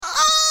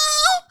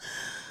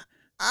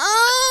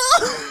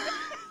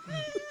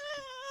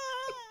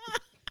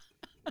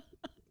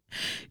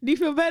Do you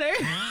feel better?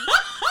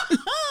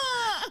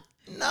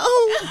 No.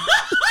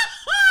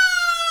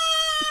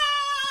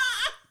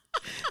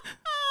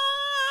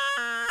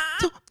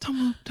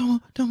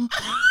 Don't move.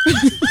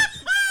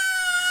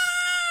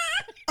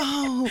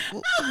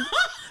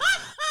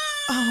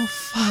 Oh,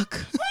 fuck.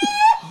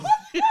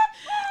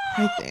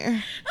 Right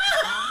there.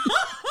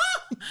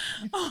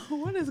 Oh,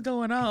 what is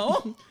going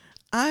on?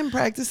 I'm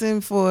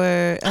practicing for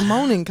a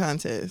moaning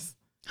contest.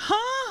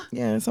 Huh?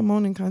 Yeah, it's a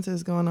moaning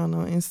contest going on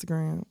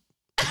Instagram.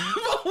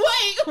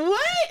 Wait,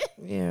 what?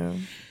 Yeah.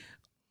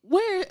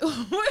 Where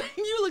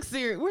you look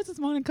serious. Where's this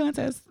morning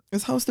contest?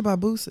 It's hosted by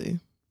Boosie.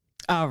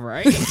 All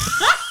right.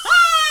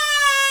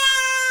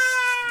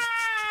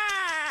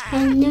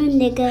 I know,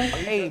 nigga.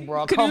 Hey,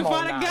 bro, Couldn't come even on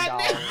find a now,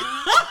 goddamn- dog.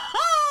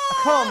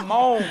 Come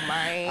on,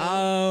 man.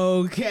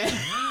 Okay.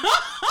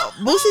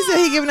 Boosie said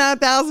he giving out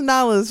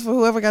 $1,000 for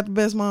whoever got the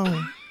best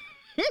moan.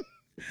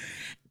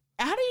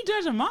 How do you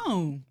judge a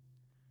moan?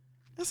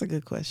 That's a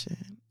good question.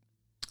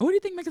 What do you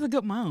think makes a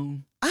good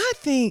moan? I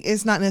think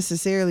it's not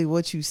necessarily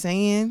what you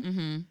saying.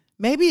 Mm-hmm.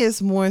 Maybe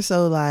it's more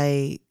so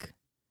like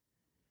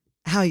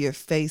how your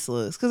face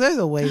looks. Because there's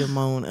a way to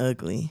moan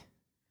ugly.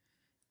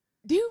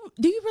 Do you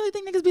really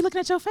think niggas be looking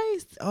at your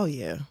face? Oh,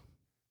 yeah.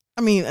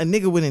 I mean, a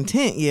nigga with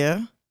intent,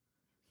 yeah.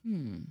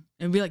 And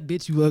be like,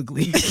 bitch, you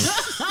ugly.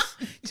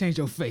 Change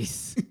your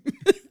face.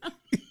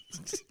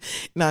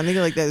 Nah, a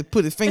nigga like that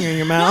put his finger in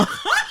your mouth.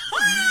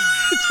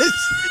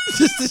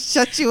 just to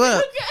shut you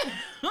up. Okay.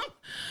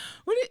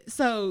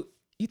 So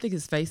you think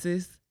his face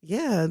is?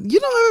 Yeah.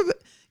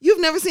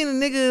 You've never seen a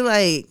nigga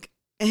like,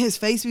 and his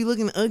face be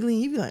looking ugly,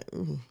 and you be like,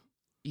 ooh.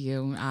 Yeah,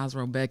 when eyes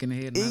roll back in the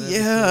head. And all that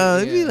Yeah.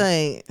 shit. You be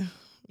like,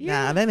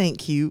 Yeah. nah, that ain't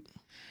cute.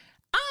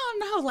 I don't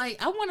know. Like,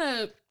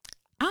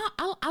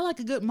 I like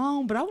a good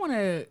moan, but I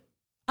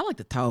like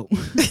to talk.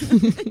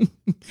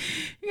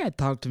 You gotta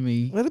talk to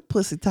me. What a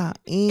pussy talk.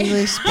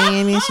 English,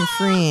 Spanish, and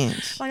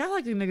French. Like, I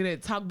like a nigga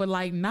that talk, but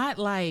like not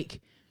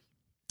like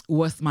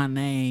what's my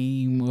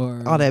name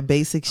or All that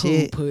basic who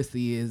shit.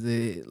 pussy is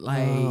it?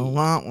 Like,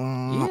 Wah,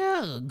 wah.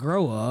 yeah,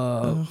 grow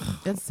up.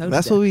 That's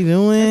That's what we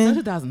doing. That's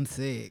so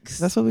 2006.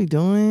 That's what we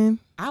doing.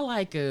 I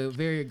like a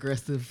very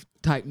aggressive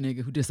type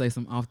nigga who just say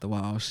some off the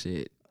wall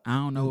shit. I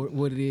don't know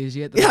what it is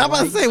yet. Yeah, I'm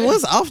about to say,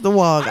 what's off the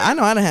wall? I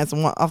know I done had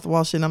some off the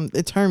wall shit.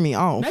 It turned me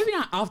off. Maybe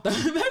not off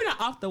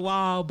the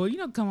wall, but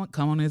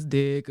come on his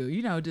dick,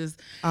 or just.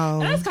 Oh.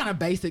 And that's kind of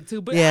basic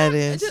too. But Yeah, it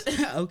is.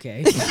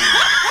 Okay.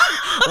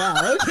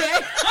 Wow. Okay.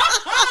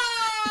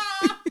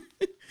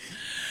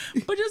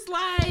 But just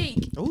like,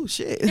 Oh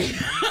shit.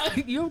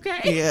 you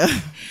okay? Yeah.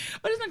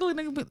 But it's not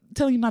going to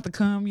telling you not to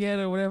come yet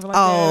or whatever. Like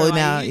Oh, that. Like,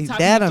 now he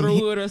talking that you I'm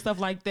through it or stuff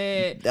like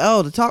that.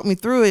 Oh, to talk me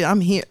through it, I'm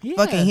here, Yeah.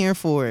 fucking here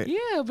for it.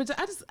 Yeah, but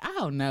I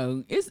don't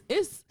know. It's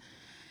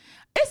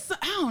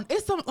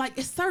something like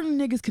it's certain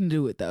niggas can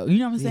do it though. You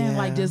know what I'm saying? Yeah.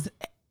 Like just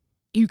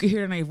you can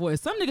hear it in their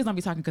voice. Some niggas don't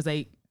be talking because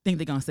they think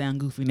they're gonna sound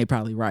goofy and they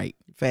probably right.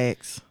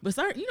 Facts. But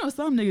some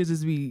niggas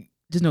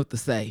just know what to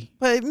say.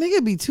 But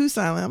nigga be too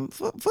silent.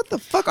 What the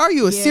fuck are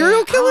you, a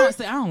serial killer?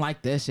 I don't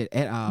like that shit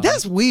at all.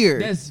 That's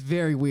weird. That's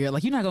very weird.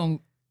 Like you're not gonna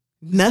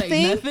Nothing.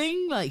 say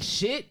nothing. Like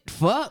shit.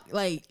 Fuck.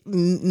 Like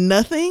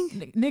Nothing.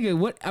 nigga.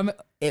 What?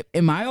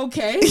 Am I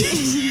okay?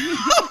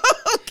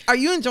 Are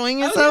you enjoying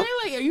yourself? Okay,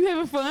 like, are you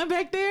having fun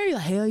back there? You're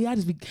like, hell yeah, I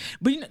just be.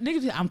 But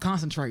niggas, I'm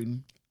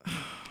concentrating.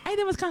 Ain't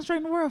that much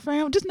concentrating in the world,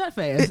 fam? Just not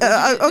fast.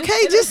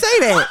 Okay, just say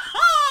that.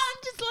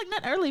 Just like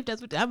not early. If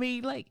that's what I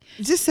mean. Like,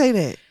 Just say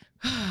that.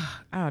 I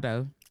don't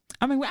know.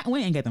 I mean,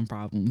 we ain't got them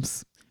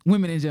problems.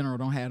 Women in general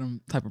don't have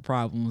them type of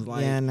problems.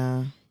 Like, Yeah,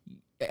 no.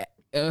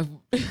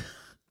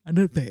 I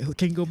know that. I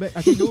can't go back.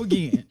 I can't go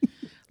again.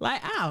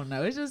 Like, I don't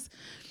know. It's just,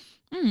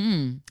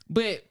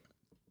 but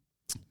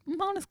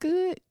moan is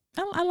good.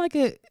 I like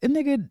it. A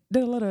nigga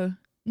did a lot of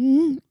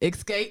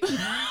escape.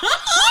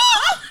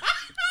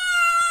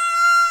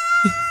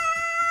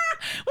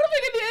 What if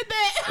nigga did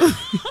that?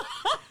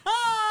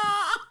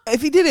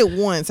 If he did it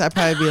once, I'd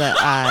probably be like,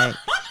 all right.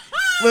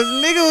 But if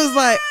the nigga was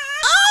like,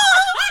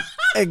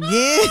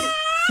 again,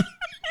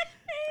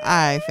 all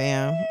right,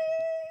 fam.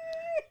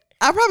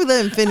 I'll probably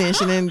let him finish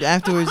and then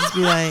afterwards just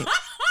be like,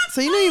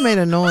 so you made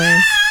a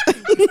noise.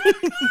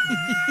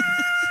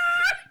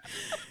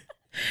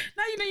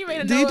 Now you know you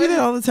made a Do you noise. do that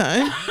all the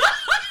time?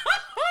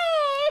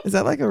 Is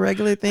that like a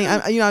regular thing?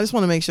 I just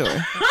want to make sure.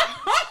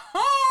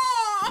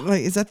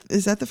 Like, is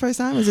that the first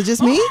time? Is it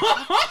just me?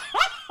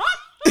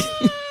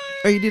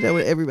 Or you do that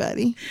with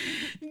everybody?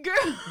 Girl,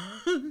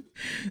 what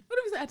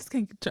if you say,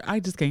 I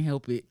just can't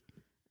help it.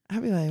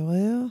 I'd be like,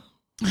 well,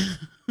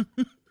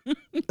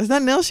 is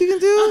nothing else you can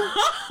do?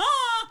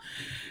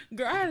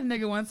 Girl, I had a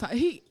nigga one time.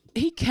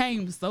 He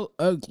came so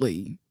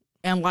ugly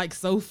and like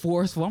so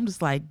forceful. I'm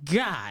just like,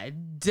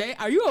 God damn,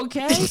 are you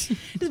okay? Just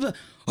be like,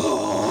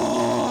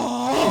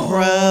 oh,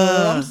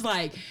 Bruh. I'm just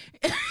like,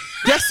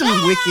 That's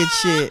some wicked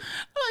shit.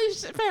 holy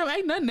shit, fam,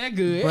 ain't nothing that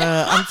good.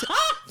 Bruh,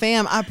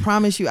 fam, I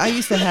promise you, I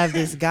used to have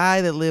this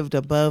guy that lived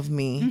above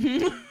me.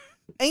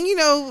 And in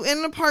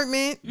an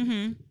apartment,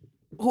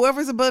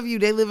 whoever's above you,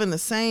 they live in the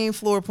same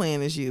floor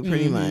plan as you,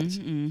 pretty much.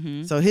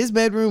 Mm-hmm. So his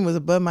bedroom was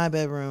above my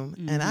bedroom,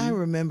 and I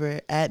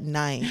remember at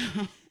night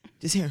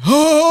just hearing,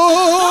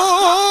 oh!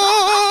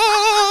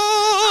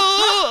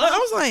 I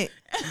was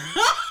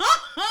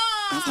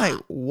like,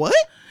 what?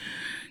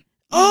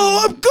 Oh,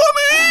 I'm coming!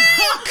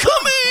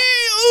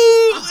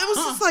 Ooh. It was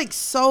just like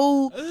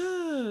so.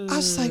 I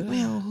was just like,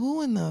 man,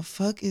 who in the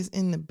fuck is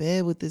in the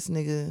bed with this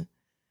nigga?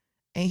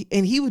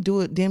 And he would do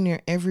it damn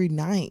near every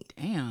night.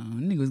 Damn,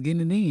 nigga was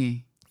getting it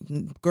in.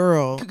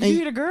 Girl. Could you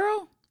hear the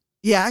girl?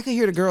 Yeah, I could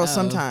hear the girl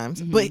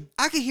sometimes. But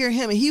I could hear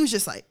him, and he was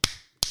just like,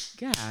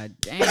 God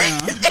damn.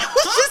 it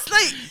was just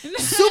like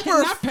super.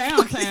 Not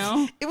Pound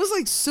Town. It was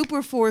like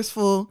super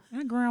forceful.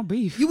 That ground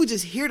beef. You would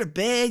just hear the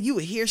bed. You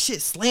would hear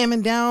shit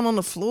slamming down on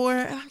the floor.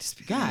 And I just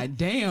be God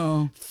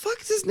damn.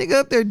 fuck is this nigga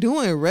up there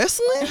doing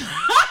wrestling?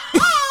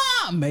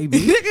 Maybe.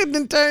 Nigga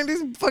done turned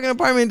this fucking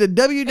apartment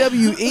into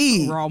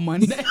WWE. Raw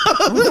Monday.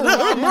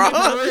 Raw Monday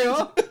for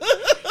real.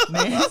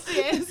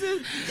 Nasty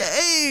asses.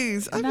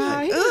 Yes. I'd be Nah,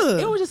 like, it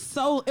ugh. was just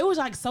so, it was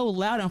like so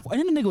loud. And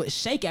then the nigga would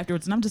shake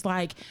afterwards. And I'm just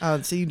like,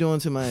 Oh, see you doing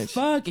too much.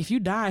 fuck, if you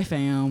die,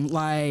 fam.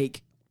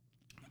 Like,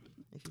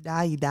 If you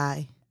die, you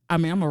die. I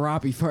mean, I'm going to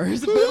rob you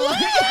first.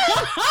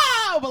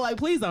 But like,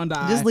 please don't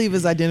die. Just leave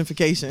his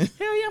identification.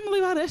 Hell yeah, I'm gonna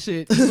leave all that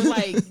shit. But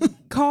like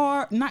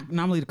I'm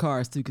gonna leave the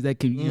cars too, because they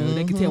can, you know,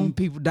 they can tell when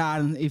people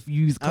died and if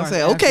you use I'll cars.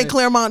 say, okay,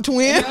 Claremont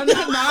twin. No.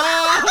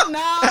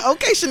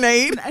 Okay,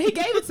 Sinead. He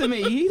gave it to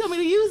me. He told me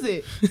to use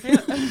it.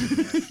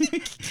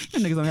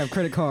 Them niggas don't have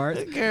credit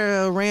cards.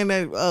 Girl ran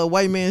that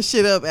white man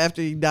shit up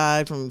after he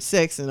died from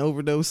sex and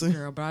overdosing.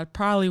 Girl, but I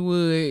probably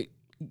would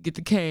get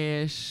the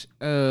cash,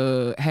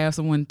 have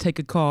someone take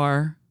a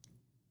car.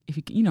 If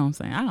you know what I'm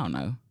saying. I don't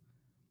know.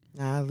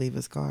 Nah, I'll leave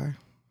his car.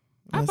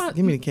 I thought-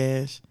 Give me the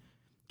cash.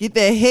 Get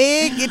that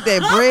head, get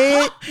that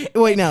bread.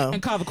 Wait, no.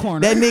 And call the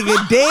corner. That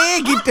nigga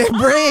dead, get that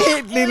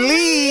bread, then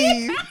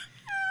leave.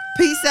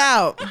 Peace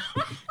out.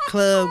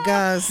 Club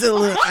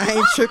Godzilla. I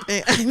ain't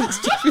tripping.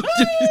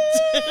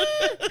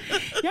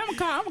 Yeah, I'm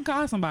gonna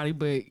call somebody,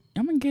 but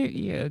I'm gonna get,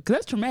 because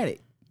that's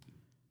traumatic.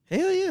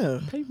 Hell yeah.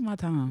 Pay for my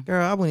time.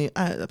 Girl, I wouldn't.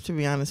 To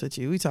be honest with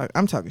you,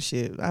 I'm talking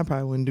shit. I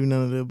probably wouldn't do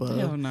none of the above.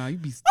 Hell no, you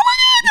be. Oh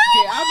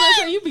my God, I'm about to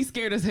say you be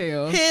scared as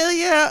hell. Hell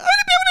yeah.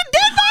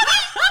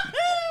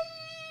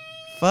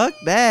 Fuck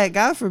that.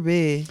 God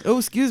forbid. Oh,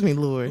 excuse me,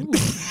 Lord. Ooh,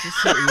 this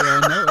shit,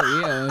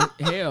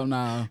 hell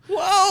no.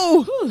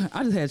 Whoa. Whew,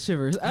 I just had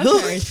shivers.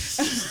 Okay,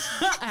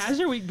 how's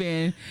your week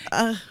been?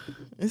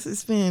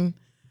 It's been.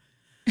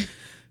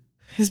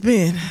 It's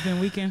been.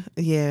 Weekend.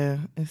 Yeah.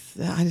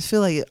 I just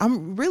feel like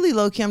I'm really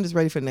low key. I'm just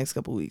ready for the next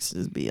couple weeks to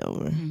just be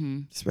over.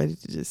 Just ready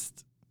to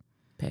just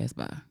Pass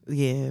by.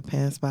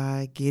 pass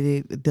by, get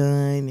it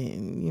done,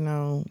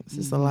 and it's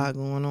just a lot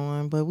going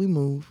on. But we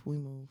move.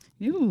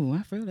 Ooh,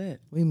 I feel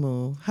that. We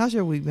move. How's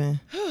your week been?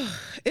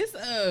 It's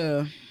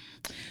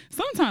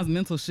sometimes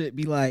mental shit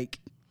be like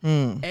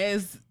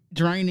as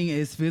draining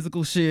as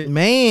physical shit.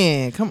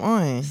 Man, come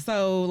on.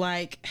 So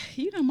like,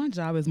 my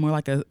job is more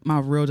like my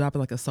real job is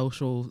like a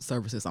social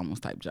services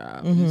almost type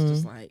job. It's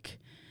just like,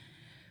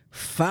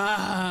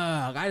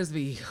 fuck. I just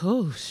be,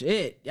 oh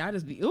shit. Y'all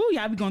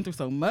be going through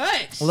so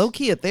much. Low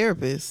key a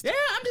therapist. Yeah,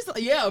 I'm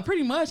just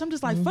pretty much. I'm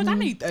just like, fuck. I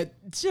need I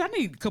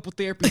need a couple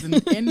therapies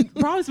and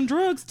probably some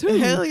drugs too.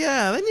 Hell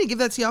yeah, they need to give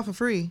that to y'all for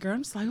free. Girl,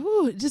 I'm just like,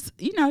 ooh,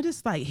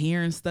 just like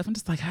hearing stuff. I'm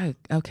just like,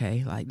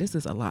 okay, like this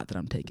is a lot that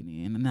I'm taking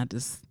in, and not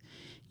just,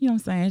 you know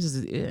what I'm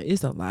saying?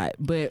 It's a lot.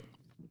 But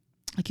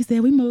like you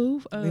said, we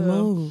move. We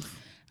move.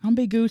 I'm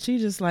big Gucci,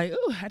 just like,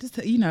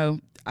 ooh,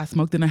 I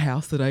smoked in a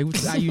house today,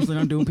 which I usually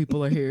don't do when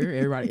people are here.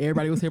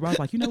 Everybody was here, but I was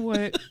like, you know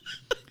what?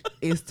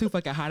 It's too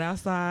fucking hot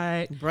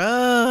outside.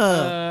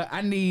 Bruh.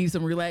 I need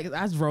some relax.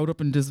 I just rolled up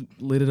and just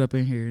lit it up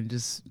in here and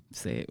just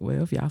said,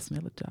 well, if y'all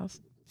smell it, y'all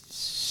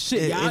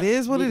shit. It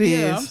is what it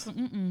is.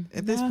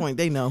 At this point,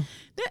 they know.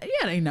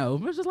 They know.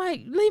 But it's just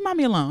like, leave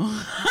mommy alone.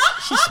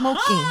 She's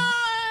smoking.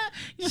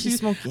 She's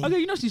smoking.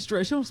 Okay, she's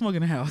stressed. She don't smoke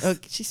in the house.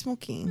 She's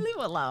smoking. Leave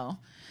her alone.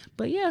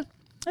 But yeah,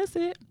 that's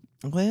it.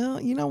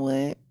 Well, you know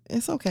what?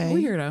 It's okay.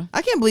 We here though.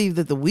 I can't believe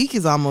that the week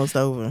is almost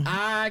over.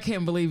 I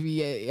can't believe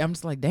it. I'm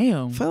just like,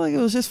 damn. I felt like it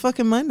was just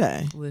fucking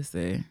Monday.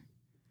 Listen.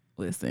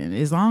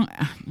 As long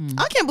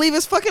I can't believe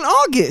it's fucking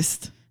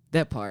August.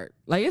 that part,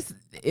 like it's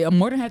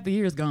more than half the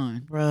year is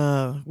gone.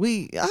 Bruh.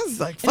 I was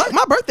like, fuck,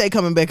 my birthday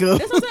coming back up.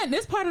 That's what I'm saying.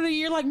 This part of the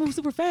year like moves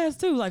super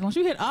fast too. Like once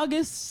you hit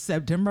August,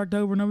 September,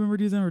 October, November,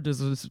 December,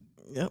 just was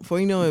Yep, before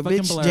you know it, fucking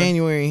bitch, blur.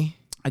 January.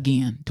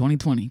 again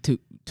 2022.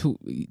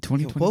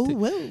 2022. Whoa.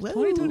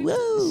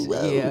 2022.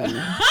 Yeah.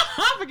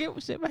 I forget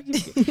what shit. I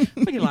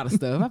forget a lot of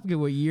stuff. I forget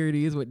what year it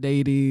is, what day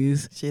it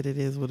is. Shit, it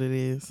is what it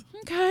is.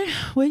 Okay.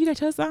 Well, you got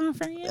your song,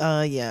 friend?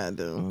 Yeah, I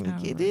do. Let me All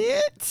get right.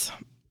 it.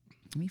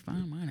 Let me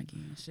find mine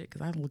again. Shit,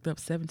 because I looked up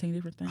 17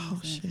 different things.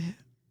 Oh, shit.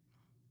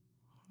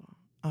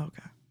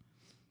 Okay.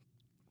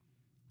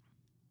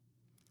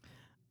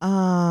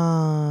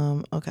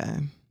 Okay.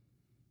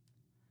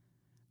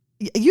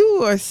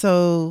 You are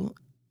so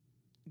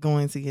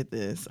going to get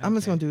this. I'm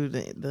just Okay. gonna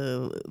do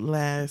the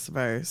last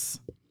verse.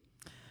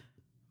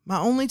 My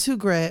only two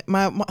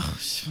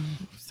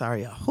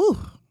sorry, y'all. Whew.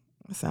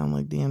 I sound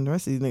like damn the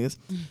rest of these niggas.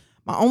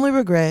 My only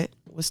regret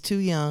was too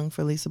young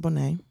for Lisa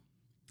Bonet.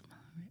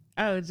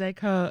 Oh, J.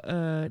 Cole,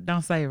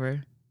 Don't Save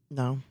Her.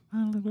 No.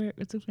 My only regret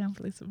was too young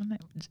for Lisa Bonet.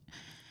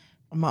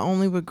 My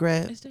only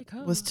regret It's J.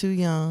 Cole. was too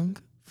young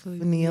for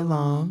Nia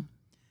Long.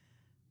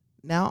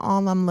 Now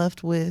all I'm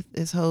left with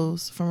is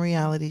hoes from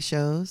reality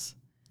shows.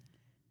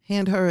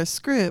 Hand her a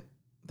script,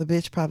 the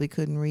bitch probably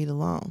couldn't read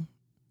along.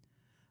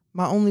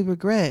 My only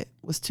regret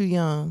was too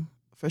young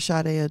for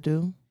Sade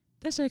Adu.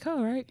 That's J.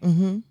 Cole, right?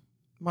 Mm-hmm.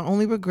 My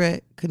only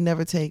regret could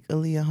never take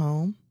Aaliyah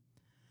home.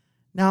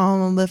 Now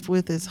all I'm left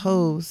with is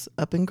hoes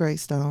up in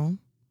Greystone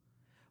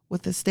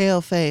with a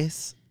stale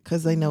face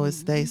because they know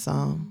it's their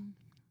song.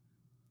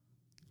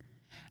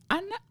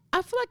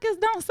 I feel like it's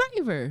Don't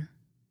Save Her.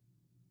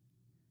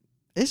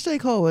 It's J.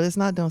 Cole, but it's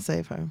not Don't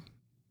Save Her.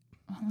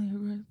 Only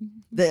regret.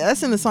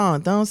 That's in the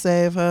song. Don't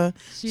save her.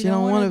 She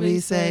don't want to be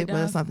saved, saved, but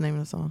that's not the name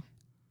of the song.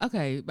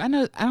 Okay, I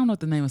don't know what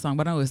the name of the song,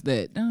 but I know it's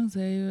that. Don't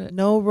Save It.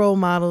 No role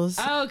models.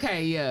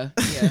 Okay, yeah.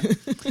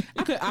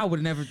 I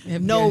would never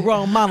have No guessed.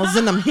 role models,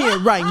 and I'm here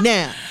right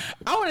now.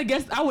 I wouldn't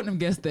have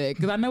guessed that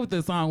because I know what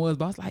the song was,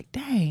 but I was like,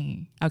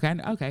 dang.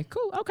 Okay,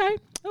 cool. Okay,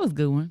 that was a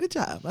good one. Good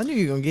job. I knew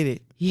you were gonna get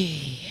it.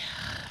 Yeah,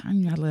 I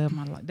mean, I love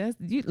my life. That's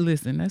you.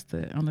 Listen, that's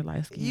the only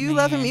light skin. You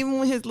love him even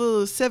with his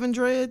little 7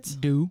 dreads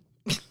Do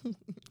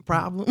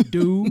problem.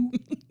 do.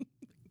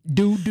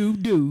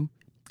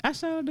 I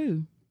sure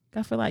do.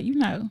 I feel like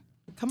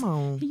Come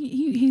on,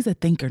 he's a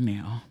thinker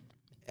now.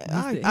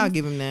 I'll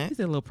give him that. He's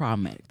a little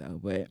problematic though,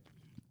 but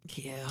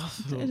Yeah.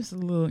 just a little, just a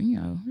little.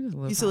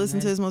 You still listen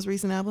to problematic. his most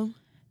recent album?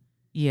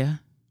 Yeah.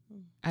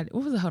 What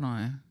was it? Hold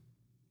on.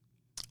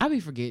 I be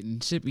forgetting.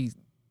 Should be.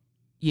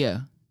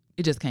 Yeah.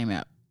 It just came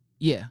out.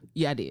 Yeah.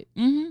 I did.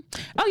 Mm-hmm.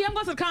 Oh yeah, I'm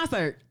going to the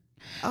concert.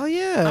 Oh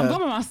yeah. I'm going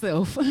by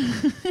myself.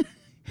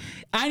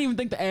 I didn't even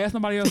think to ask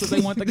somebody else if they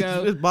want to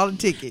go. Just bought a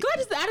ticket.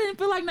 I didn't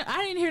feel like I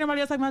didn't hear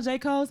nobody else talking about J.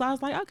 Cole, so I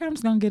was like, okay, I'm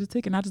just gonna get a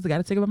ticket. And I just got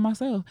a ticket by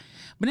myself.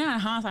 But now in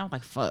hindsight, I'm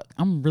like, fuck,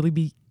 I'm really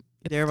be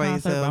at There the by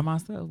concert yourself. by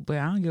myself. But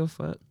I don't give a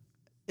fuck.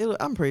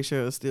 I'm pretty sure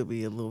it'll still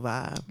be a little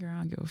vibe. Girl, I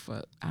don't give a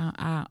fuck.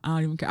 I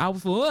don't even care. I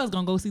was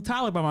gonna go see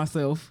Tyler by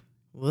myself,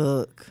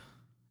 Look.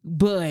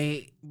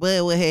 but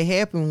But what had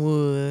happened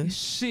was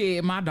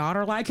shit, my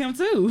daughter like him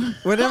too.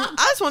 I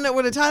just want to know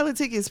where the Tyler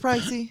tickets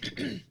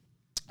pricey.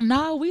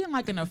 No, we in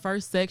the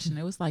first section.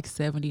 It was like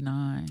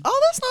 $79.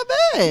 Oh, that's not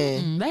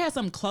bad. They had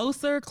some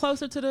closer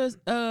to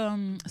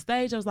the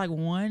stage. It was like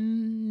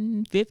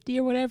 $150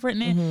 or whatever,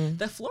 and then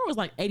the floor was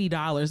like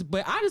 $80.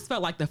 But I just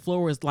felt like the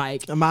floor was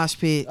like A mosh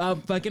pit. a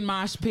fucking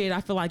mosh pit.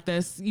 I feel like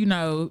that's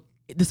the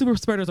super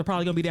spreaders are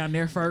probably gonna be down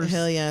there first.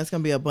 Hell yeah, it's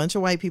gonna be a bunch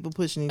of white people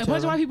pushing each A other.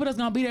 bunch of white people that's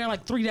gonna be there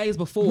like 3 days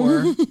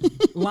before,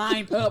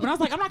 lined up. And I was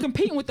like, I'm not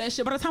competing with that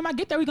shit. By the time I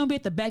get there, we're gonna be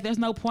at the back. There's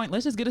no point.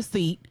 Let's just get a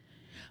seat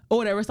or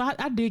whatever. So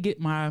I did get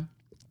my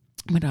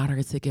daughter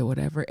a ticket,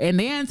 whatever. And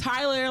then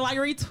Tyler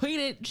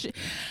retweeted,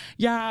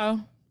 y'all.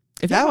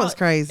 That was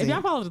crazy. If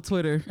y'all follow the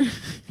Twitter,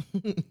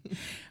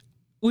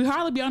 we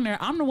hardly be on there.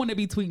 I'm the one that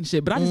be tweeting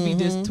shit, but I just be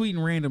just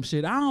tweeting random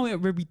shit. I don't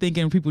ever be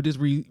thinking people just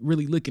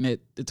really looking at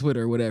the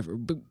Twitter or whatever.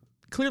 But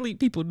clearly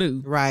people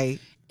do. Right.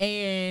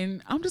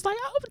 And I'm just like,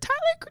 oh, but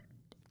Tyler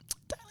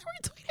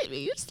retweeted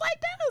me. It's like,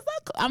 that was so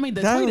cool. I mean,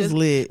 the That tweet was is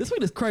lit. The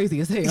tweet is crazy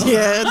as hell.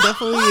 Yeah, it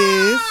definitely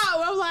is.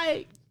 I'm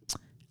like,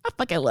 I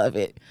fucking love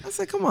it. I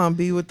said, come on,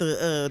 be with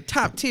the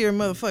top tier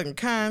motherfucking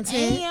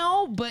content.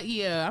 Damn, but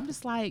yeah, I'm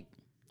just like,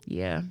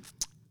 yeah,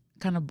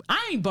 kind of.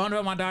 I ain't bummed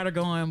about my daughter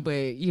going, but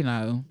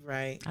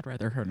Right. I'd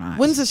rather her not.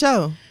 When's the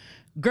show?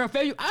 Girl,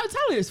 February. I'll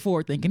tell you it's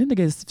forward thinking. This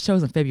nigga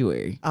shows in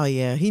February, Oh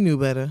yeah, he knew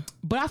better.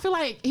 but I feel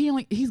like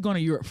he's going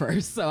to Europe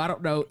first, so I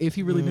don't know if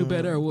he really knew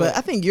better or what. But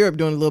I think Europe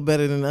doing a little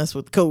better than us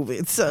with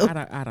COVID. So,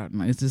 I don't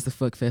know. It's just a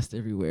fuck fest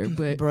everywhere.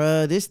 But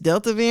bruh, this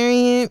Delta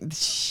variant,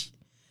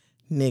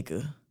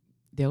 nigga,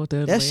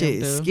 Delta, that shit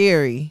is Lambda,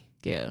 scary.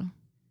 yeah,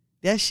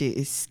 That shit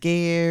is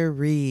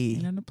scary.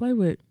 ain't nothing to play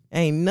with.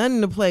 Ain't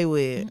nothing to play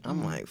with.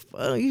 I'm like,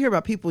 fuck. You hear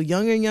about people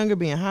younger and younger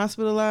being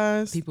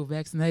hospitalized, People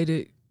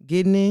vaccinated,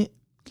 getting it.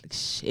 like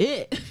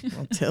shit.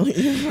 I'm telling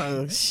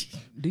you,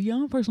 Do your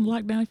own personal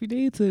lockdown if you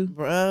need to.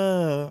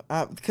 bruh,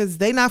 because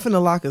they not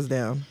finna lock us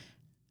down.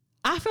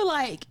 I feel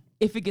like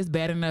if it gets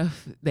bad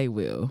enough, they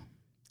will.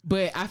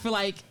 But I feel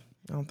like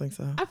I don't think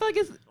so.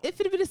 if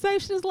it'd be the same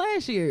shit as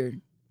last year.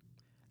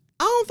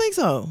 I don't think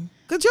so.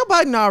 Because Joe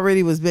Biden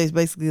already was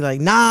basically like,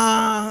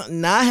 nah,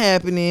 not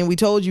happening. We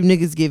told you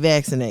niggas get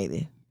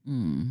vaccinated.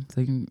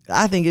 So you can,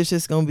 I think it's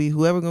just going to be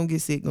whoever going to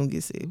get sick, going to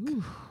get sick.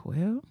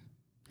 well,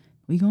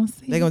 we gonna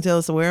see. They're going to tell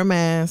us to wear a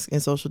mask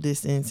and social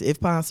distance if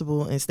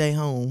possible and stay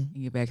home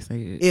You get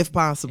vaccinated. if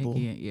possible.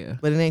 Yeah.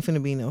 But it ain't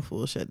finna be no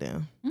full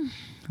shutdown.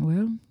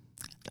 Well,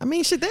 I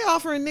mean, shit, they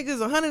offering niggas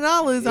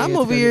 $100. Yeah, I'm to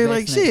over go here get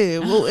like,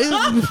 vaccinated. shit. Well,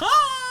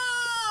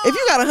 If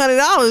you got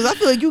 $100, I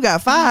feel like you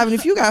got 5, and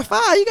if you got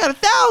 5, you got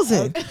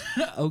 1,000.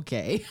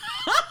 Okay.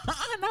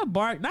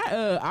 not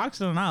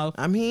auctioning off.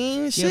 I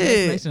mean, Your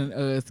shit.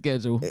 vaccination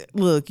schedule.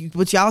 Look,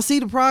 but y'all see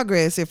the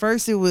progress. At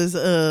first, it was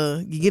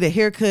you get a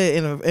haircut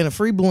and a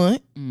free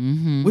blunt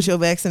with your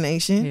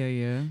vaccination. Hell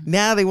yeah.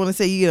 Now they want to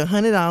say you get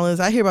 $100.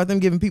 I hear about them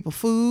giving people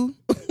food.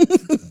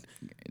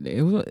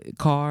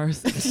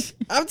 Cars.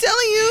 I'm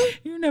telling you.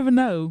 You never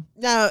know.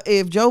 Now,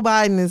 if Joe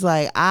Biden is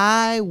like,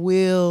 I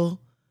will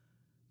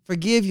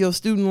forgive your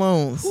student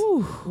loans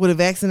with a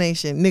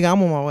vaccination, nigga,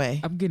 I'm on my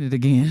way. I'm getting it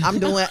again. I'm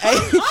doing.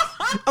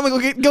 I'm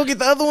gonna go get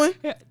the other one.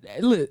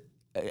 Look,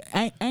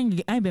 I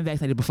ain't been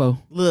vaccinated before.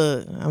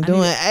 Look, I'm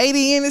doing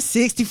 80 and a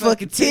 60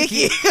 fucking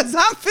ticket because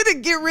I'm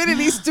finna get rid of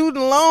these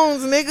student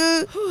loans,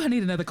 nigga. Whew, I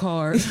need another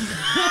card.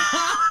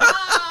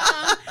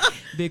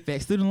 Big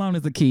fact. Student loan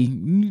is the key.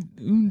 You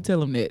can tell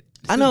them that.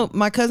 I know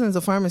my cousin's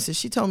a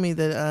pharmacist. She told me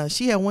that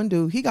she had one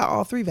dude. He got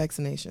all 3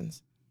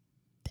 vaccinations.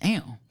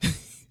 Damn.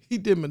 He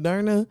did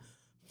Moderna,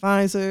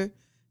 Pfizer,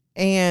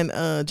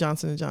 and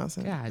Johnson &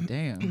 Johnson. God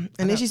damn.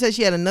 And then she said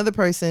she had another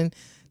person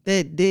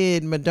that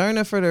did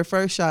Moderna for their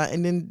first shot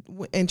and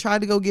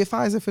tried to go get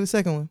Pfizer for the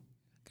second one.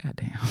 God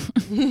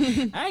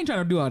damn. I ain't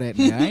trying to do all that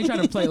now. I ain't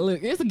trying to play.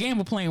 Look, it's a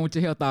gamble playing with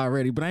your health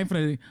already, but I ain't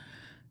finna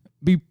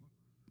be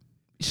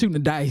shooting the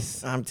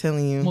dice I'm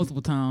telling you.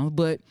 multiple times.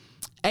 But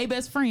a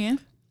best friend.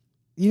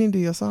 You didn't do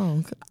your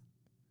song.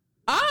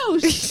 Oh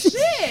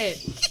shit.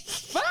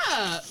 Fuck.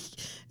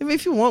 I mean,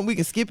 if you want, we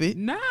can skip it.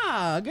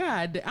 Nah,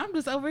 God, I'm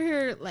just over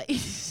here like,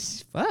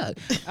 fuck.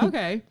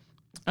 Okay.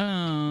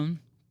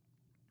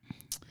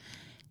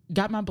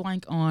 Got my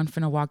blank on,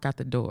 finna walk out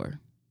the door.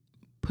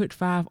 Put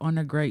 5 on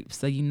the grapes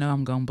so you know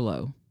I'm gonna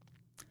blow.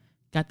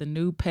 Got the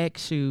new Pack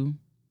shoe,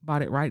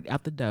 bought it right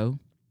out the door.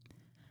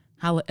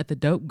 Holla at the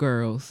dope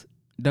girls,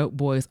 dope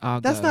boys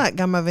all That's go. not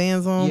got my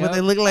Vans on, but Yep.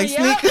 they look like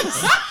Yep.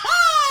 sneakers.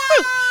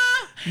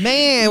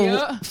 Man,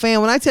 Yep. fam,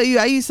 when I tell you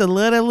I used to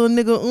love that little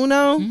nigga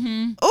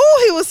Uno.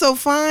 Oh, he was so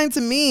fine to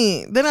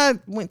me. Then I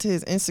went to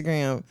his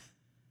Instagram. It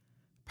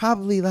was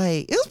probably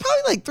like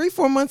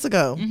 3-4 months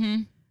ago.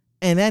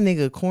 And that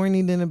nigga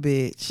corny than a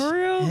bitch. For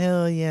real?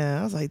 Hell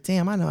yeah. I was like,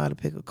 damn, I know how to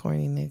pick a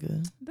corny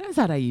nigga. That's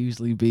how they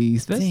usually be,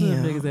 especially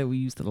Damn. the niggas that we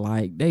used to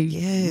like. They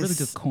Yes. really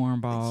just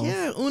cornballs.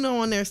 Yeah, Uno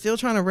on there still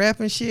trying to rap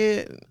and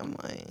shit. I'm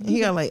like, he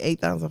got like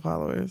 8,000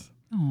 followers.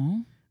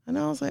 Oh. And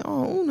I was like,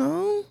 oh,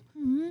 Uno.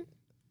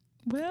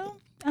 Well,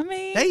 I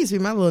mean, That used to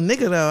be my little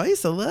nigga though. I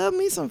used to love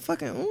me some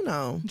fucking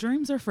Uno.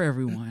 dreams are for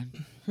everyone.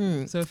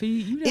 So if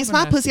you It's never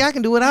my know- pussy. I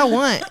can do what I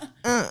want.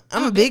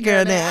 I'm a big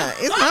girl now.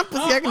 It's my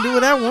pussy. I can do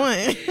what I want.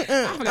 I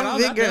forgot I'm all a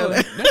big about girl.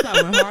 that. That's how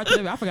I went hard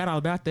to I forgot all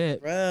about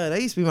that. Bruh,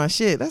 that used to be my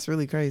shit. That's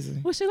really crazy.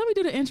 Well, shit, let me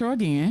do the intro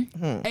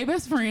again. Hey,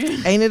 best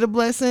friend. Ain't it a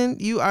blessing?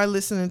 You are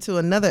listening to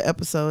another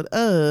episode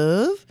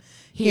of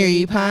Hear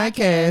You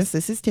Podcast.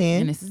 This is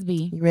 10. And this is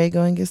B. You ready to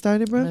go and get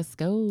started, bro? Let's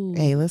go.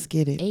 Hey, let's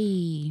get it.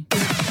 Hey.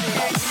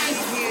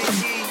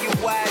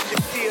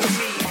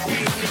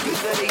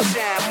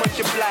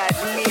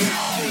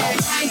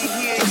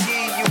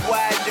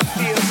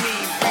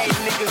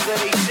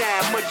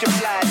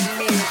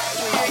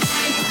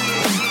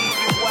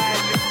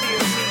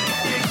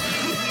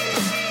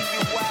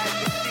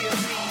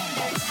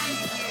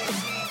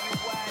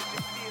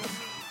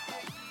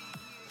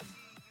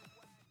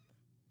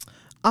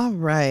 All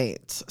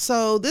right.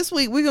 So this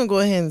week we're gonna go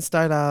ahead and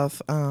start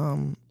off.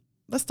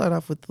 Let's start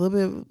off with a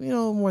little bit,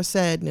 more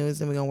sad news,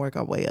 then we're gonna work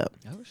our way up.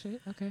 Oh,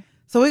 shit. Okay.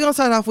 So we're gonna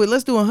start off with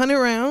let's do 100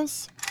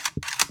 rounds.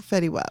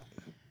 Fetty Wap,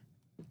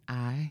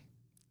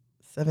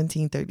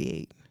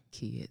 1738,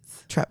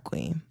 Kids. Trap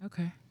Queen.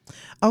 Okay.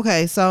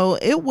 Okay, so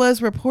it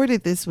was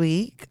reported this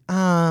week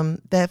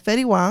that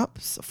Fetty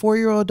Wap's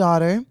 4-year-old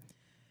daughter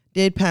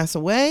did pass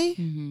away.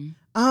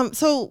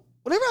 So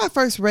whenever I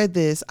first read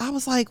this, I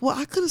was like, well,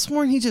 I could have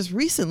sworn he just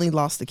recently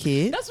lost a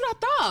kid. That's what I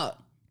thought.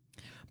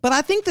 But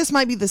I think this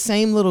might be the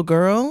same little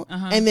girl.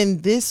 And then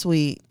this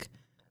week,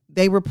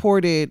 they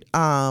reported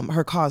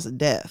her cause of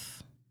death.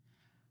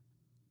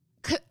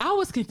 I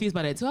was confused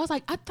by that too. I was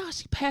like, I thought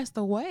she passed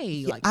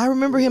away. Like I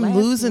remember him last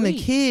losing week.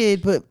 a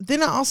kid, but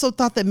then I also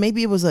thought that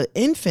maybe it was an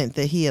infant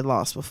that he had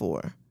lost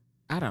before.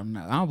 I don't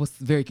know. I was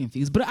very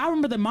confused. But I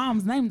remember the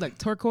mom's name, like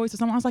Turquoise or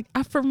something. I was like,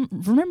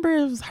 remember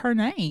it was her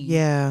name.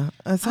 Yeah.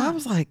 So I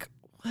was like,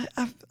 what?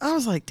 I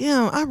was like,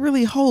 damn, I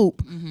really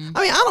hope. I mean,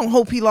 I don't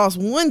hope he lost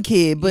one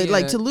kid, but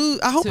like Yeah, to lose,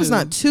 I hope it's two.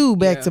 not two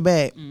back Yeah. to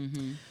back.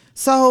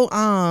 So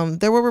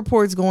there were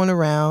reports going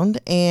around,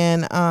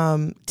 and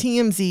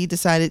TMZ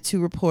decided to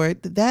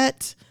report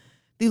that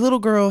the little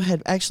girl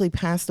had actually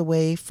passed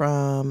away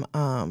from,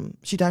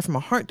 she died from a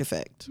heart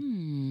defect.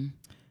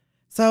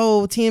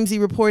 So TMZ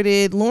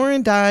reported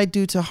Lauren died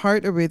due to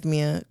heart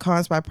arrhythmia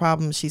caused by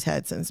problems she's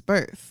had since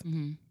birth.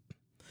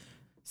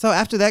 So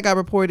after that got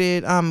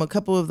reported, a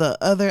couple of the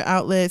other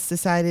outlets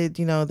decided,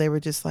 they were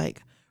just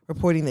like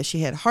reporting that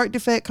she had heart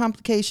defect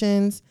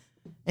complications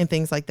and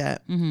things like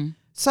that.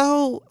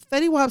 So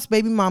Fetty Wap's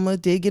baby mama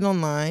did get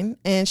online,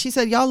 and she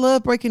said, y'all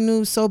love breaking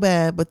news so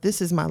bad, but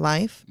this is my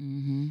life.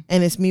 And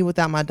it's me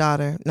without my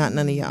daughter, not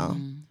none of y'all.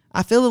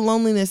 I feel the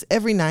loneliness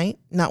every night.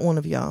 Not one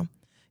of y'all.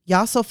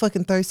 Y'all so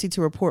fucking thirsty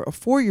to report a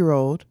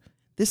 4-year-old.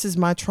 This is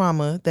my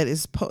trauma. That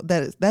is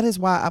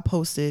why I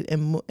posted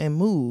and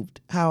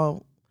moved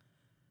how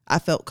I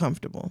felt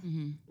comfortable.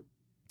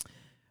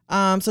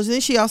 So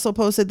then she also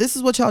posted, this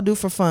is what y'all do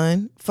for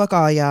fun. Fuck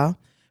all y'all.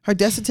 Her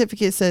death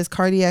certificate says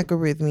cardiac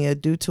arrhythmia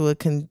due to a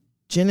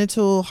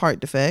congenital heart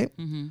defect.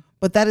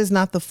 But that is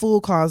not the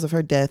full cause of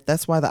her death.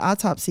 That's why the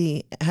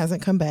autopsy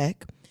hasn't come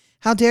back.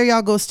 How dare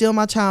y'all go steal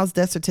my child's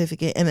death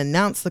certificate and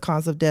announce the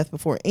cause of death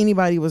before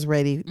anybody was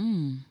ready?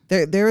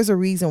 There is a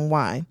reason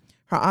why.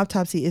 Her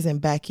autopsy isn't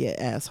back yet,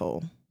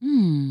 asshole.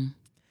 I'm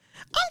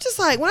just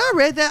like, when I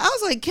read that, I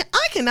was like,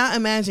 I cannot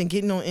imagine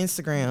getting on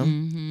Instagram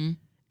and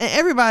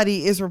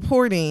everybody is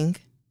reporting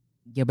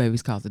Your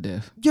baby's cause of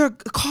death. your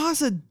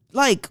cause of,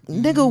 like,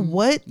 nigga,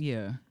 what?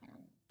 Yeah.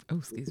 Oh,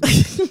 excuse me.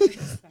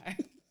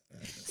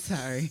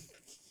 Sorry.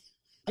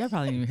 Y'all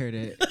probably didn't even hear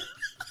that.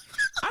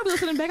 I was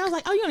listening back. I was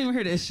like, oh, you don't even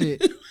hear that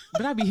shit.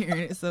 But I be hearing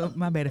it, so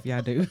my bad if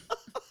y'all do.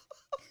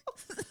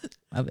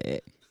 My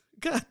bad.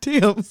 God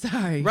damn.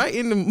 Sorry. Right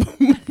in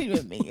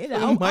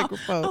the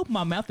microphone. I opened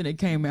my mouth and it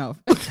came out.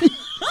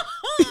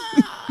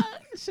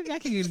 Shit, I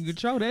can't even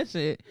control that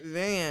shit.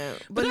 Man.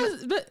 But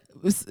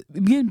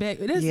getting back,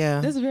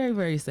 that's very,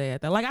 very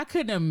sad. Though. Like, I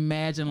couldn't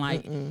imagine,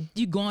 like,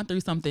 you going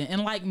through something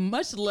and, like,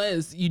 much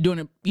less you doing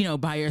it, you know,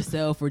 by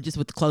yourself or just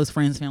with the close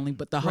friends, family,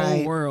 but the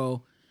whole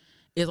world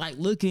is, like,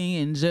 looking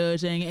and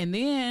judging. And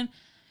then,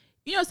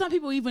 you know, some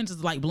people even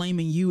just, like,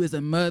 blaming you as a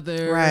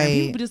mother. Right.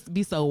 And people just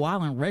be so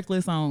wild and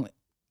reckless on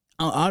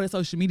all the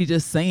social media,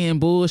 just saying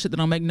bullshit that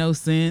don't make no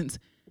sense.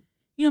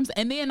 You know what I'm saying?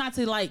 And then not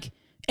to, like,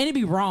 and it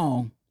be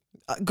wrong.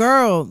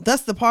 Girl,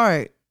 that's the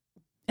part.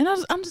 And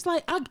I'm just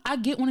like, I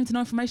get wanting to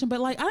know information, but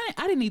like I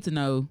didn't need to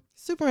know.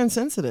 Super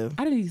insensitive.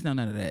 I didn't need to know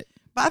none of that.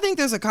 But I think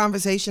there's a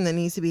conversation that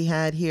needs to be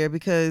had here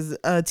because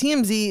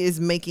TMZ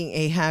is making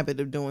a habit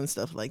of doing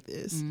stuff like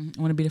this.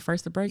 I want to be the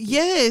first to break it.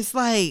 Yes,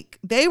 like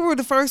they were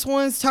the first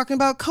ones talking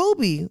about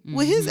Kobe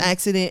with his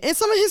accident, and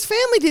some of his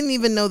family didn't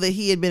even know that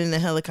he had been in a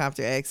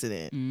helicopter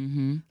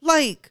accident.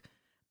 Like,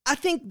 I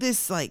think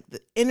this, like,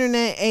 the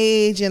internet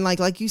age and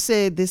like you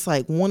said, this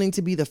like wanting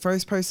to be the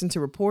first person to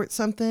report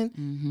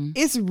something,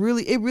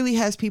 it really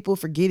has people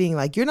forgetting,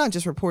 like, you're not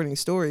just reporting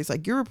stories,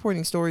 like you're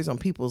reporting stories on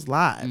people's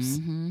lives.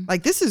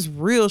 Like, this is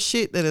real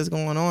shit that is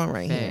going on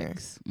right here.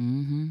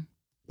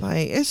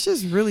 Like, it's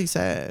just really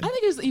sad. I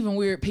think it's even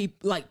weird,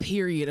 like,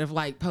 period of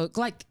like,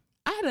 like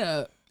I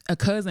had a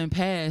cousin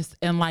pass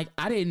and like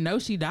I didn't know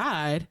she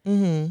died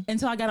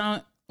until I got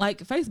on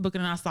like Facebook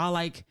and I saw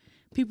like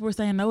people were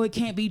saying, no, it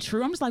can't be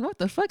true. I'm just like, what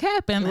the fuck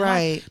happened?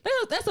 Right.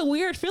 Like, that's a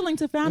weird feeling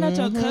to find out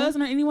your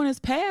cousin or anyone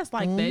has passed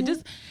like that.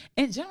 Just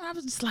in general, I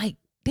was just like,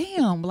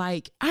 damn,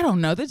 like, I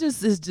don't know. That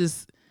just is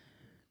just.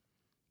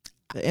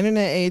 The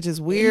internet age is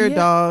weird,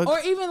 dog. Or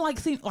even like,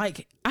 see,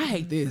 like, I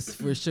hate this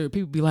for sure.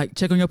 People be like,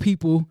 check on your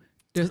people.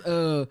 There's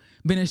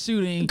been a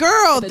shooting.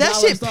 Girl, that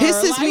shit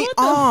pisses me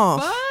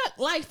off. Fuck?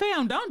 Like,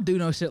 fam, don't do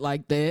no shit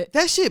like that.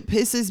 That shit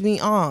pisses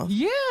me off.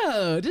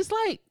 Yeah. Just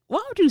like,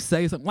 why would you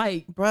say something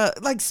like,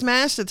 bruh, like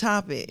smash the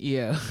topic?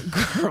 Yeah.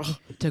 Girl.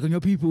 Check on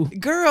your people.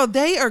 Girl,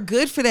 they are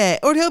good for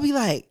that. Or they'll be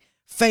like,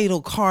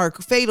 fatal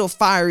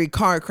fiery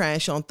car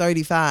crash on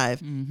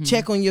 35.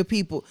 Check on your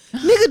people.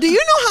 Nigga, do you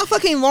know how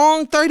fucking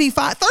long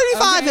 35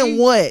 and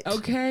what?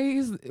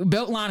 Okay.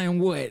 Belt line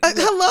and what?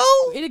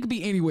 Hello? It could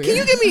be anywhere. Can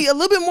you give me a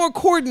little bit more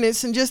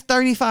coordinates than just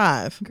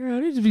 35?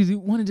 Girl, they just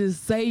want to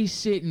just say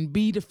shit and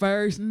be the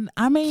first.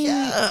 I mean,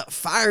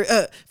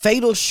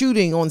 fatal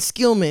shooting on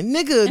Skillman.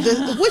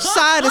 Nigga, which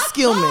side is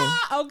Skillman?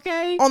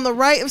 Okay. On the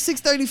right of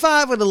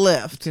 635 or the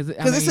left?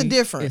 Because it's a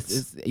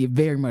difference. It's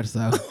very much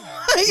so.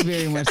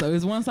 Very much so.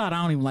 It's one side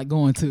I don't even like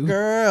going to.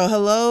 Girl,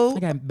 hello? I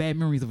got bad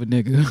memories of a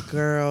nigga.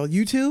 Girl,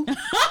 you too?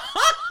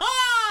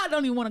 I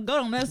don't even want to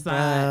go on that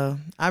side.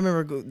 I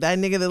remember that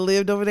nigga that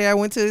lived over there. I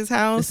went to his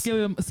house.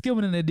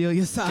 Skillman and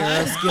Adelia side.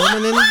 Girl,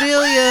 Skillman and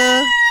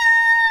Adelia.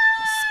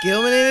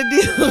 Skillman and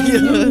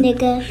Adelia.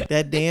 Nigga.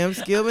 That damn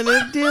Skillman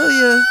and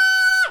Adelia.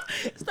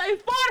 Stay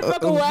far the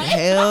fuck away.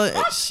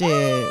 Hell,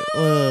 shit.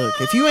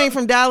 Look, if you ain't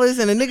from Dallas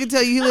and a nigga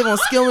tell you he live on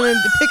Skillman,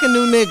 pick a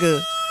new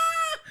nigga.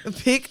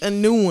 Pick a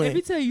new one. If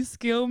he tell you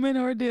Skillman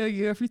or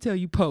Adelia, if he tell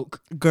you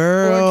Polk.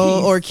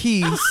 Girl or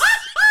Keys.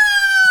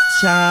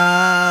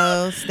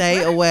 Child,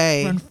 stay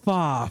away. Run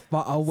far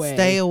away.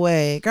 Stay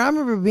away. Girl, I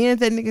remember being at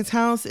that nigga's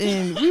house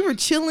and we were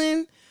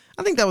chilling.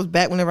 I think that was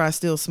back whenever I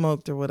still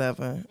smoked or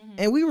whatever.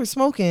 And we were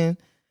smoking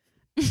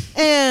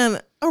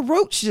and a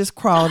roach just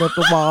crawled up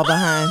the wall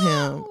behind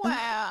him.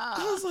 Wow.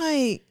 I was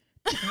like,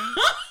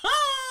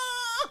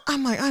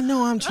 I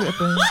know I'm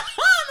tripping.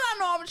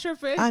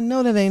 I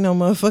know that ain't no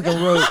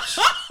motherfucking roach.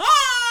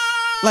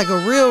 Like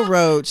a real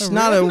roach,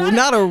 not a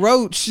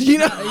roach. You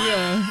know,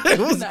 it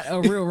was not a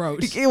real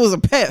roach. It was a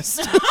pest.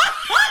 A pest.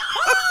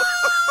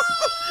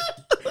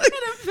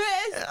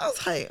 I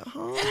was like,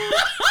 huh?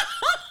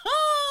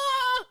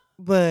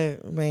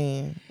 But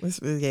man,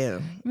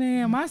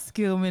 man, my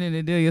Skillman and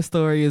Adelia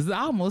story is I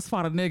almost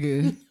fought a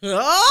nigga.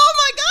 Oh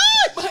my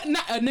god! But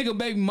not a nigga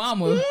baby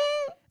mama.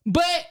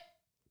 But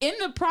in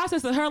the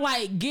process of her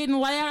like getting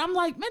loud, I'm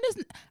like, man,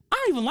 I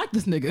don't even like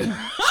this nigga.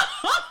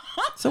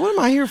 So what am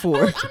I here for?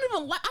 I don't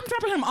even I'm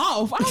dropping him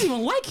off. I don't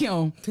even like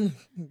him.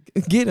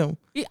 Get him.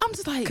 I'm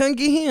just like, Couldn't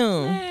get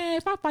him. man,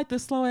 if I fight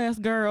this slow ass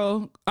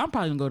girl, I'm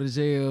probably gonna go to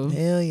jail.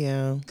 Hell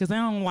yeah. Cause they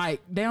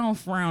don't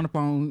frown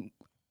upon,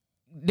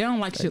 they don't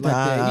like shit like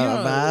that. You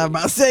know, I'm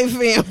about to say,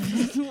 fam.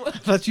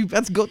 Thought you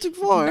about to go too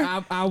far.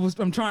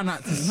 I'm trying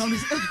not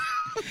to.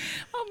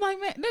 I'm like,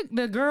 man,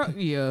 the girl,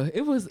 yeah,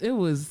 it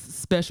was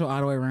special all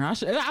the way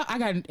around. I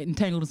got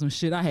entangled in some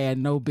shit I had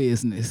no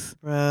business.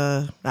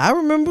 I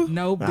remember.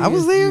 No business. I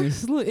was there.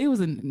 Look, it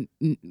was a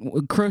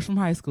crush from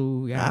high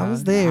school. Yeah, I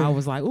was there. I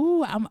was like,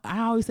 ooh,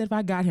 I always said if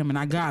I got him, and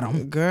I got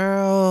him.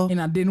 Girl.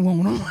 And I didn't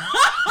want him.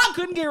 I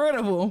couldn't get rid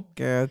of him.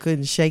 Girl,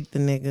 couldn't shake the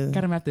nigga.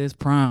 Got him after his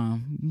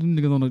prime. Them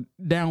niggas on a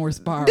downward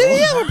spiral. Did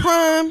he have a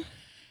prime?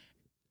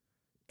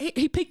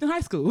 He peaked in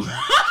high school.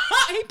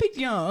 He peaked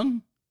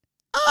young.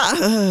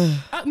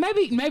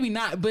 Maybe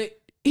not, but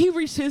he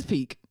reached his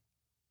peak.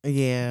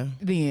 Yeah.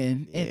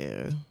 Then.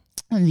 Yeah.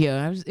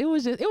 It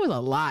was a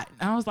lot.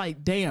 I was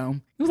like,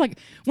 damn. It was like,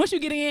 once you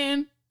get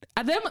in,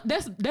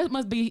 that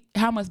must be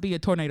how must be a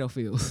tornado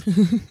feels.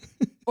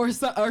 or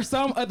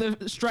some other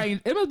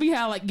strange. It must be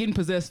how like getting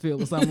possessed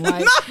feels or something.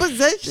 Like, not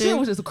possession. Shit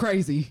was just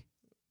crazy.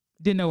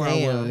 Didn't know where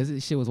I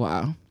was. Shit was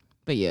wild.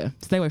 But yeah,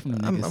 stay away from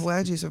them niggas. I'm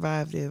glad you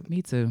survived it.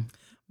 Me too.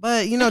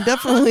 But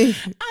definitely.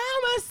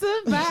 I'm a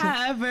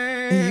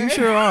survivor. You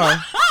sure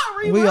are.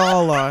 We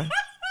all are.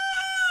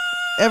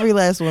 Every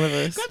last one of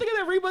us. Got to get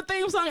that Reba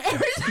theme song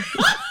every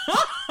time.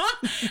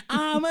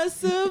 I'm a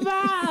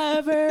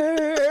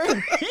survivor.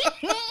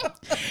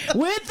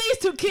 With these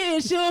two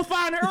kids, she'll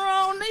find her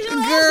own.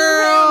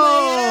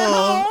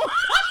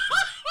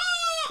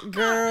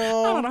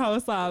 Girl. I don't know how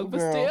it's song,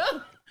 but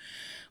still.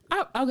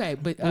 Okay,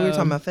 but we were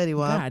talking about Fetty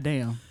Wap. God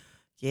damn.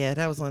 Yeah,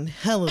 that was one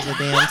hell of a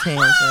damn tangent.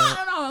 I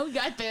don't know how we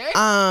got there.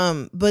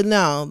 But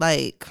no,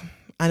 like,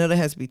 I know that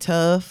has to be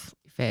tough.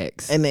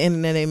 Facts. And the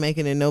internet ain't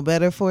making it no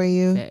better for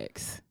you.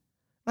 Facts.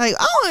 Like,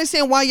 I don't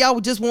understand why y'all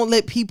just won't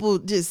let people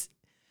just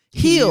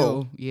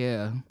heal.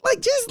 Yeah. Like,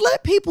 just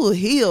let people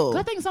heal.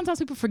 I think sometimes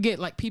people forget,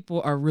 like,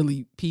 people are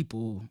really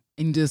people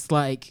and just,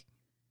 like,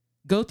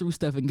 go through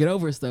stuff and get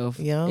over stuff.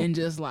 Yeah. And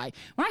just, like,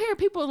 when I hear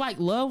people, like,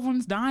 loved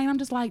ones dying, I'm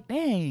just like,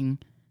 dang,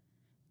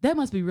 that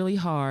must be really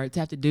hard to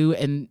have to do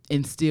and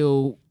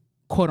still,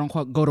 quote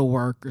unquote, go to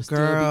work or still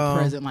be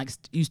present. Like,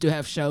 you still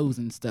have shows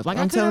and stuff. Like,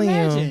 I'm telling you.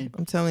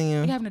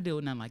 You having to deal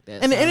with nothing like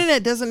that. And the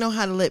internet doesn't know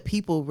how to let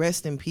people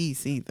rest in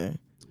peace either.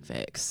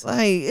 Facts.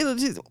 Like, it'll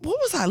just, what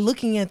was I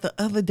looking at the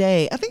other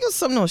day? I think it was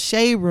something on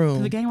Shade Room.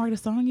 Did the game write a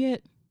song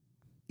yet?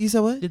 You said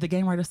what? Did the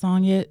game write a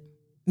song yet?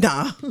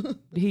 Nah.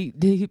 Did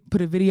he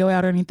put a video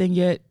out or anything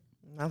yet?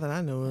 Not that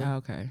I know of. Oh,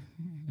 okay.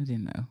 I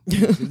didn't know.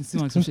 It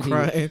seemed like some shit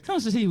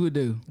he would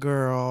do.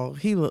 Girl,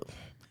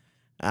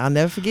 I'll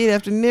never forget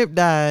after Nip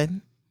died.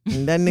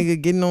 And that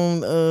nigga getting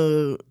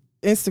on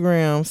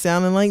Instagram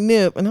sounding like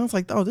Nip. And I was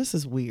like, oh, this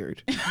is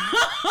weird. You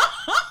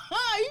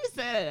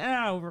said it.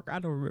 I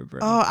don't remember.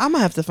 Oh, I'm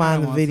gonna have to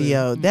find the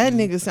video. That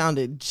nigga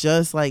sounded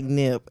just like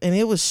Nip, and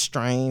it was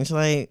strange.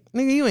 Like,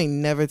 nigga, you ain't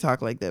never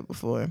talked like that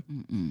before.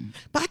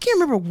 But I can't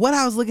remember what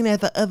I was looking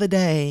at the other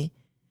day.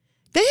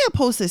 They had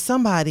posted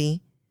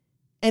somebody,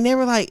 and they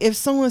were like, if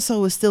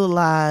so-and-so was still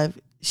alive,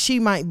 she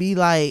might be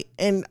like,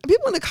 and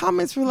people in the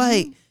comments were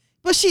like,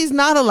 but she's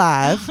not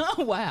alive.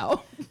 Oh,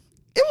 wow.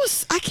 It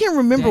was, I can't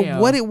remember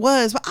what it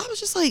was, but I was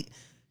just like,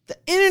 the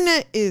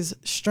internet is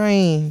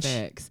strange.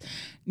 Facts.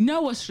 You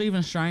know what's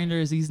even stranger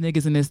is these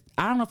niggas in this,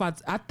 I don't know if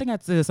I think I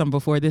said something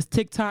before, this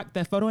TikTok,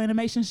 that photo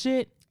animation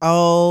shit.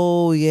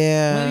 Oh,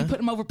 yeah. When they put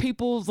them over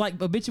people's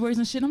like obituaries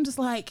and shit, I'm just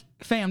like,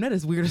 fam, that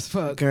is weird as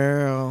fuck.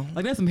 Girl.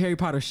 Like, that's some Harry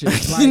Potter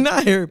shit. Like,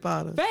 not Harry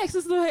Potter. Facts.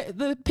 This is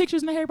the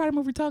pictures in the Harry Potter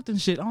movie talked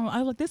and shit.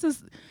 I was like,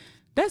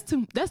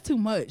 that's too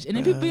much. And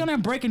then people be on there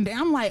breaking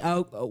down. I'm like,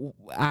 oh all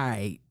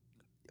right.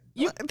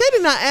 They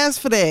did not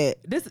ask for that.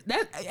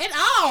 That at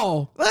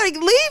all. Like,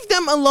 leave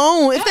them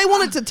alone. If they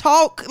wanted to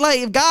talk, like,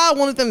 if God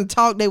wanted them to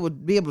talk, they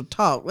would be able to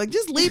talk. Like,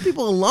 just leave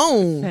people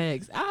alone.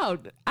 Facts. I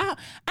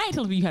ain't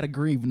telling you how to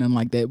grieve or nothing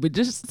like that, but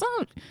just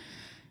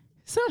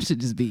some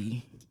should just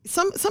be.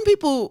 Some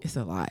people. It's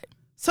a lot.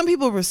 Some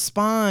people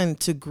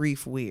respond to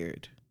grief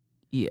weird.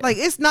 Yeah. Like,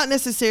 it's not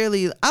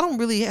necessarily. I don't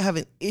really have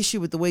an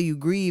issue with the way you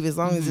grieve as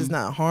long as it's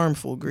not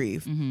harmful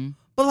grief.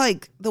 But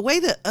like the way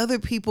that other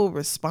people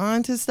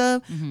respond to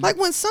stuff, like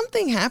when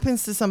something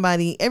happens to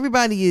somebody,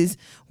 everybody is,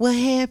 what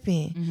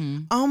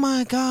happened? Oh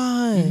my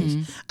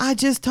gosh, I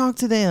just talked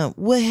to them.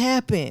 What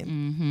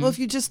happened? Well, if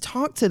you just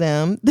talk to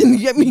them,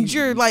 then that means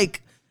you're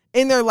like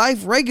in their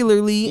life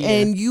regularly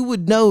and you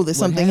would know that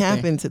something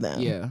happened to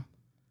them. Yeah.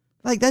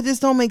 Like, that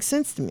just don't make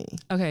sense to me.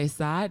 Okay,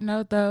 side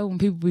note though, when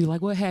people be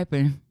like, what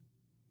happened?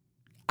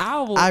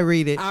 I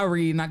read it. I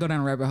read and I go down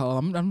a rabbit hole.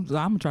 I'm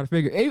gonna try to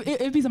figure it.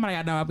 If be somebody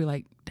I know, I'll be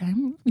like,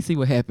 damn, let me see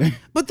what happened.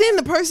 But then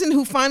the person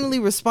who finally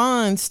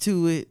responds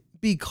to it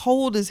be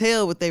cold as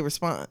hell with their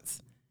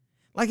response.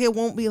 Like, it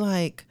won't be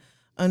like,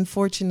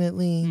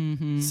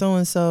 unfortunately, so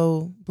and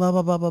so, blah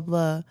blah blah blah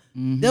blah.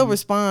 They'll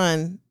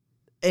respond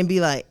and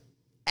be like,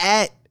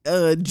 at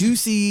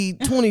Juicy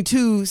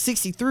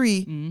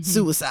 2263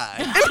 suicide.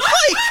 And like,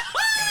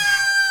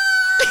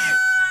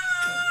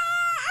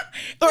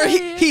 or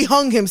he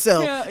hung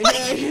himself. God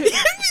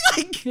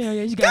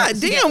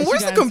damn,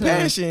 where's the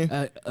compassion?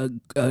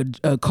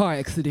 A car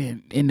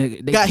accident and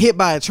they got hit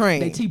by a train.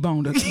 They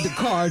T-boned the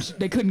car.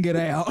 They couldn't get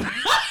out.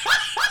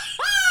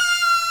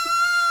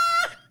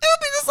 It would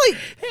be just like,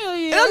 hell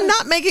yeah. and I'm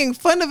not making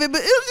fun of it,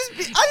 but it'll just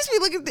be, I just be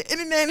looking at the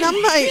internet and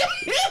I'm like,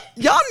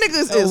 y'all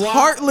niggas is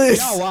heartless.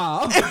 Y'all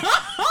wild.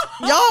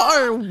 Y'all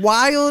are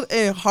wild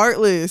and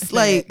heartless,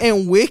 like,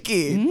 and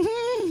wicked.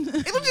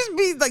 It'll just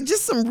be like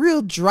just some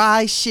real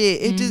dry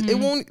shit. It just they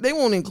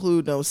won't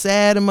include no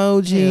sad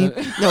emoji,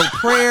 no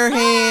prayer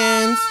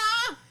hands,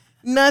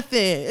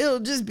 nothing. It'll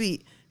just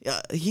be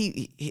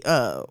he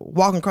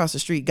walking across the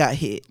street got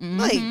hit.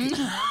 Like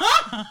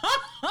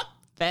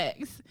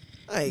facts.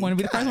 Like, Want to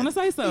be the first one to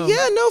say so?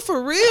 Yeah, no,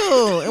 for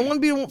real. And want to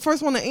be the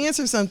first one to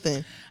answer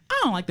something. I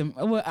don't like them.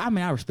 Well, I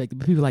mean, I respect it,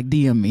 but people like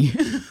DM me.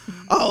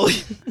 Oh,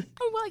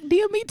 I'm like,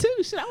 DM me too.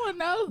 Shit, I want to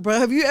know. Bro,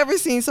 have you ever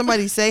seen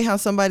somebody say how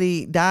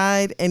somebody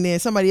died and then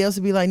somebody else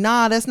would be like,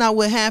 nah, that's not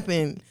what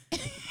happened.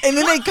 And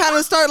then they kind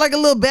of start like a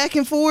little back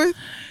and forth.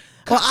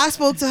 Well, I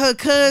spoke to her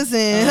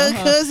cousin. Her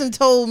cousin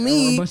told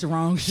me. A bunch of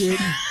wrong shit.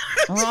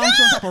 Wrong shit on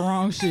top of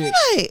wrong shit.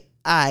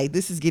 Like,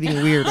 this is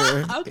getting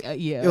weirder. Okay,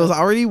 yeah. It was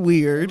already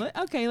weird.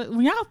 Okay,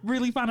 when y'all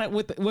really find out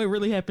what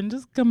really happened,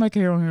 just come back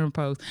here on here and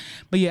post.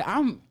 But yeah,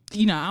 I'm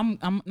not,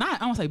 I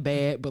don't say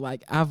bad, but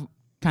like I've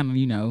kind of,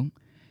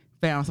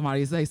 found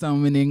somebody to say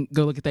something and then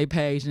go look at their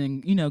page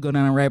and, go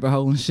down a rabbit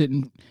hole and shit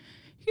and,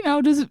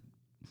 just,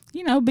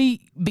 be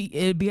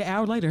an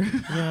hour later.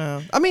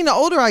 Yeah. I mean, the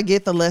older I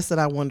get, the less that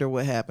I wonder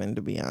what happened,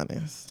 to be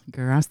honest.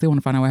 Girl, I still want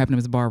to find out what happened to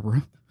Miss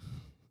Barbara.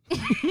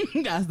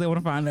 I still want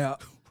to find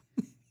out.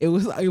 It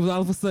was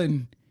all of a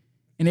sudden.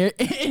 And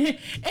everybody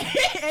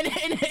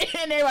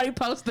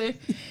posted,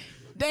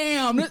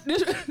 damn,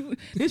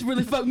 this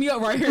really fucked me up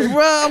right here.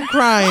 Bro, I'm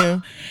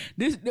crying.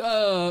 This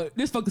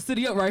fucked the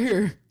city up right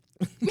here.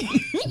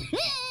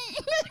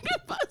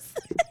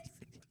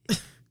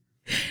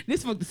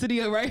 This fucked the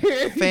city up right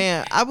here.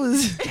 Fam,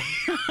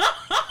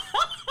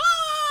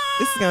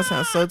 this is gonna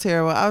sound so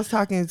terrible. I was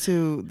talking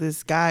to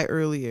this guy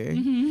earlier.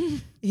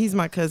 He's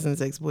my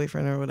cousin's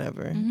ex-boyfriend or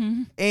whatever.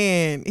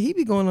 And he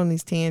be going on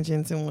these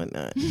tangents and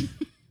whatnot.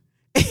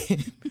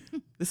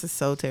 This is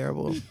so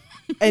terrible.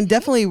 And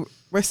definitely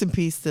rest in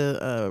peace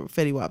to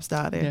Fetty Wap's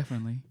daughter.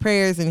 Definitely.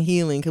 Prayers and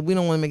healing, because we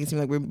don't want to make it seem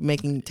like we're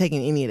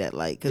taking any of that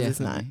light, because it's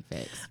not.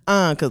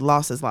 Because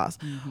loss is loss.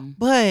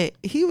 But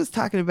he was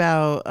talking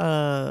about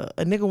a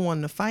nigga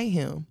wanting to fight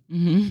him.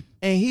 And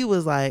he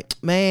was like,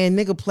 man,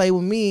 nigga play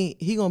with me,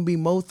 he gonna be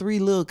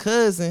Mo3 little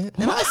cousin.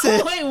 And I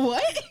said, wait,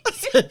 what?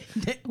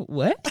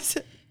 What? I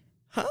said,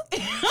 huh?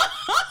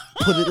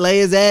 Lay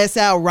his ass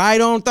out right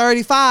on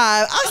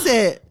 35. I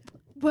said,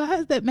 well, how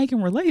does that make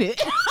him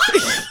related? And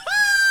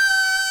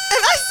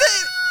I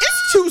said,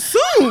 it's too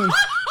soon.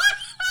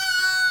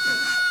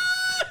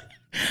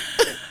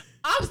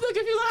 I'm still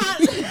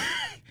confused.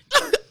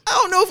 I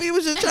don't know if he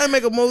was just trying to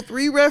make a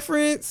Mo3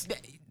 reference.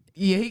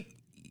 Yeah.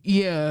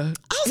 I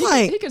was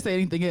like, he could say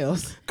anything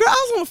else. Girl, I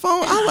was on the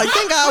phone. I was like,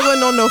 thank God I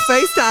wasn't on no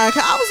FaceTime.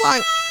 I was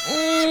like,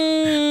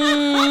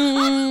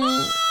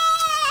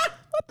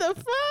 what the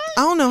fuck?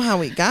 I don't know how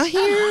we got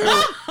here.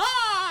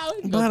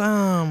 But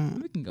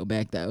we can go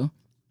back though.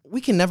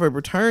 We can never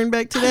return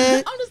back to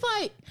that. I'm just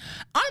like,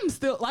 I'm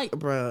still like,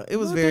 bruh, it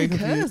was very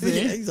confusing.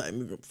 cousin. He's like,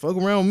 fuck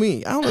around with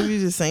me. I don't know if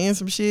he's just saying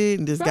some shit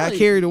and just probably, got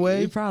carried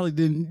away. He probably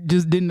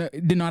didn't know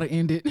how to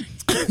end it.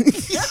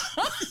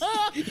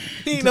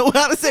 He didn't know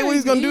how to say what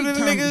he's gonna do to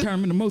the nigga.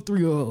 Turn him into Mo3.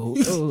 You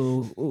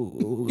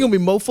gonna be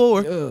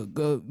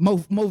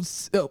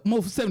Mo4.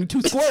 Mo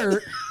 72 squared.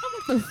 What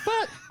the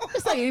fuck?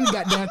 It's like any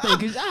goddamn thing.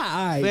 Cause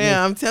Man,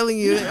 I'm telling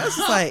you, that's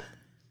just like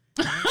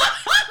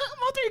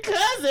Mo3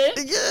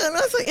 cousin. Yeah, and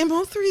I was like, and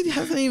Mo3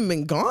 hasn't even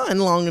been gone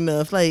long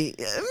enough. Like,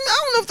 I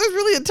don't know if there's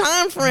really a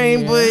time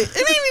frame, but it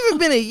ain't even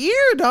been a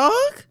year, dog.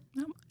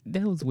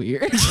 That was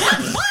weird.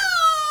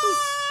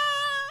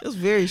 It was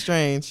very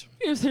strange.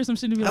 You just hear some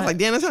shit and be I was like,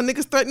 damn, that's how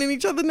niggas threatening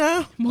each other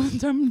now.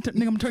 Nigga, I'm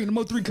turning to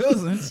Mo3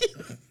 cousins.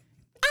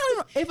 I don't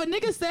know. If a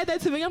nigga said that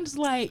to me, I'm just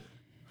like,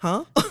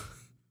 huh?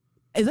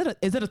 Is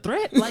that a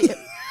threat? Like,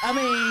 I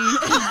mean,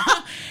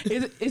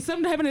 is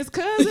something happening to his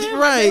cousin?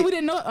 Right. Like, we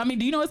didn't know. I mean,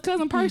 do you know his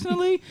cousin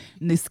personally?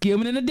 And they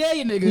skimming in the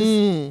day,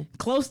 niggas.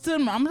 Close to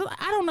him. I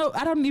don't know.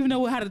 I don't even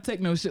know how to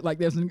take no shit like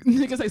that. So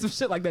niggas say some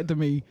shit like that to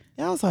me.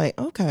 Yeah, I was like,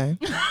 okay.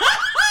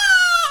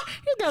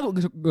 You gotta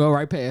go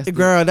right past it.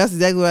 Girl, that's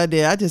exactly what I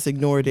did. I just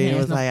ignored it. Yeah, It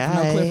was no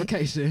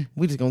clarification.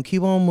 We just gonna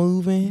keep on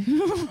moving.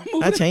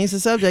 I changed the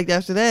subject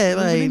after that.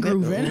 Moving Like, and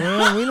grooving.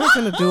 we not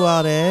gonna do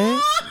all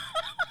that.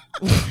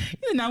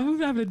 No, we're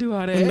not gonna do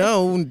all that.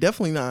 No,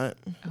 definitely not.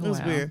 It was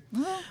wow. weird.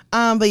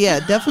 But yeah,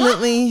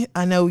 definitely.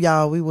 I know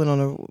y'all. We went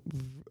on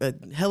a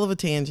hell of a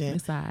tangent.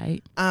 It's all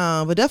right.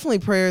 But definitely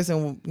prayers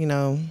and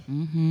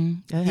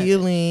healing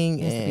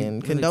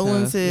and really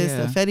condolences tough,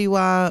 yeah. to Fetty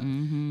Wap.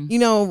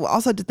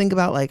 Also to think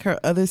about like her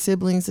other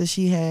siblings that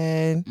she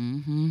had.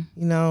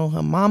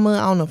 Her mama.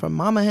 I don't know if her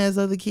mama has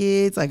other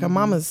kids. Like her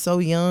mama's so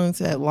young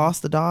to have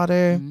lost a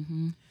daughter.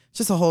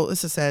 It's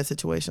a sad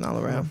situation all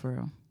around. For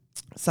real.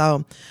 So,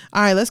 all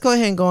right, let's go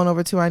ahead and go on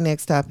over to our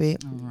next topic.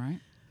 All right.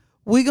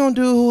 We're going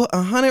to do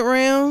 100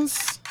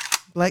 rounds.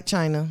 Blac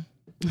Chyna.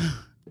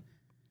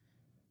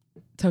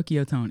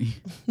 Tokyo Tony.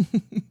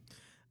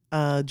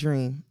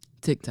 Dream.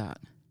 TikTok.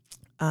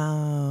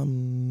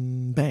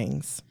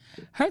 Bangs.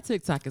 Her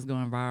TikTok is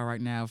going viral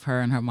right now of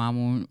her and her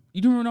mama.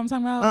 You know what I'm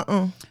talking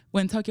about?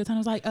 When Tokyo Tony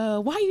was like,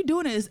 why are you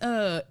doing this?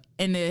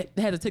 And they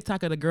had a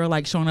TikTok of the girl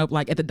like showing up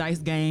like at the dice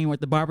game or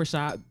at the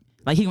barbershop.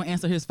 Like he gonna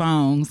answer his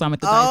phone, so I'm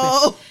at the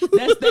dice.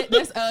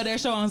 That's they're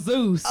showing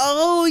Zeus.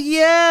 Oh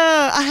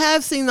yeah, I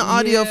have seen the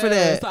audio for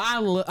that. So I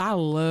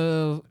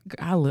love.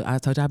 I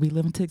told you I be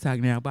living TikTok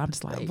now, but I'm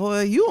just like,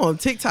 boy, you on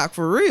TikTok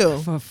for real?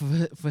 For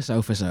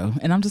sure.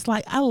 And I'm just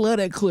like, I love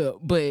that clip,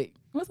 but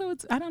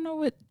I don't know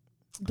what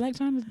Blac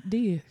Chyna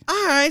did.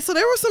 All right, so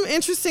there were some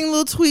interesting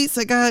little tweets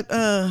that got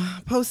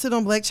posted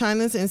on Blac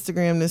Chyna's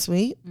Instagram this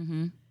week.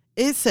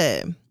 It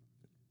said,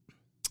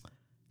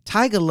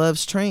 "Tyga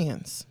loves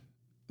trans.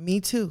 Me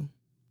too.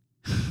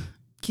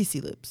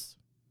 Kissy lips.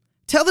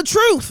 Tell the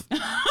truth."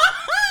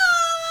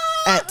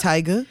 At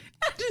Tyga.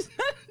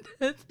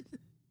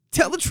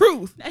 Tell the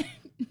truth.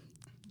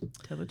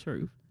 Tell the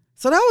truth.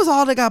 So that was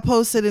all that got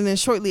posted, and then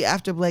shortly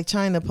after Blac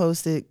Chyna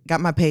posted,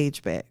 got my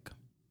page back.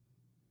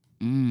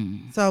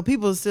 So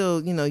people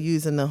still,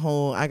 using the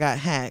whole I got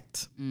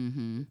hacked.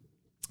 I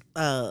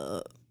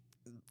don't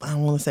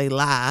want to say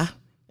lie,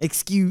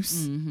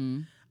 excuse.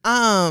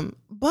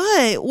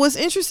 But what's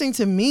interesting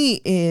to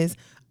me is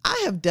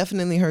I have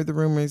definitely heard the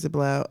rumors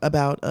about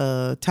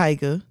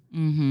Tyga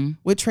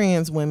with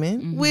trans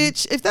women,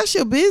 which if that's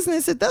your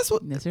business, if that's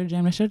your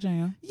jam, that's your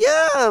jam.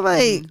 Yeah,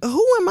 like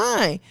who am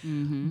I?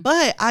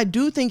 But I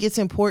do think it's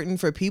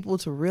important for people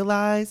to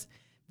realize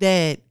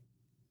that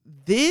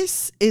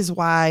this is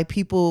why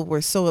people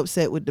were so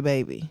upset with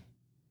DaBaby,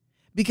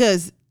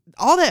 because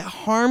all that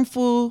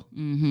harmful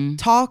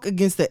talk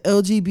against the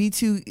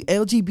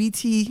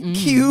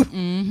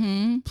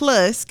LGBTQ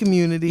plus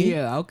community.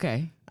 Yeah,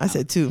 okay. I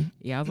said two.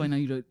 Yeah, I was waiting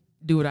on you to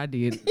do what I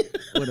did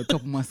a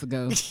couple months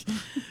ago.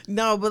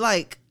 No, but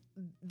like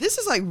this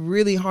is like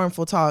really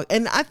harmful talk,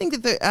 and I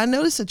think that I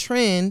noticed a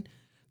trend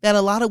that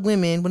a lot of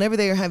women, whenever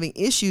they are having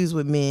issues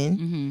with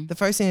men, the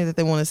first thing that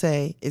they want to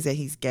say is that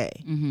he's gay.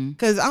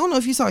 Because I don't know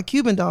if you saw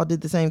Cuban Doll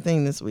did the same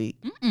thing this week.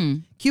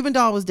 Cuban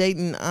Doll was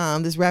dating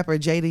this rapper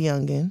Jada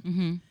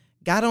Youngin.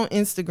 Got on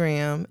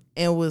Instagram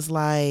and was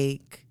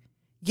like,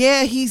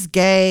 "Yeah, he's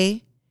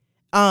gay.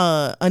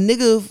 A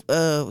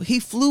nigga, he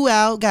flew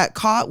out, got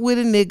caught with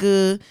a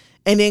nigga,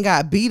 and then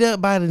got beat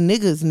up by the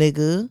nigga's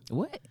nigga."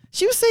 What?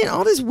 She was saying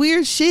all this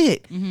weird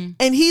shit. And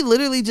he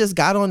literally just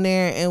got on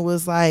there and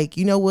was like,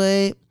 "You know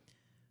what,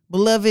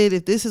 beloved,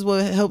 if this is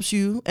what helps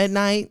you at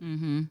night,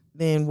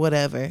 then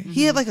whatever."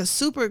 He had like a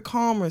super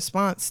calm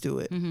response to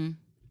it.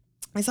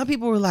 And some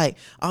people were like,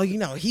 "Oh,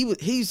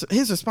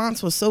 his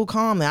response was so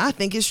calm that I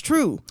think it's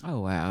true." Oh,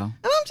 wow. And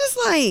I'm just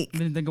like,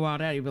 didn't think about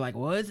that. You'd be like,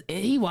 "Well,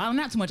 he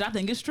wilding out too much. I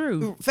think it's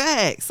true."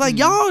 Facts. Like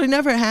y'all are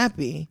never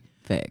happy.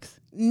 Facts.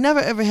 Never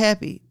ever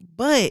happy.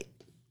 But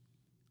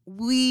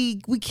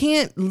we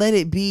can't let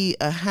it be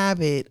a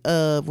habit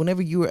of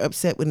whenever you are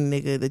upset with a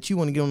nigga that you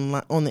want to get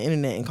on the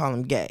internet and call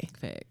him gay.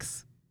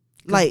 Facts.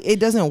 Like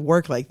it doesn't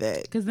work like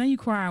that. Because then you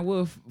crying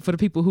wolf for the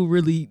people who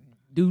really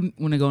do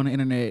want to go on the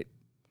internet.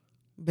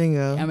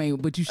 Bingo. I mean,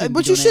 but you shouldn't.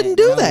 But you shouldn't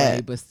do that.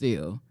 Way, but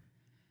still,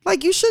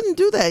 like you shouldn't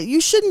do that.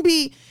 You shouldn't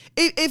be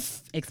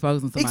if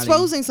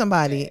exposing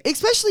somebody,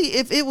 especially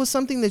if it was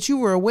something that you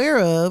were aware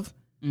of,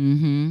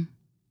 and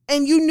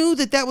you knew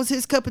that was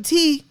his cup of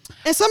tea,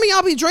 and some of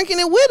y'all be drinking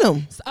it with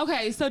him.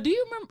 Okay, so do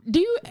you remember?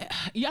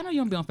 I know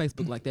you don't be on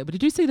Facebook like that, but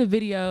did you see the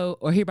video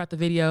or hear about the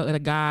video of a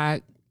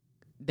guy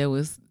that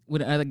was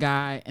with another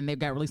guy and they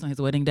got released on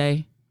his wedding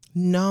day?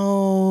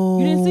 No.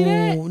 You didn't see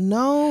that?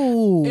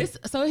 No.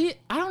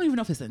 I don't even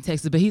know if it's in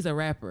Texas, but he's a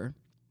rapper.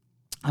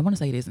 I want to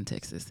say it is in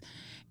Texas.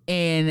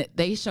 And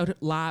they showed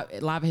it live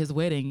at his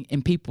wedding,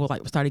 and people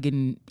like started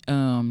getting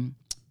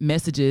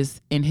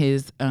messages in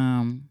his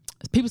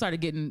people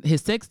started getting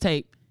his sex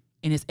tape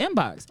in his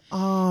inbox.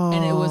 Oh.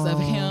 And it was of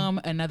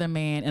him, another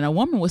man, and a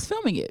woman was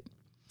filming it.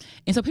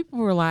 And so people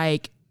were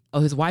like, "Oh,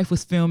 his wife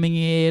was filming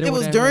it." It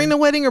was during the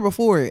wedding or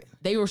before it?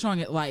 They were showing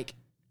it like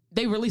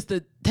they released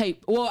the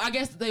tape. Well, I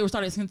guess they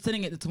started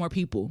sending it to more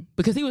people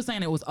because he was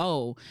saying it was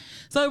old.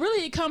 So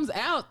it comes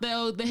out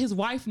though that his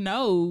wife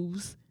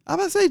knows. I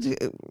was about to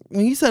say,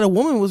 when you said a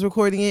woman was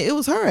recording it, it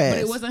was her ass.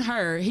 But it wasn't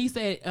her. He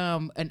said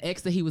an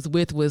ex that he was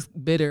with was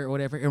bitter or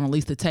whatever and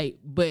released the tape.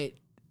 But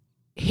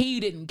he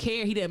didn't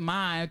care. He didn't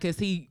mind because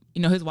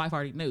his wife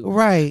already knew.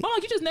 Right. I'm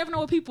like, you just never know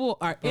what people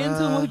are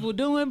into and what people are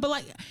doing. But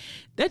like,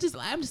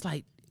 I'm just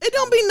like, it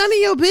don't be none of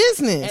your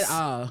business at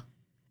all.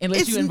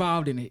 Unless you're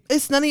involved in it.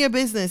 It's none of your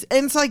business.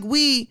 And it's like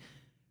we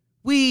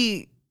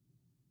we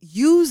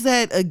use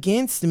that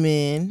against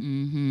men,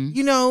 Mm-hmm.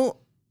 you know,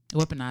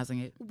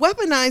 Weaponizing it.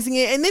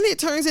 and then it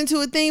turns into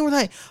a thing where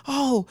like,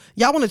 oh,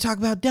 y'all want to talk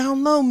about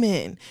down low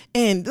men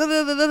and da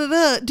da da da da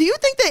da. Do you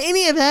think that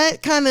any of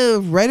that kind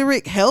of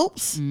rhetoric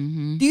helps?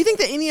 Mm-hmm. Do you think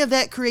that any of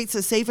that creates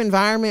a safe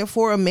environment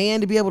for a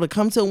man to be able to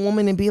come to a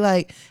woman and be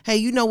like, hey,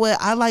 you know what?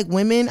 I like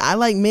women, I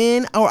like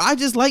men, or I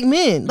just like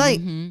men.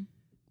 Like,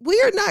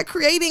 we are not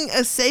creating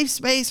a safe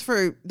space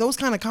for those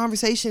kind of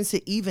conversations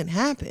to even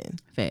happen.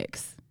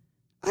 Facts.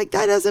 Like,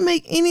 that doesn't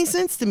make any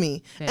sense to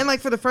me. Facts. And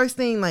like, for the first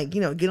thing, like, you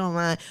know, get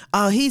online.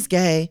 Oh, he's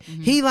gay.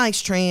 He likes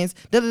trans.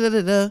 Da da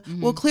da da da.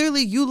 Well,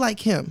 clearly you like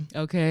him.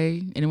 Okay.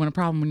 And it wasn't a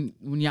problem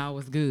when y'all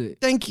was good.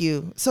 Thank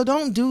you. So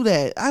don't do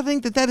that. I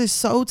think that is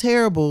so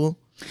terrible.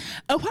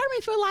 A part of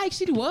me feel like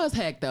she was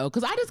hacked though,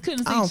 because I just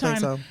couldn't see I don't China.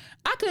 think so.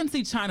 I couldn't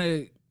see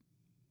China.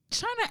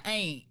 China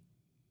ain't.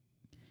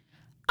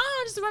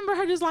 I just remember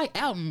her just like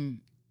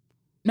outing.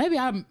 Maybe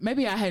I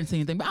hadn't seen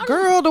anything, but I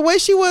Girl, the way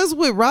she was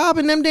with Rob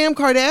and them damn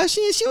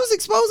Kardashians, she was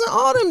exposing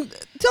all them,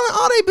 telling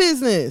all their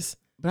business.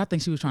 But I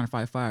think she was trying to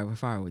fight fire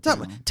with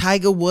them.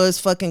 Tiger was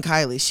fucking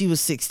Kylie. She was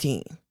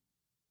 16.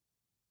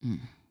 I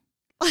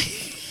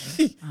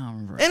don't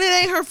remember. And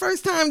it ain't her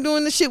first time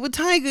doing the shit with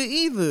Tiger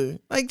either.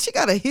 Like, she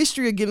got a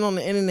history of getting on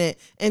the internet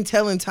and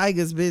telling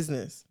Tiger's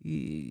business.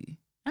 Yeah.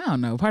 I don't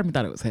know. Part of me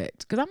thought it was hacked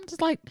because I'm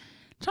just like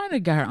trying to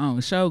get her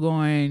own show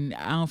going.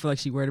 I don't feel like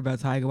she worried about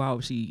Tiger. Why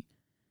would she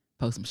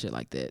post some shit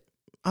like that?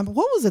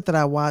 What was it that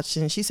I watched?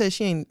 And she said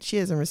she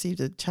hasn't received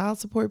a child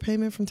support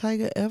payment from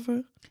Tiger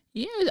ever.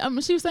 Yeah, I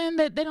mean, she was saying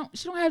that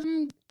she don't have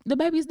the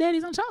baby's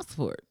daddies on child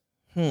support,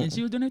 and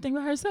she was doing everything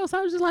by herself. So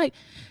I was just like,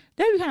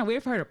 that'd be kind of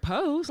weird for her to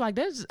post. Like,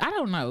 that's just, I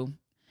don't know.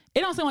 It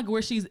don't seem like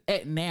where she's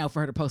at now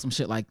for her to post some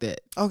shit like that.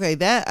 Okay,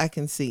 that I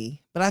can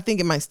see, but I think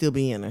it might still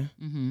be in her.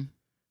 Mm-hmm.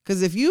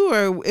 Because if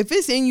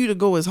it's in you to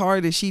go as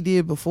hard as she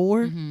did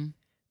before,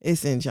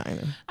 it's in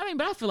China. I mean,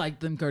 but I feel like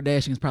them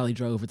Kardashians probably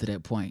drove her to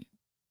that point.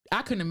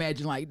 I couldn't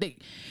imagine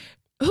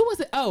who was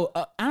it? Oh,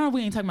 I don't know if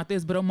we ain't talking about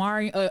this, but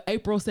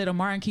April said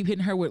Omari keep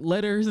hitting her with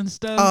letters and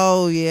stuff.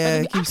 Oh yeah,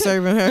 like, keep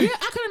serving her. Yeah,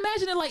 I could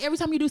imagine it like every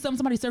time you do something,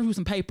 somebody serves you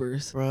some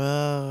papers.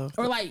 Bruh.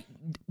 Or like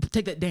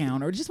take that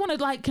down, or just want to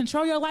like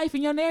control your life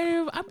and your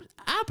narrative.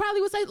 I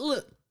probably would say,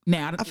 look,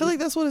 now I feel like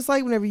that's what it's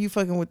like whenever you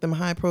fucking with them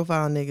high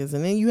profile niggas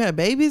and then you have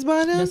babies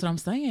by them. That's what I'm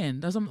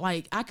saying. That's what I'm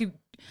like. I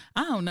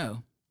don't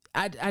know.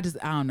 I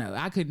don't know.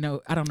 I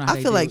don't know. How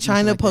I feel like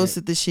China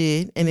posted the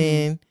shit and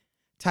then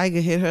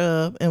Tiger hit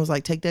her up and was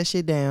like, take that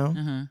shit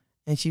down.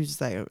 And she was just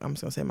like, I'm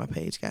just gonna say my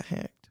page got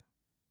hacked.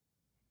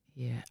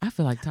 Yeah, I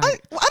feel like Tiger. I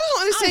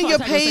don't understand your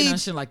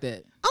page. Shit like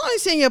that. I don't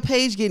understand your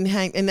page getting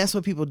hacked, and that's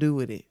what people do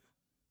with it.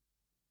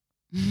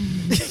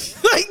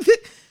 Like,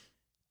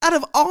 out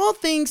of all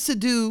things to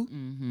do,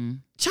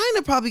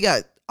 China probably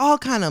got all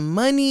kind of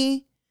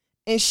money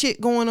and shit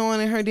going on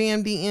in her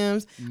damn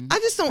DMs. I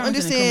just don't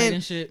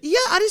understand. Yeah,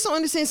 I just don't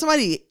understand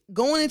somebody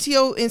going into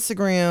your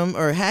Instagram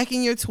or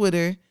hacking your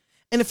Twitter,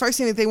 and the first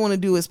thing that they want to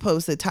do is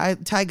post that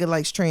Tiger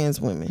likes trans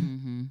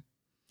women.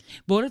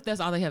 But what if that's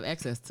all they have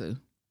access to?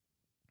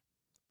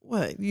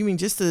 What? You mean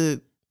just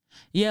to...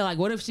 Yeah, like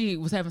what if she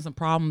was having some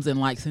problems and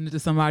like send it to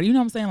somebody? You know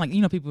what I'm saying? Like,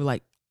 you know, people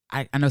like,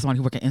 I know somebody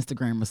who work at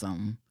Instagram or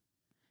something.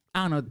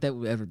 I don't know if that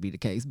would ever be the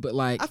case, but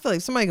like... I feel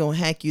like somebody gonna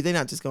hack you. They're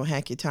not just gonna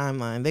hack your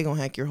timeline. They're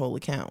gonna hack your whole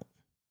account.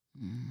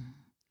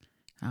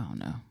 I don't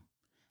know.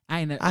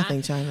 I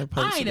think China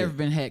posted I ain't never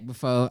been hacked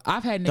before.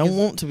 I've had niggas... Don't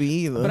want to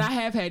be either. But I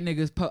have had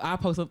niggas... I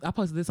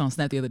posted this on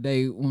Snap the other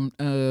day when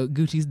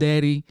Gucci's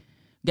daddy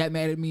got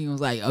mad at me and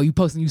was like, oh, you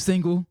posting you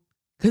single?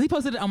 Because he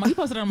posted it on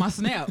my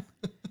Snap.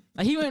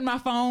 Like, he went in my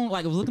phone,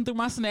 like, was looking through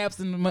my snaps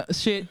and my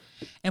shit,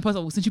 and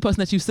posted, well, since you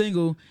posting that you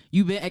single,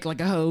 you been acting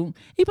like a hoe.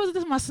 He posted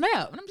this on my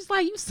Snap. And I'm just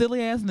like, you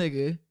silly ass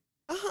nigga.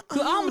 So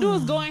all I'm gonna do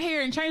is go in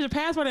here and change the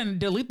password and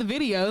delete the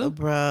video.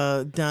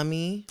 Bruh,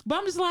 dummy. But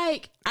I'm just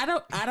like, I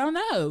don't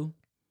know.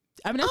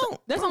 I mean,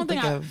 that's the only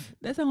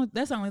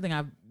thing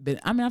I've been.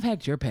 I mean, I've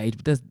hacked your page,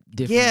 but that's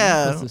different.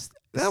 Yeah.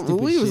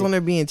 We was on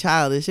there being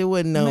childish. It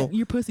wasn't no...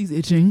 Your pussy's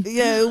itching.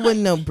 Yeah, it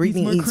wasn't no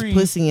Britney eats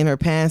pussy in her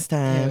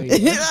pastime.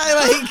 Yeah.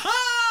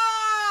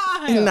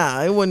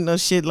 Nah, it wasn't no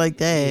shit like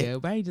that. Yeah,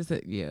 but I just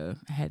said,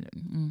 I had...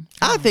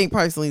 I think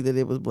personally that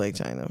it was Blac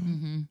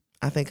Chyna.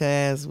 I think her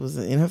ass was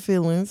in her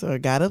feelings or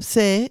got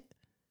upset.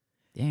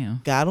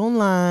 Damn. Got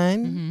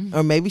online.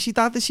 Or maybe she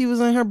thought that she was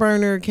on her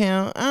burner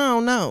account. I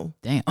don't know.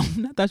 Damn.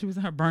 I thought she was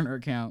on her burner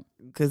account.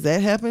 Because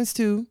that happens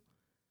too.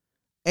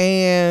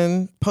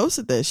 And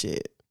posted that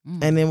shit.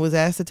 And then was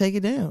asked to take it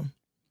down.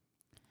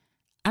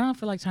 I don't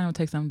feel like China would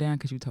take something down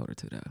because you told her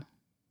to, though.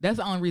 That's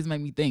the only reason it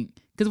made me think.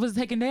 Because was it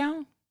taken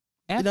down?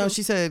 No,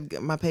 she said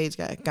my page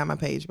got my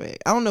page back.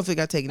 I don't know if it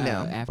got taken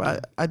down.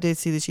 But I did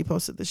see that she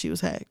posted that she was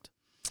hacked.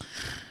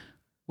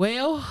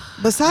 Well.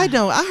 But side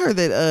note, I heard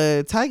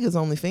that Tiger's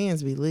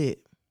OnlyFans be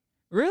lit.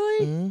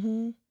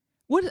 Really?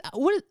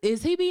 What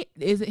is he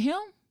is it him?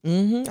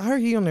 I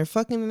heard he on there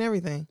fucking and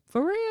everything.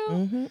 For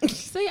real?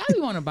 See, I be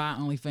want to buy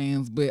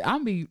OnlyFans, but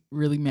I'll be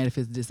really mad if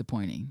it's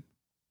disappointing.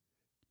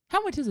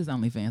 How much is this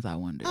OnlyFans, I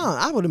wonder? Oh,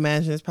 I would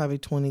imagine it's probably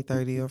 $20,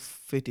 $30, or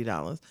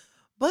 $50.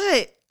 But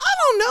I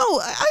don't know.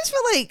 I just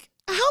feel like,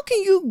 how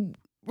can you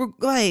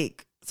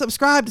like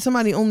subscribe to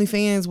somebody Mm-hmm.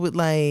 OnlyFans with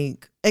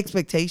like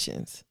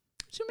expectations?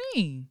 What you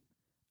mean?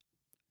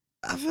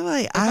 I feel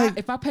like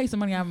If I pay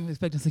some money, I'm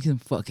expecting to see them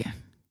fucking.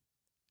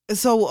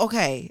 So,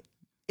 okay,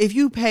 if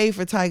you pay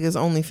for Tyga's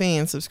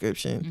OnlyFans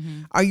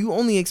subscription, are you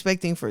only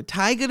expecting for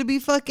Tyga to be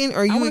fucking, or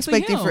are you wanna see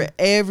expecting him. for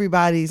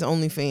everybody's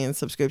OnlyFans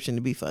subscription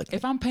to be fucking?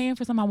 If I'm paying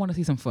for something, I want to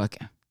see some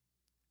fucking.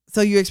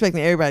 So you're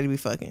expecting everybody to be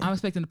fucking? I'm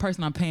expecting the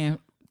person I'm paying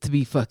to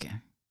be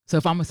fucking. So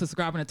if I'm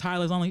subscribing to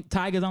Tyga's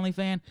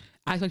OnlyFans,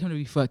 I expect him to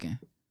be fucking.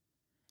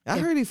 I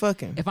heard he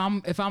fucking. If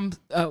I'm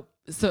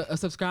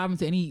subscribing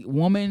to any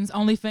woman's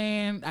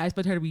OnlyFans, I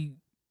expect her to be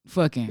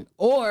fucking,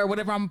 or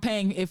whatever I'm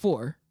paying it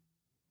for.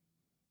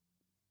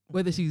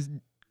 Whether she's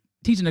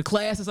teaching a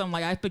class or something,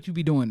 like, I expect you to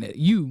be doing that.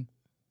 You,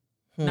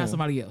 not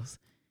somebody else.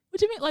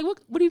 What you mean? Like,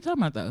 what are you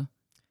talking about though?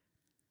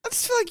 I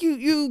just feel like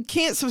you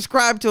can't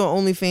subscribe to an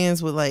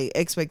OnlyFans with like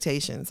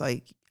expectations.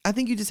 Like, I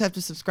think you just have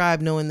to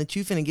subscribe knowing that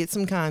you finna get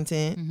some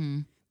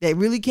content that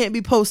really can't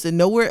be posted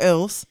nowhere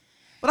else.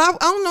 But I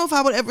don't know if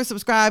I would ever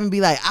subscribe and be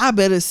like, I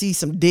better see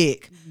some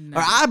dick,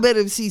 or I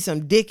better see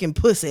some dick and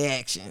pussy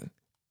action.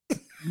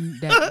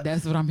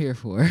 That's what I'm here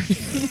for.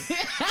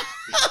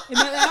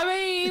 I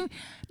mean,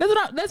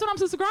 that's what I'm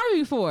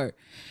subscribing for.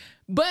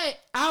 But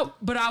I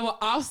will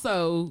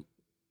also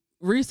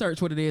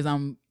research what it is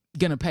I'm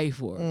gonna pay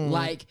for.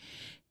 Like,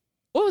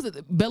 what was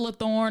it, Bella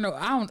Thorne, or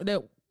I don't,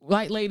 that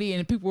white lady,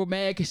 and people were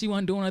mad because she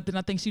wasn't doing nothing.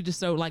 I think she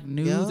just showed like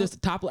news, just the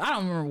top. I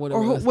don't remember what it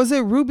was. Was it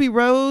Ruby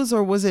Rose,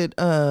 or was it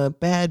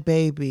Bad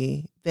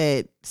Baby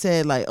that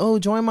said like, oh,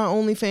 join my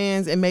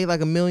OnlyFans, and made like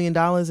 $1 million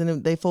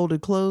and they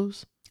folded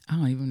clothes? I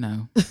don't even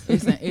know.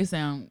 It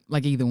sound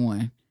like either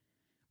one.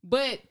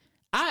 But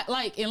I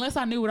like, unless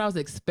I knew what I was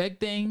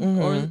expecting,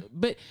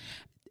 but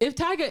if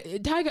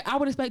Tyga, I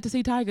would expect to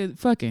see Tyga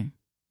fucking.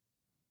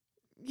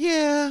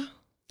 Yeah.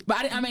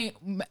 But I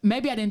mean,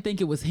 maybe I didn't think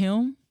it was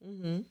him.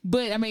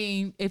 But I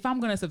mean, if I'm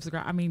gonna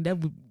subscribe, I mean,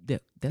 that's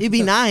It'd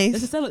be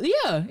nice.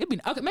 Yeah, it'd be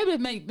okay. Maybe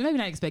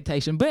not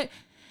expectation, but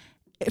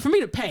for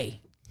me to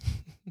pay,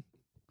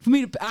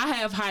 I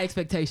have high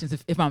expectations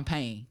if I'm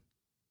paying.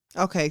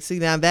 Okay, see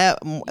now that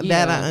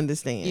I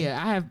understand.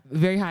 Yeah, I have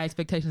very high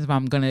expectations if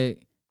I'm gonna.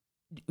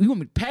 You want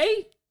me to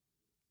pay?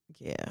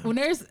 Yeah. When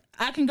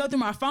I can go through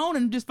my phone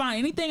and just find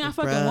anything I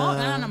fucking want,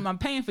 and I'm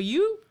paying for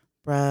you.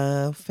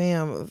 Bruh,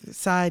 fam.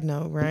 Side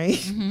note, right?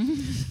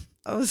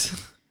 I was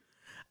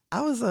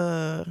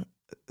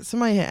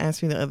somebody had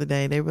asked me the other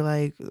day. They were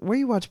like, "Where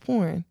you watch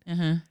porn?"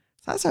 So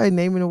I started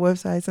naming the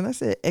websites, and I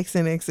said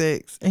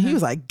XNXX, and he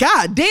was like,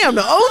 "God damn,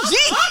 the OG."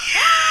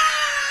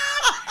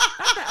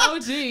 That's the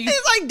OG. He's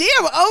like,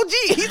 "Damn, OG."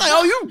 He's like,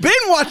 "Oh, you've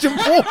been watching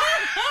porn."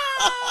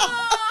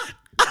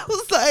 I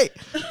was like,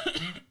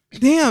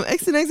 "Damn,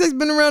 XNXX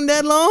been around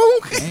that long?"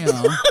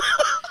 Damn.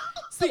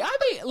 See,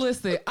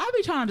 I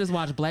be trying to just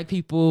watch black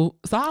people,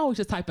 so I always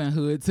just type in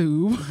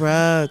HoodTube.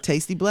 Bruh,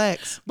 Tasty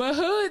Blacks. But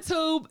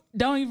HoodTube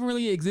don't even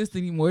really exist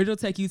anymore. It'll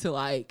take you to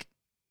like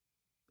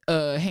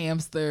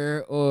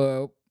Hamster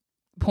or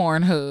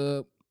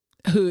Pornhub,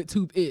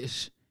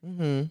 HoodTube-ish.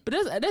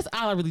 But that's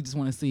all I really just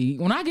want to see.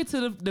 When I get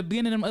to the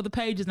beginning of them other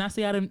pages and I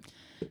see how them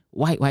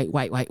white,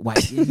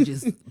 and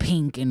just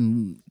pink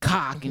and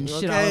cock and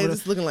shit all Okay, over.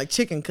 it's looking like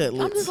chicken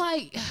cutlets. I'm just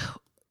like,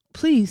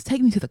 please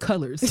take me to the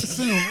colors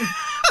soon.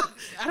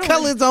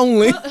 Colors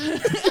only.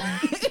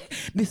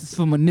 This is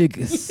for my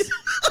niggas,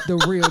 the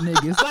real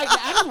niggas. Like,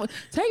 I don't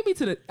take me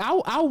to the.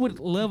 I would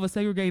love a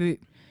segregated.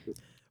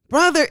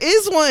 Bro, there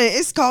is one.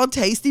 It's called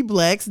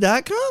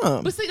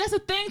tastyblacks.com. But see, that's the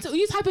thing too.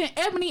 You type in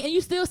ebony and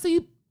you still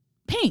see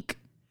pink.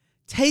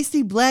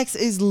 Tasty Blacks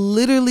is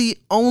literally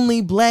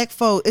only black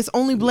folk. It's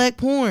only black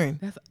porn.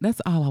 That's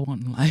all I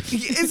want in life.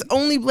 It's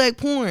only black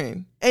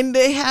porn. And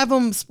they have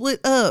them split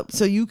up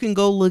so you can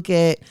go look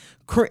at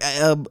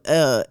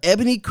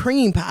ebony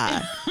cream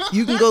pie.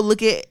 You can go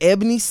look at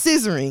ebony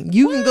scissoring.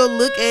 You can go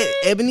look at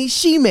ebony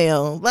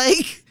shemale.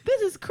 Like,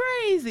 This is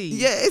crazy.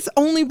 yeah, it's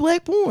only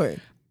black porn.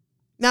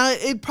 Now,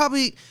 it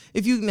probably,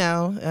 if you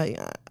now,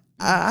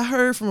 I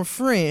heard from a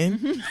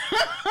friend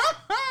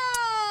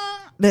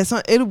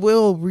that it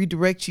will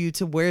redirect you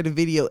to where the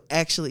video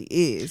actually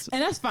is.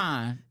 And that's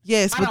fine.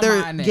 Yes, I but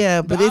don't mind that.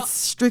 yeah, but But it's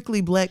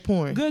strictly black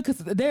porn. Good, because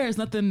there is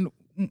nothing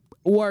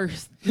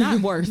worse,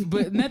 not worse,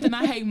 but nothing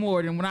I hate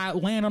more than when I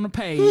land on the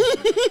page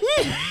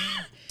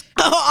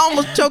I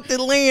almost choked at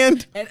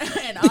land. and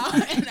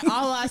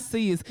all I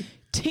see is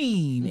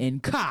teen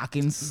and cock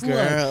and slut.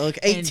 Girl, look,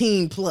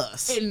 18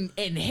 plus. And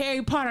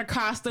Harry Potter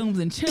costumes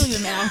and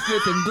cheerleading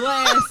outfits and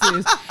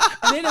glasses.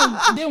 And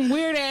then them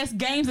weird ass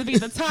games that be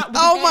at the top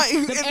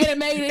with them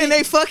animated. And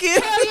they fucking.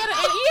 Hell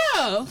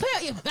yeah.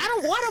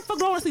 Why the fuck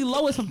do I want to see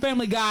Lois from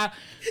Family Guy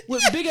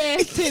with big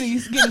ass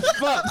titties getting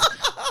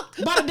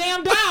fucked by the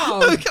damn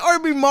dog? Or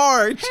be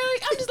Marge.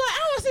 I'm just like, I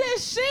don't want to see that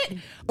shit.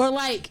 Or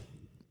like,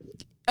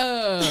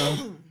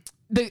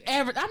 the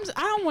average.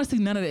 I don't want to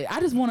see none of that.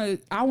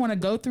 I want to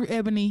go through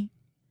Ebony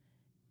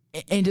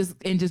and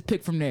just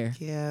pick from there.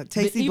 Yeah,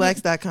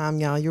 tastyblacks.com,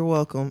 y'all. You're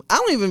welcome. I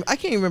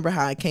can't even remember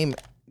how I came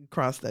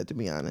across that, to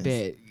be honest.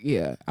 That,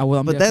 yeah, I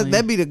will. But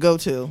that'd be the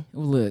go-to.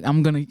 Look,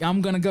 I'm gonna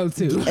go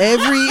to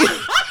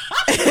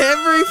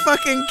every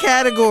fucking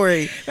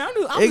category.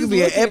 It could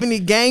be an ebony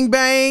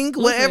gangbang,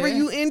 whatever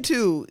you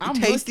into.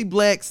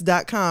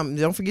 Tastyblacks.com.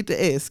 Don't forget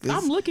the S.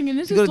 I'm looking and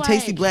it's you just go to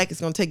Tasty Black, it's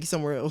gonna take you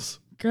somewhere else.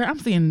 Girl, I'm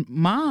seeing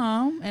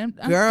mom and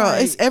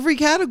it's every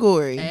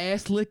category.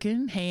 Ass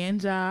licking,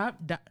 hand job,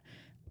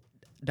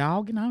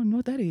 dog, and I don't know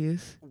what that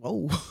is.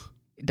 Whoa.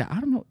 I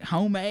don't know.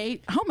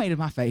 Homemade is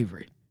my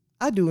favorite.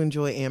 I do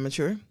enjoy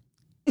amateur.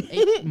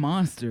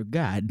 Monster,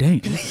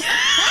 goddamn.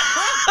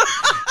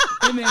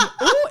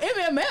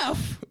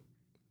 MMF.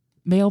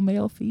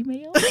 Male,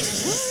 female.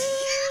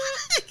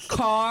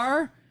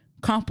 Car,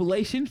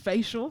 compilation,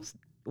 facials.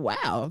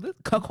 Wow, this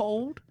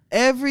cuckold.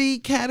 Every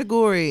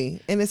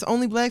category, and it's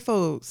only black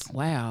folks.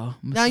 Wow.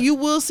 Now you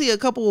will see a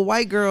couple of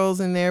white girls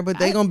in there, but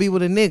they gonna be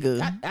with a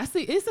nigga. I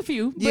see it's a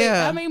few. But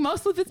Yeah. I mean,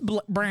 most of it's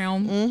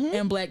brown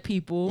and black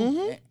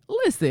people.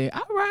 Listen,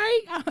 all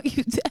right.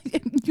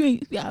 You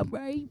ain't all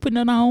right. Putting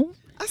it on.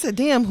 I said,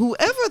 damn,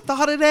 whoever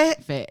thought of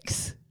that,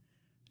 Facts.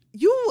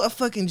 you a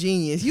fucking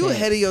genius. You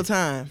ahead of your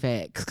time.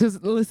 Facts. Because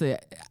listen,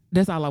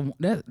 that's all I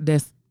want.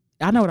 That's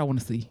I know what I want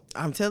to see.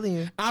 I'm telling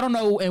you. I don't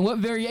know in what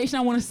variation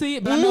I want to see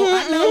it, but I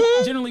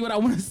know generally what I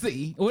want to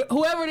see.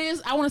 Whoever it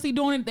is, I want to see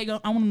doing it. I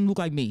want them to look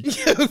like me,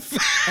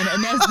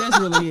 and that's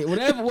really it.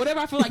 Whatever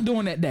I feel like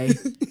doing that day,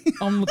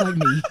 I want to look like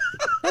me.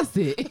 That's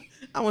it.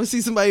 I want to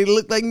see somebody that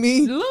look like me.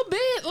 A little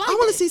bit. Like I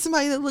want to see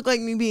somebody that look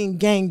like me being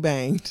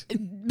gangbanged.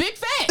 Big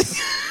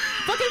facts.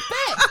 Fucking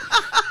facts.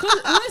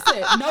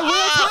 Listen, no real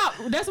top.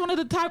 That's one of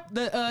the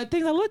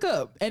things I look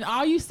up, and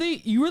all you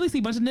really see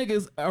a bunch of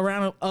niggas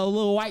around a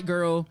little white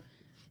girl.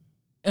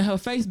 And her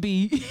face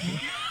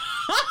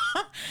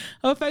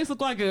her face look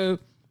like a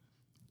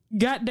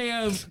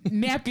goddamn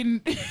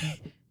napkin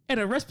at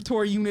a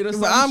respiratory unit or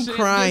something. I'm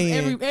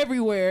crying. Just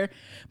everywhere.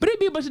 But it'd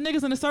be a bunch of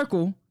niggas in a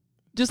circle,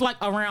 just like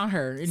around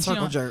her. And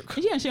circle jerk.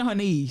 And she on her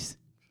knees.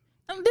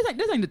 This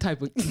ain't the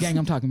type of gang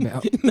I'm talking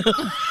about.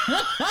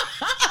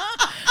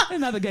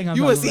 Another gang I'm talking about.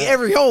 You want to see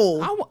every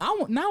hole. I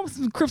want now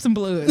some Crips and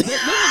Bloods. I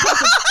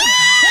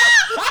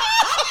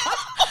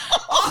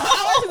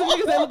want to see the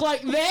niggas that look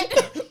like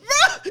that.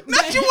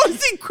 Not you want to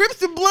see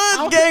Crips and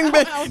Bloods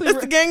gangbang.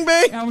 That's the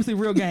gangbang. I want to see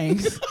real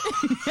gangs.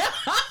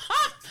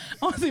 I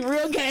want to see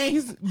real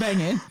gangs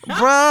banging.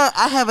 Bruh,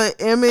 I have an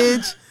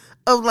image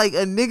of like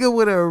a nigga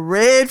with a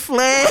red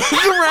flag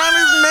around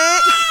his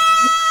neck.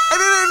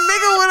 And then a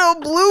nigga with a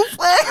blue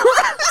flag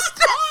around his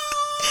neck.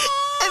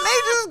 And they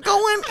just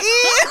going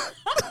in.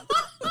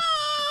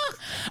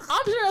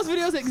 I'm sure those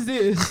videos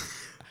exist.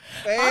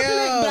 But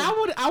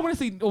I want to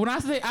see. When I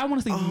say I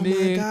want to see, Oh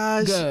niggas.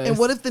 my gosh! And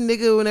what if the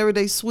nigga, whenever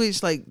they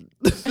switch, like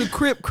the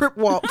crip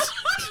walks,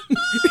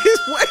 is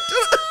wiped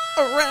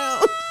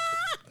around?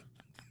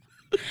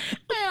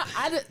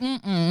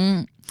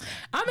 Man,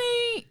 I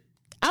mean,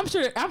 I'm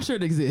sure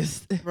it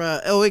exists.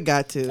 Bruh, oh, it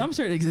got to. I'm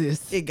sure it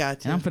exists. It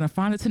got to. And I'm gonna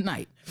find it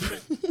tonight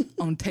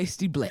on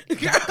Tasty Black.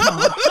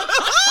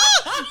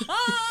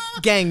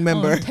 Gang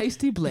member. On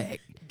Tasty Black.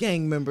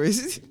 Gang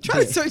members.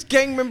 Try to search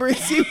gang member and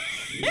see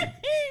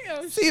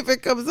if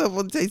it comes up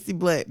on Tasty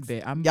Blacks.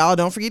 Y'all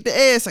don't forget the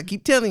S. I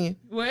keep telling you.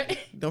 What?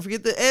 Don't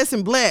forget the S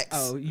in Blacks.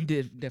 Oh, you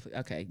did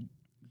definitely. Okay,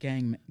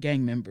 gang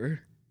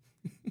member.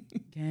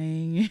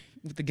 Gang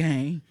with the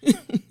gang.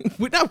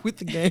 We're not with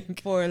the gang.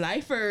 For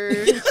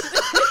lifers.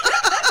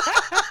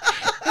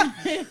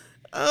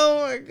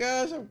 Oh my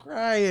gosh, I'm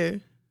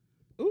crying.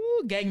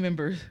 Ooh, gang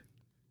members.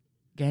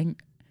 Gang.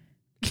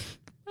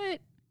 What?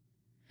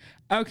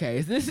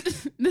 Okay,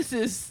 this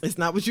is. It's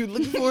not what you're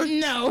looking for?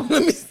 No.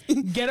 Let me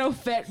see. Ghetto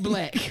fat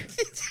black.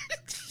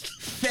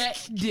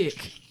 Fat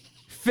dick.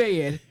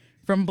 Fed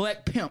from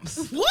black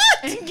pimps. What?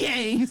 And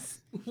gangs.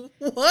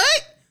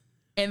 What?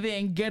 And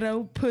then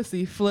ghetto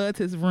pussy floods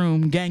his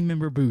room, gang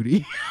member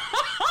booty.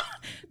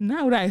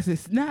 No,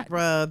 that's not.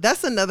 Bruh,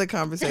 that's another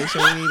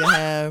conversation we need to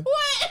have.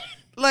 What?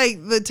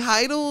 Like, the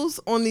titles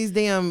on these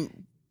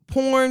damn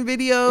porn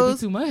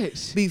videos Too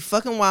much. be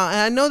fucking wild. And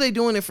I know they're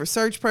doing it for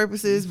search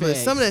purposes, but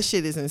Facts. some of that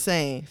shit is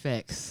insane.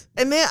 Facts.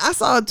 And then I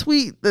saw a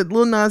tweet that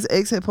Lil Nas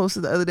X had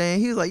posted the other day,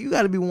 and he was like, you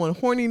got to be one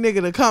horny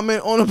nigga to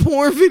comment on a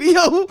porn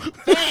video.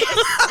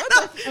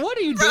 What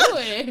are you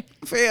doing?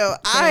 Fam,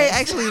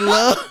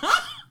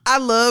 I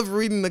love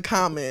reading the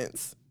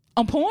comments.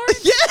 On porn?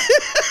 Yeah.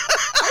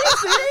 Are you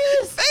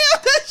serious?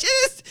 Fam, that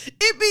shit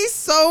it be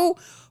so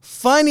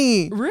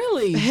funny.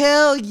 Really?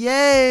 Hell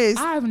yes.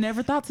 I've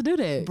never thought to do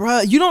that.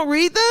 Bruh, you don't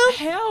read them?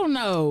 Hell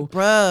no.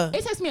 Bruh.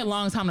 It takes me a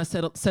long time to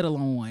settle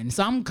on one.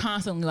 So I'm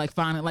constantly like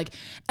finding and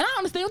I don't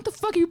understand what the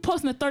fuck are you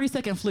posting a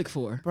 30-second flick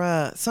for?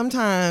 Bruh,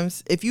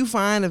 sometimes if you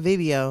find a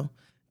video,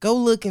 go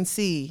look and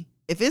see.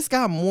 If it's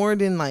got more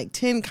than like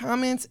 10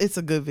 comments, it's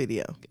a good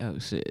video. Oh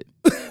shit.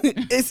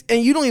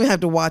 And you don't even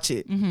have to watch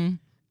it. Mm-hmm.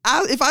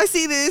 If I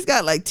see that it's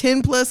got like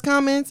 10 plus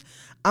comments,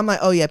 I'm like,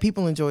 oh yeah,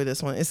 people enjoy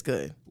this one. It's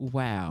good.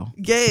 Wow.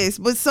 Yes,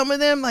 but some of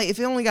them, like if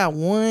it only got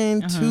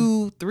 1,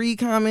 2, 3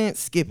 comments,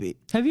 skip it.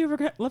 Have you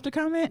ever left a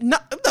comment? No,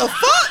 the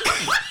fuck?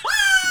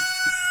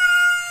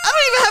 I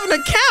don't even have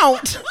an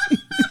account.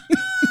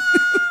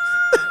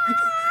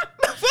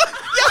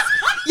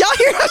 Y'all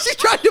hear how she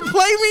tried to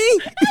play me?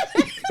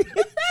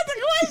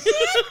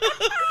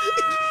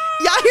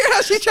 Y'all hear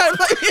how she tried to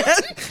play me?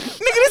 Nigga,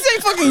 this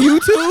ain't fucking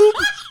YouTube.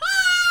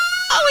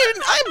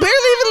 I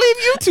barely even leave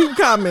YouTube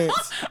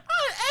comments.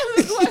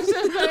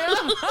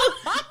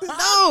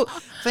 No,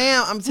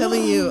 fam, I'm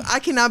telling you, I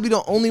cannot be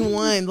the only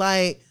one.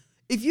 Like,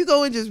 if you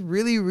go and just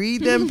really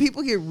read them,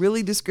 people get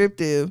really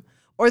descriptive.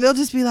 Or they'll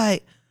just be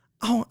like,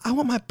 oh, I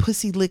want my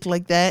pussy licked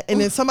like that.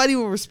 And then somebody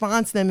will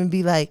respond to them and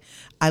be like,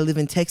 I live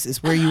in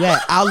Texas. Where you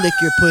at? I'll lick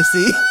your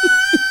pussy.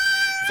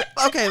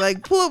 Okay,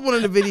 like, pull up one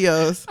of the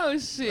videos. Oh,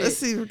 shit. Let's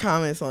see the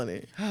comments on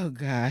it. Oh,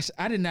 gosh.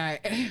 I did not.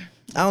 I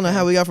don't know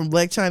how we got from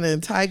Black China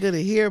and Tyga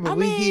to here, but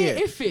we here.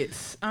 It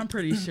fits. I'm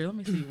pretty sure. Let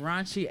me see.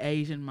 Raunchy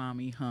Asian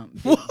mommy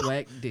hump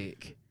black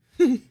dick.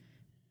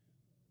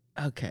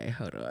 Okay,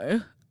 hold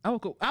on. I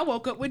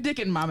woke up with dick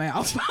in my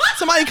mouth.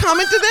 Somebody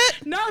commented that?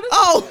 No.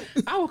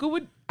 I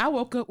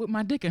woke up with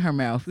my dick in her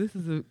mouth. This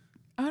is a.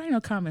 Oh, there ain't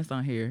no comments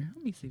on here.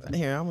 Let me see.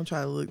 Here, I'm gonna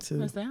try to look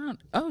too.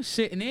 Oh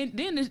shit! And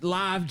then this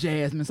live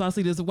Jasmine. So I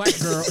see this white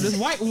girl, this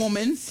white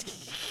woman,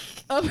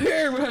 up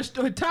here with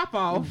her top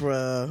off,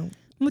 bruh,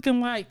 looking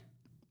like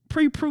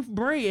pre-proof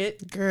bread.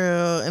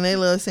 Girl, and they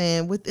love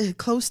saying with it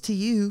close to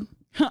you.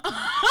 This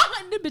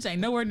bitch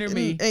ain't nowhere near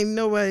me. Ain't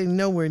nobody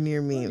nowhere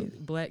near me.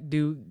 Black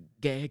dude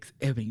gags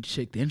every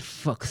chick, then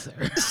fucks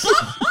her.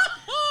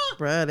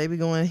 Bruh, they be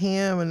going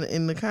ham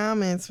in the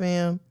comments,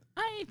 fam.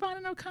 I ain't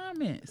finding no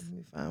comments. Let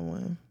me find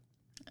one.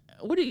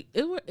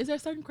 Is there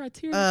certain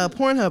criteria?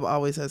 Pornhub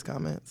always has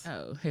comments.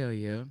 Oh, hell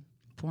yeah.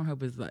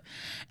 Pornhub is like,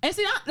 and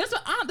see, that's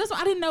what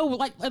I didn't know.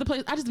 Like other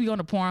places, I just be on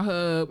the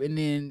Pornhub, and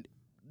then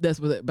that's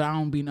what. But I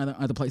don't be in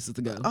other places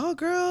to go. Oh,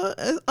 girl,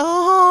 it's a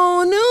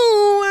whole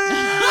new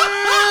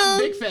world.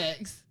 Big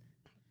facts.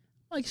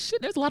 Like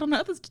shit, there's a lot on the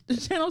other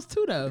channels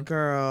too, though.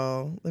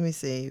 Girl, let me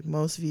see.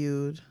 Most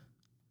viewed.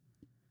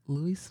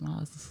 Louis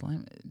Smalls the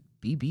Slam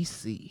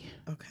BBC.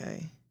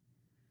 Okay.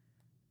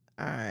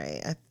 All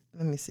right.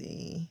 Let me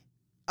see.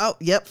 Oh,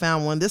 yep,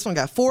 found one. This one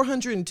got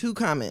 402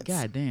 comments.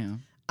 God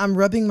damn. I'm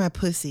rubbing my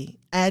pussy.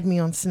 Add me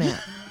on Snap.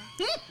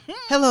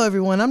 Hello,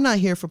 everyone. I'm not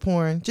here for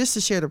porn, just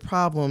to share the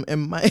problem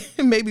and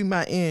maybe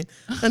my end.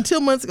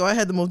 Until months ago, I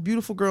had the most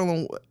beautiful girl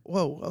on.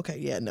 Whoa. Okay.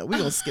 Yeah. No, we're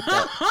gonna skip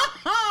that.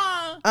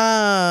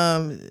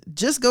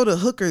 Just go to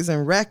hookers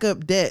and rack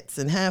up debts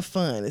and have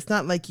fun. It's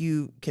not like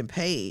you can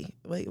pay.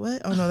 Wait,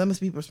 what? Oh no, that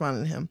must be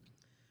responding to him.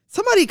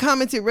 Somebody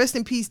commented, "Rest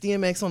in peace,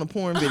 DMX" on a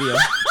porn video.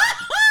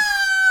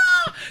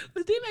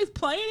 Was DMX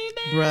playing in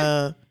there?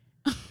 Bruh.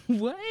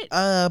 What?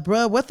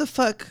 Bruh, what the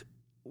fuck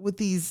with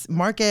these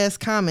mark ass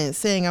comments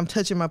saying I'm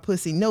touching my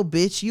pussy? No,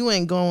 bitch, you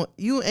ain't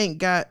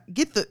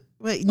get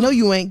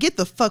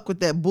the fuck with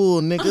that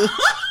bull, nigga.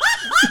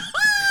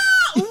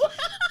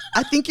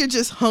 I think you're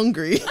just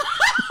hungry.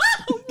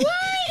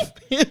 What?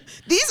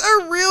 These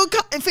are real,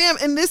 fam,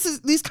 and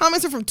these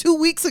comments are from 2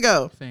 weeks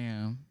ago.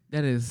 Fam,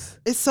 that is.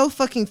 It's so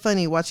fucking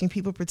funny watching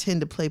people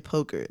pretend to play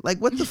poker. Like,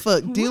 what the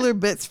fuck? Dealer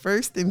bets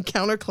first, then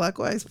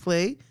counterclockwise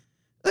play.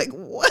 Like,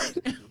 what?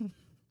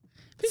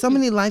 So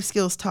many life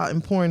skills taught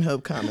in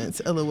Pornhub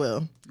comments.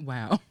 LOL.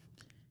 Wow.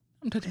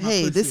 I'm touching my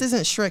Hey, pussy. this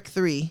isn't Shrek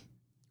 3.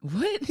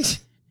 What?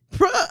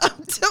 Bruh,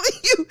 I'm telling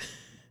you.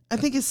 I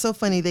think it's so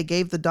funny they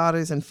gave the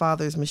daughters and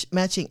fathers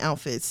matching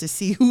outfits to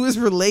see who is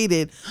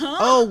related. Huh?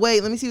 Oh,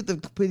 wait. Let me see what the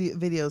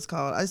video is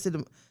called. I just did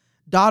a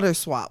daughter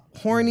swap.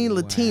 Horny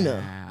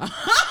Latina.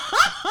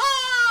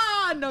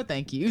 No,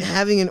 thank you.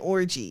 Having an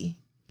orgy.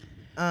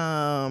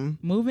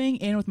 Moving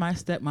in with my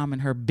stepmom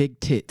and her big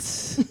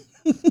tits.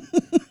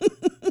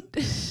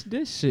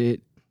 This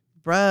shit.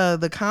 Bruh,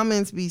 the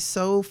comments be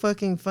so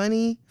fucking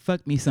funny.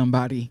 Fuck me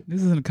somebody.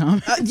 This is in the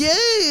comments.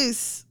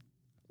 Yes.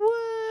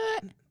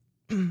 What?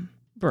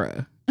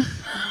 Bruh.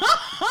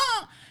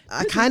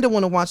 I kind of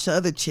want to watch the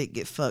other chick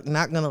get fucked,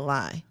 not gonna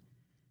lie.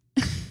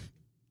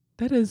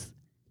 That is,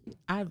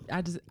 I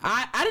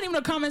didn't even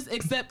know comments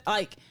except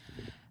like,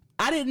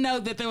 I didn't know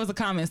that there was a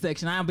comment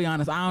section. I'll be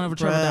honest. I don't ever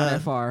travel down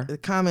that far. The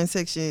comment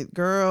section,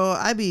 girl,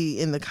 I be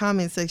in the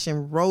comment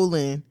section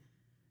rolling.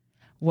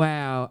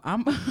 Wow.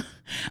 I'm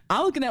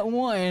looking at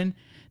one.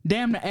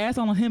 Damn, the ass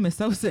on him is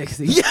so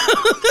sexy. Yeah.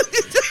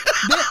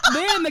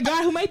 then the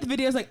guy who made the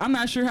video is like, I'm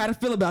not sure how to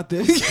feel about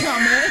this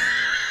comment.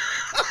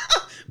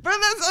 Bro,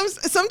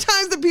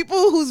 sometimes the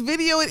people whose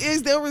video it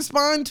is, they'll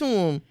respond to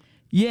them.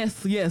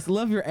 Yes,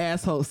 love your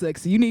asshole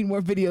sexy. You need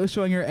more videos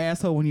showing your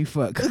asshole when you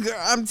fuck. Girl,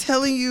 I'm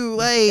telling you,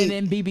 like. And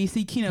then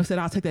BBC Kino said,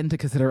 I'll take that into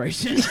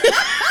consideration.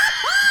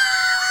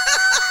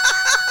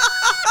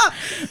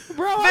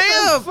 Bro,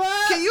 Fam,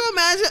 can you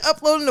imagine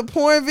uploading a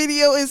porn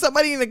video and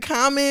somebody in the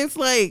comments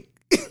like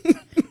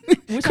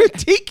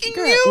critiquing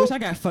you? Wish I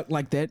got fucked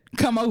like that.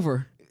 Come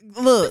over.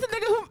 Look. This is a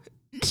nigga who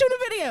shoot a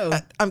video.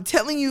 I'm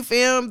telling you,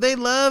 fam, they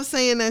love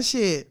saying that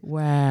shit.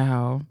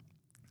 Wow.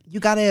 You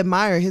gotta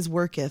admire his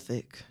work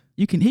ethic.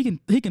 He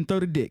can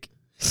throw the dick.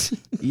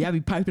 Yeah, I be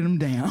piping him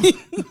down.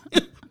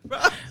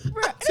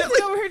 Bruh, this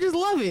nigga over here just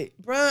love it.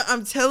 Bruh,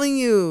 I'm telling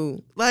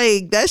you,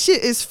 like that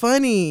shit is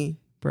funny.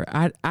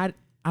 Bruh,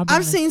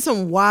 I've seen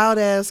some wild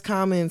ass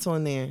comments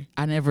on there.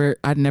 I never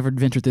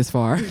ventured this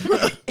far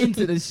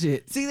into this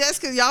shit. See, that's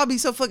because y'all be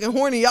so fucking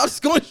horny. Y'all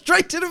just going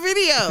straight to the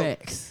video.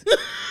 Facts.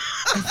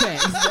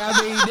 Facts.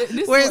 I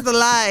mean, Where's the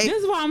lie?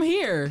 This is why I'm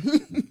here.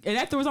 And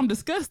afterwards, I'm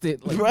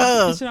disgusted. Like,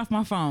 Bruh. get shit off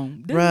my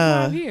phone. This is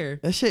why I'm here.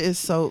 That shit is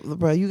so,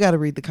 bro. You got to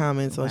read the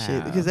comments on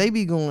shit because they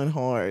be going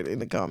hard in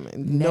the comments.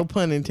 No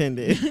pun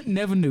intended.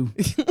 Never knew.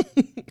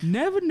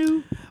 Never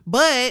knew.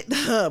 But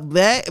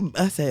back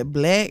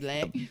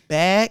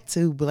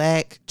to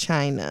Black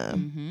China.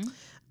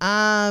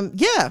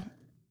 Yeah.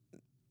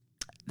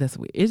 That's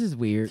weird. It's just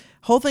weird.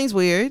 Whole thing's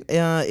weird.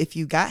 If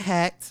you got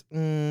hacked,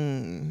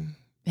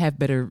 have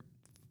better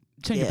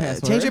change your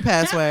password. Change your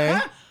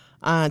password.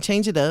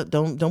 Change it up.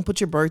 Don't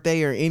put your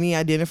birthday or any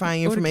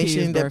identifying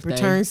information that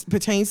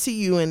pertains to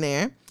you in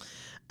there.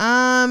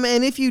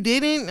 And if you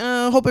didn't,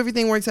 hope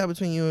everything works out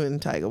between you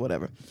and Tyga,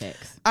 whatever.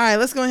 Thanks. All right,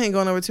 let's go ahead and go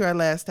on over to our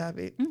last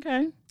topic.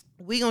 Okay.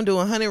 We gonna do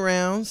 100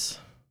 rounds.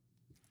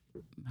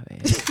 My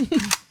bad.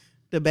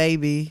 The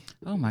baby.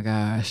 Oh my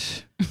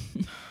gosh.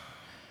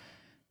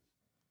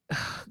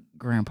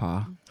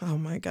 Grandpa. Oh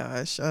my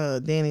gosh.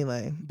 Danny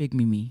Lay. Big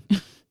Mimi.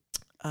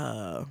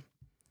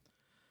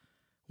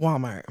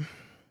 Walmart.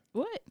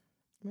 What?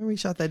 Remember we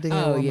shot that thing?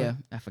 Oh yeah,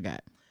 I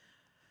forgot.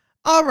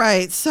 All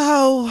right,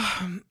 so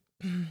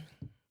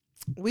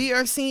we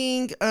are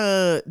seeing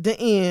the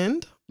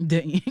end.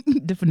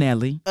 The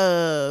finale.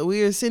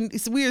 We are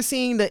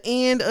seeing the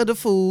end of the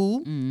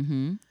fool.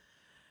 Mm-hmm.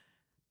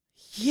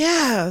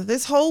 Yeah,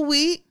 this whole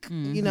week,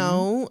 you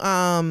know,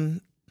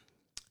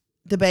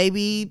 the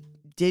baby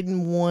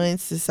didn't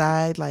once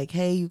decide like,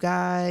 hey, you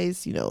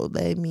guys, you know,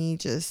 let me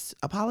just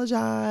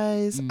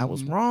apologize. I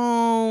was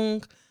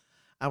wrong.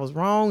 I was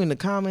wrong in the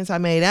comments I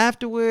made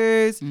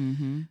afterwards.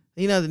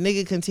 You know, the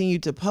nigga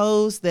continued to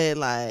post that,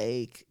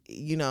 like,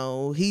 you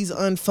know, he's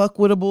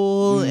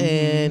unfuckwittable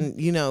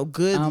and, you know,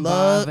 good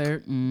luck.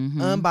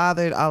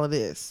 Unbothered, all of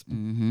this.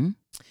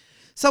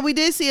 So we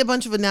did see a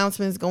bunch of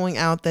announcements going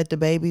out that the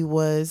baby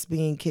was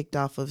being kicked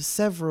off of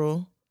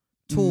several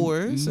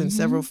tours and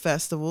several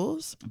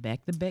festivals.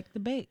 Back to back.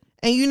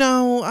 And, you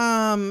know,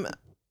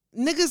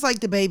 niggas like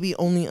the baby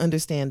only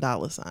understand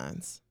dollar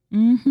signs.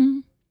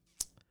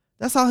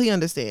 That's all he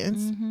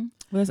understands.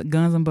 Well, that's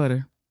guns and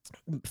butter.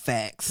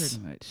 Facts.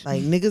 Pretty much.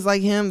 Like niggas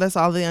like him, that's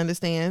all they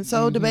understand.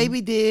 So the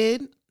baby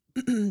did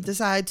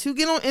decide to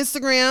get on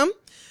Instagram,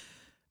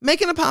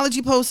 make an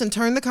apology post and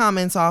turn the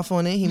comments off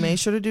on it. He made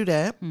sure to do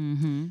that.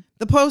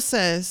 The post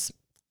says,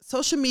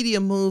 social media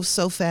moves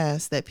so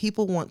fast that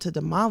people want to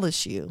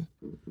demolish you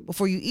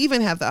before you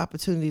even have the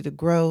opportunity to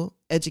grow,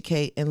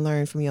 educate, and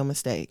learn from your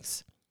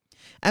mistakes.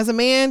 As a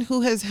man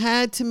who has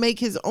had to make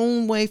his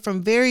own way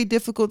from very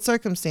difficult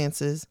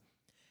circumstances,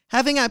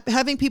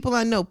 having people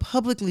I know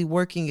publicly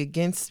working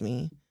against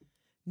me,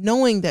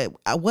 knowing that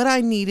what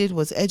I needed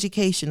was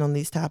education on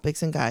these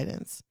topics and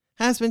guidance,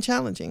 has been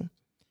challenging.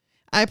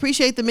 I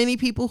appreciate the many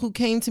people who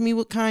came to me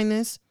with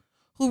kindness,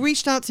 who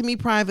reached out to me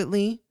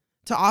privately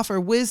to offer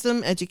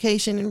wisdom,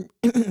 education,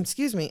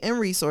 and and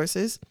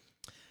resources.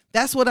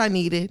 That's what I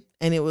needed,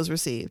 and it was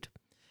received.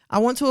 I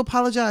want to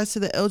apologize to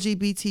the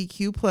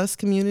LGBTQ plus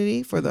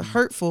community for the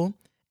hurtful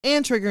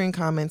and triggering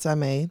comments I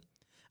made.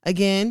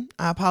 Again,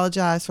 I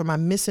apologize for my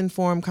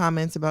misinformed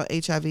comments about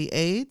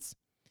HIV/AIDS,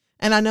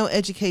 and I know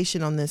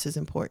education on this is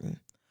important.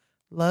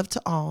 Love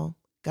to all.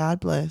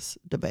 God bless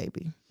the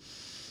baby.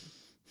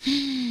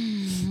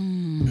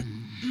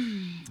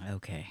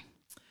 Okay.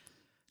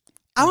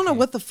 I don't know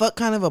what the fuck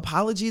kind of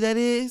apology that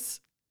is.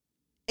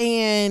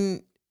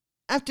 And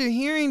after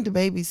hearing the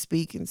baby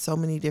speak in so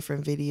many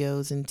different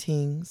videos and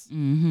things,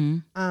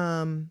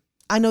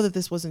 I know that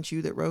this wasn't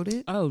you that wrote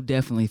it. Oh,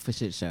 definitely for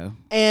shit show.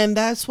 And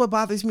that's what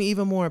bothers me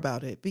even more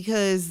about it,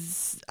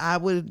 because I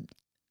would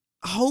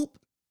hope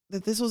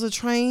that this was a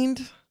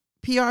trained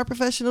PR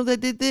professional that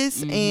did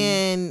this.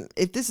 And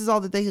if this is all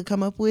that they could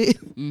come up with,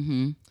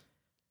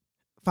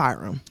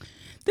 fire him.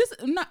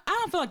 I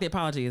don't feel like the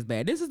apology is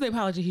bad. This is the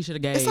apology he should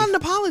have gave. It's not an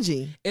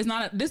apology. It's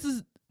not. This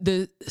is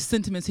the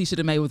sentiments he should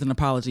have made with an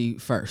apology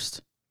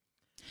first.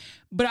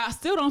 But I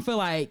still don't feel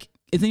like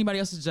it's anybody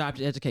else's job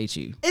to educate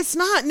you. It's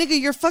not,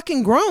 nigga. You're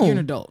fucking grown. You're an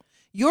adult.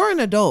 You're an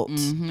adult.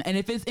 And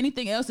if it's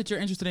anything else that you're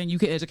interested in, you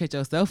can educate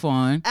yourself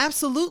on.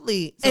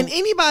 Absolutely. So, and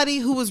anybody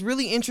who was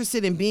really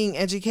interested in being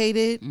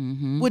educated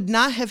would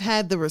not have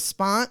had the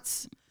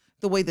response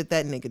the way that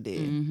nigga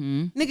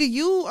did. Nigga,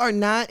 you are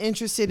not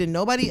interested in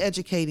nobody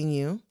educating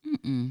you.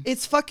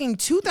 It's fucking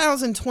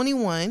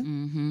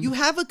 2021. You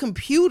have a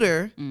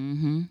computer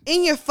in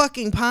your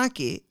fucking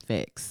pocket.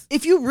 Facts.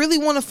 If you really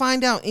want to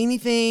find out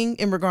anything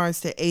in regards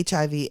to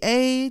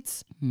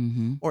HIV/AIDS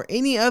or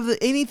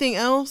anything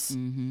else,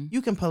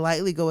 you can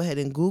politely go ahead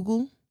and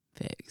Google.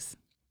 Facts.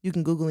 You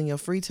can Google in your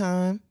free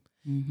time.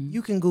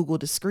 You can Google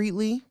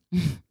discreetly.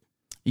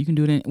 You can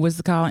do it in, what's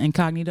it called?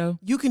 Incognito?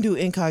 You can do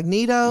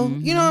incognito.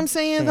 You know what I'm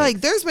saying? Facts.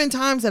 Like, there's been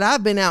times that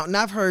I've been out and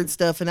I've heard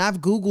stuff and I've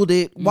Googled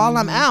it while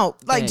I'm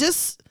out. Like, Facts.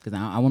 just, Because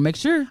I want to make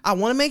sure. I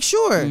want to make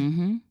sure.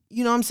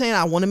 You know what I'm saying?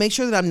 I want to make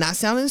sure that I'm not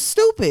sounding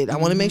stupid. I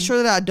want to make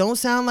sure that I don't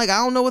sound like I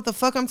don't know what the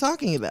fuck I'm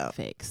talking about.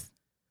 Facts.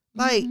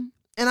 Like,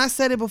 and I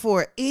said it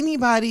before,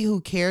 anybody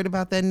who cared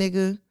about that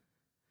nigga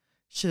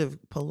should have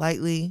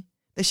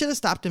they should have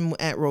stopped him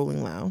at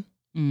Rolling Loud.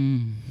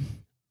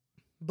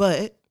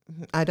 But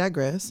I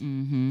digress.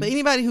 But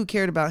anybody who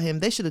cared about him,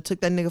 they should have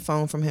took that nigga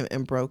phone from him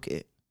and broke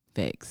it.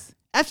 Facts.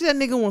 After that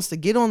nigga wants to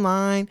get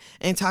online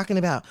and talking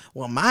about,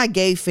 well, my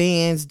gay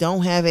fans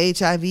don't have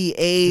HIV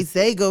AIDS.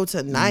 They go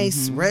to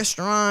nice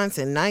restaurants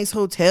and nice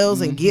hotels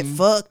and get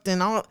fucked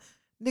and all.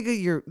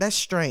 Nigga, that's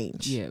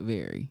strange. Yeah,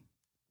 very.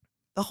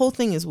 The whole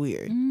thing is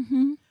weird.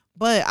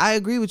 But I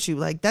agree with you.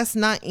 Like, that's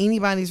not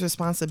anybody's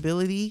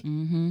responsibility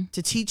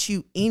to teach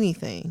you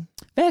anything.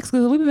 Facts,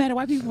 because we be mad at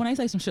white people when they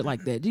say some shit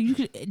like that. You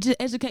could just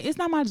educate. It's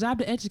not my job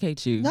to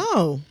educate you.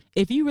 No.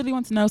 If you really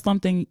want to know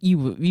something, you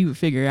would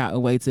figure out a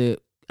way to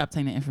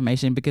obtain the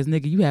information, because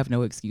nigga, you have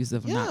no excuse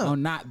of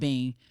not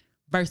being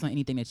versed on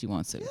anything that you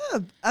want to. Yeah,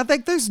 I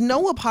think there's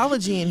no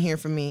apology in here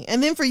for me.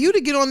 And then for you to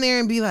get on there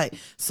and be like,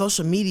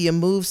 social media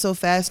moves so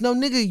fast. No,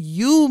 nigga,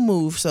 you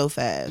move so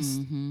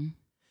fast.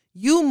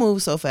 You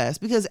move so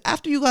fast because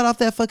after you got off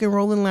that fucking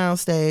Rolling Loud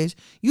stage,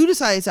 you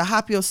decided to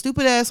hop your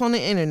stupid ass on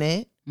the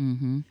internet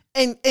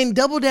and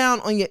double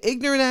down on your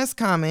ignorant ass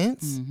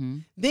comments.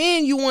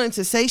 Then you wanted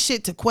to say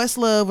shit to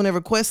Questlove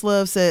whenever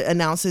Questlove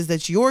announces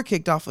that you're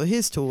kicked off of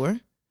his tour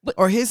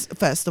or his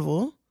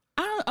festival.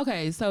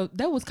 Okay, so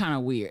that was kind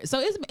of weird. So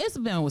it's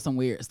been with some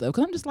weird stuff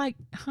because I'm just like,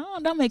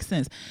 that makes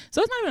sense.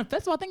 So it's not even a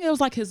festival. I think it was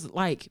like his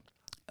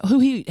who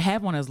he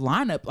had on his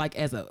lineup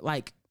as a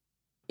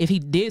if he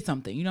did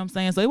something, you know what I'm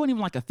saying? So it wasn't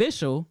even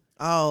official.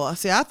 Oh,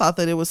 see, I thought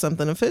that it was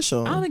something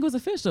official. I don't think it was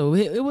official.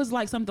 It was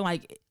like something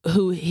like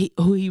who he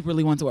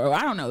really wants to work.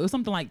 I don't know. It was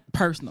something like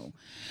personal.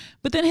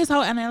 But then his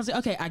whole analogy,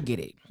 okay, I get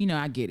it.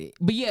 I get it.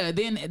 But yeah,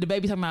 then the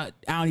baby talking about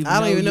I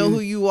don't even know who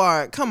you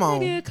are. Come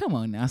on. Nigga, come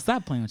on now.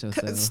 Stop playing with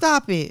yourself.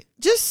 Stop it.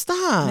 Just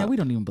stop. Now we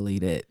don't even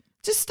believe that.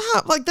 Just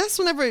stop. Like that's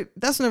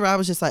whenever I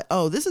was just like,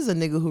 oh, this is a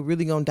nigga who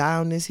really gonna die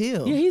on this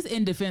hill. Yeah, he's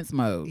in defense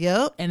mode.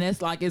 Yep. And that's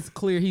it's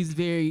clear he's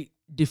very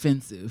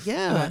defensive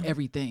about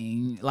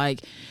everything.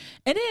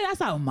 And then I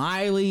saw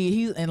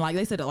Miley,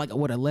 they said that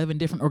 11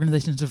 different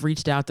organizations have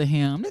reached out to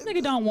him. This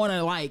nigga don't want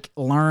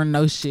to learn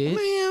no shit.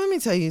 Man, let me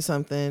tell you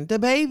something. The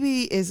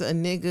baby is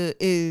an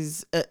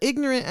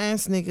ignorant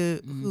ass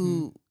nigga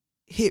who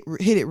hit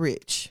it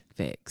rich.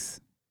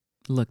 Facts.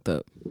 Looked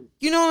up.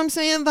 You know what I'm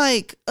saying?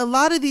 Like, a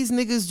lot of these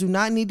niggas do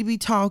not need to be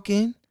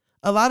talking.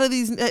 A lot of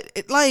these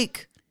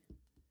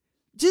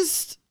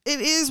it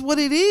is what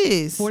it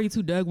is.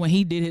 42 Doug, when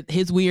he did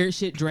his weird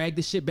shit, dragged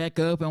the shit back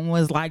up and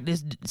was like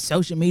this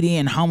social media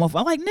and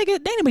homophobe. I'm like, nigga, they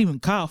didn't even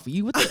call for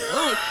you. What the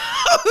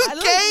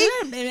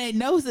Okay. They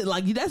knows it.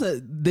 We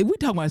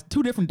talking about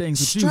two different things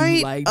with Straight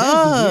you. That's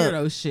up.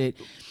 weirdo shit.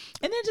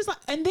 And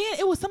then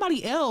it was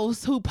somebody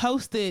else who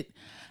posted,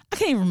 I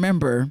can't even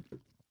remember.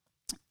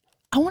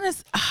 I want to,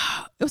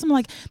 it was something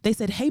like, they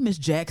said, hey, Miss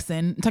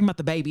Jackson, talking about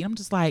the baby. And I'm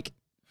just like,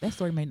 that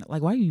story made,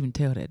 why you even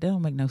tell that? That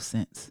don't make no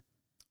sense.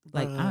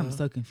 I'm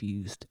so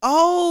confused.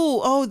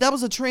 Oh, that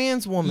was a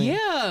trans woman.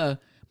 Yeah.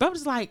 But I'm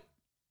just like,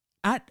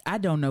 I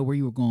don't know where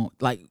you were going.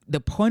 The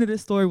point of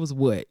this story was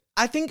what?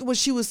 I think what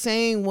she was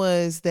saying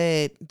was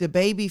that the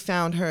baby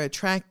found her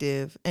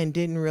attractive and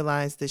didn't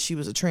realize that she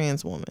was a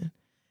trans woman.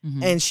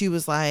 And she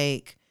was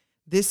like,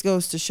 this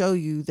goes to show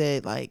you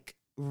that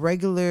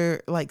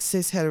regular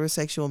cis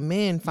heterosexual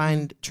men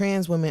find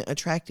trans women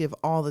attractive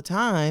all the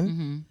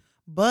time.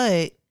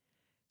 But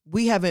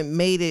we haven't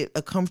made it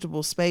a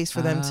comfortable space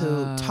for them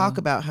to talk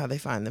about how they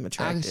find them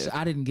attractive.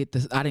 I didn't get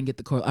this. I didn't get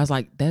the call. I was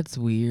like, that's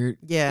weird.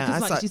 Yeah,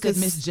 she said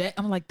Miss Jack.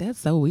 I'm like, that's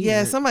so weird.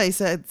 Yeah,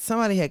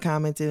 somebody had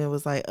commented and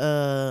was like,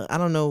 I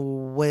don't know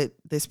what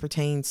this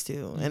pertains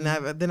to, and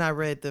then I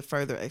read the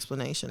further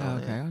explanation on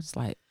it. Okay, I was just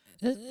like,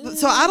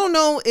 so I don't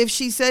know if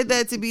she said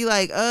that to be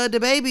like, the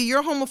baby,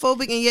 you're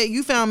homophobic and yet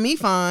you found me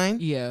fine.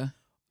 Yeah.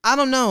 I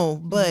don't know,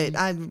 but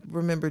I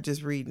remember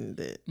just reading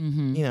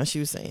that, she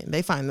was saying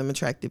they find them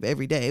attractive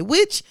every day,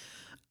 which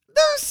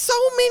there's so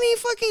many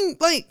fucking,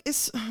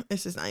 it's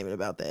just not even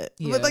about that.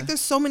 Yeah. But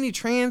there's so many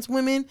trans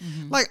women.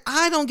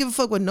 I don't give a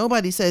fuck what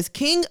nobody says.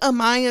 King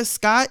Amaya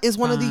Scott is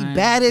one of the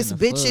baddest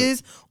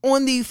bitches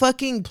on the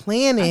fucking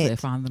planet. I said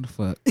fine than the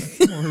fuck. I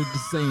heard the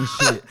same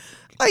shit.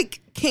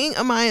 King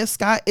Amaya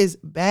Scott is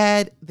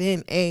bad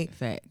than a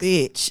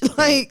bitch.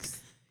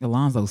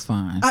 Alonzo's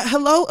fine.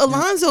 Hello,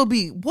 Alonzo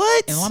B.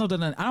 What? And Alonzo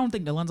doesn't. I don't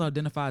think Alonzo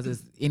identifies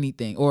as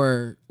anything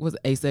or was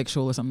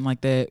asexual or something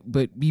like that.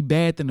 But be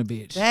bad than a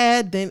bitch.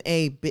 Bad than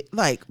a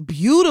bitch.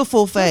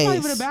 Beautiful face. It's not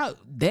even about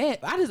that.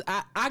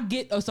 I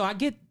get. So I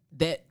get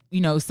that.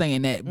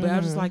 Saying that. But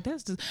I'm just like,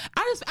 that's just.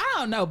 I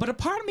don't know. But a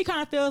part of me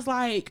kind of feels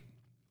like,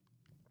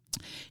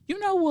 you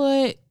know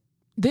what?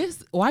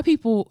 White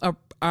people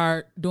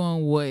are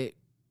doing what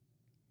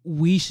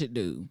we should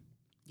do.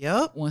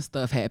 Yep. when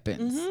stuff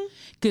happens,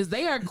 because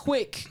they are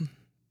quick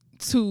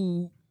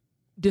to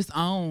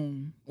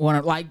disown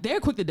one. Like they're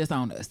quick to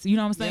disown us. You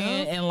know what I'm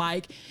saying? Yeah. And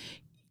like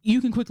you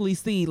can quickly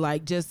see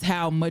like just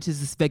how much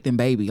is affecting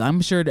baby.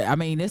 I'm sure that, I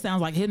mean, it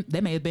sounds like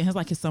that may have been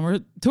his summer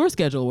tour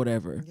schedule or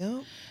whatever.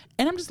 Yep.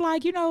 And I'm just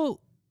like,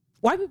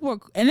 white people are,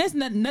 and that's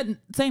nothing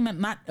saying that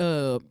not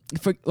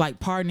for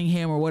like pardoning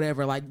him or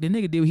whatever. Like the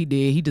nigga did what he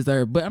did, he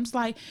deserved. But I'm just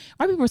like,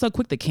 white people are so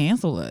quick to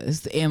cancel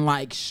us and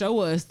like show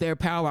us their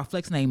power by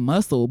flexing their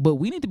muscle. But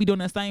we need to be doing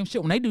that same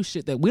shit when they do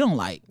shit that we don't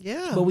like.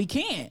 Yeah. But we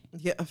can't.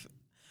 Yeah.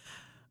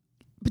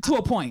 But to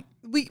a point.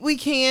 We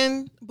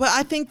can, but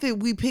I think that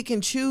we pick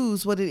and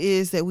choose what it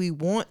is that we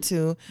want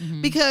to,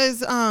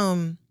 because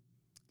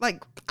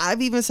like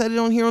I've even said it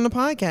on here on the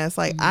podcast,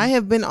 like I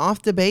have been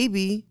off the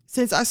baby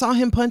since I saw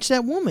him punch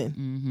that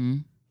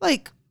woman.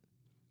 Like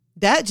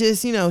that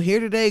just, here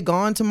today,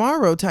 gone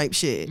tomorrow type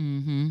shit.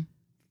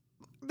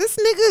 This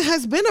nigga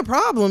has been a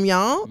problem,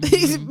 y'all.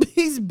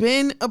 He's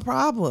been a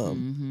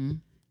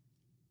problem.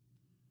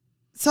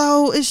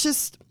 So it's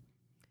just,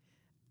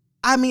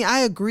 I mean, I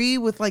agree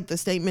with like the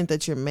statement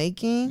that you're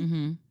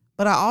making,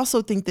 but I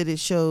also think that it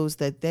shows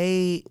that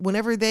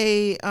whenever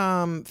they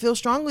feel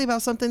strongly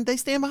about something, they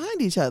stand behind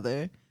each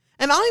other.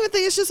 And I don't even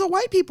think it's just a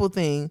white people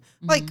thing.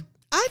 Like,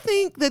 I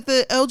think that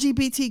the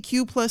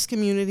LGBTQ plus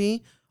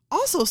community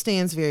also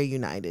stands very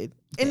united.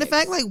 And the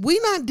fact, like,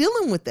 we're not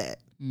dealing with that.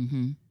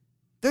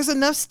 There's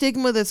enough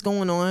stigma that's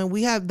going on.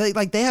 They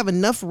have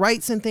enough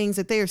rights and things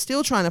that they are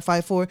still trying to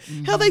fight for.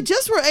 Hell, they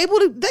just were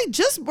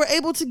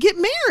able to get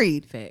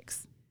married.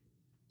 Facts.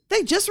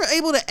 They just were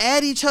able to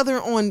add each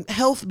other on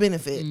health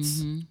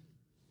benefits.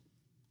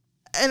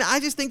 And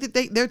I just think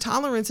that their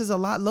tolerance is a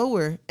lot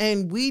lower,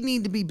 and we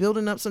need to be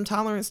building up some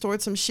tolerance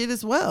towards some shit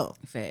as well.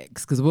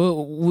 Facts, because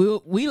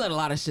we let a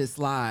lot of shit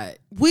slide.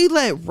 We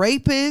let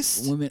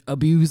rapists, women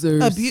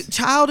abusers,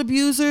 child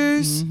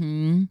abusers,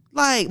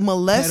 like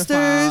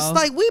molesters, pedophiles,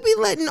 like we be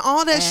letting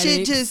all that addicts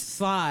shit just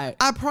slide.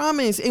 I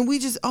promise, and we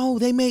just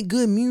they make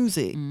good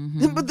music,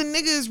 but the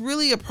nigga is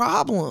really a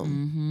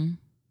problem.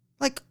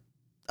 Like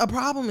a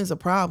problem is a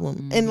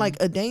problem, and like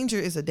a danger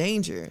is a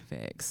danger.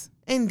 Facts.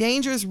 And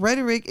dangerous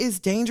rhetoric is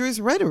dangerous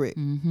rhetoric,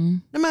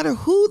 no matter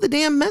who the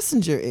damn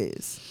messenger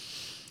is.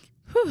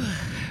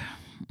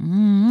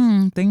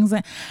 Things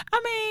that,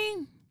 I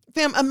mean,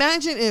 fam,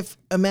 imagine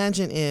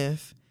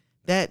if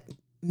that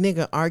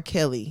nigga R.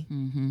 Kelly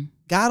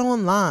got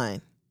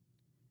online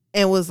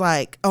and was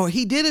like,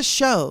 he did a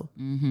show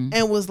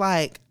and was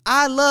like,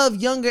 I love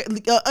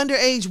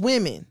underage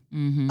women.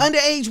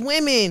 Underage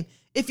women,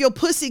 if your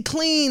pussy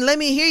clean, let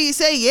me hear you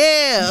say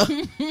yeah.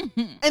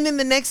 And then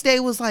the next day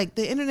was like,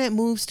 the internet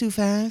moves too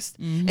fast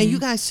and you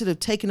guys should have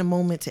taken a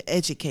moment to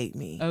educate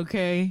me.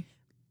 Okay.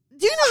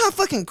 Do you know how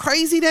fucking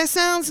crazy that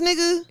sounds,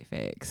 nigga?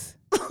 Facts.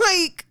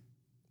 Like,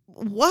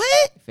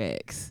 what?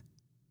 Facts.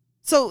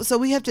 So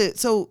we have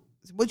to,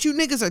 what you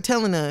niggas are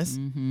telling us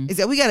is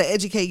that we got to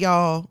educate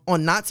y'all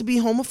on not to be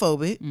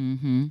homophobic.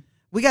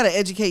 We got to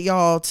educate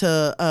y'all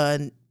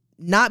to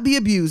not be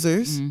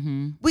abusers.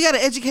 We got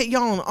to educate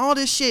y'all on all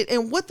this shit.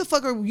 And what the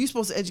fuck are you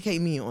supposed to educate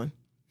me on?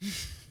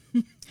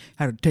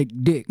 How to take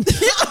dick.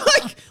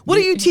 Like, what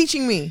are you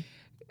teaching me?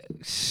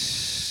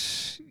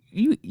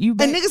 You and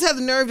niggas have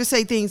the nerve to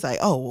say things like,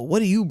 oh, well, what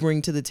do you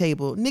bring to the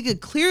table? Nigga,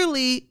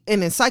 clearly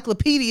an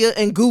encyclopedia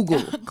and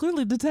Google.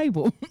 Clearly the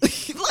table.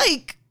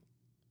 Like,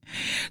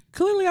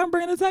 clearly I'm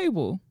bringing the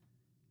table.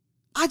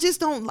 I just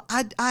don't,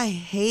 I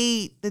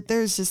hate that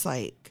there's just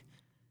like,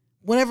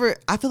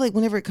 I feel like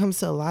whenever it comes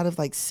to a lot of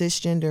like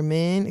cisgender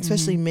men,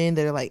 especially men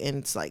that are like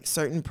in like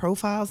certain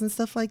profiles and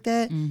stuff like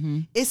that,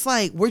 it's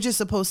like we're just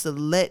supposed to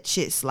let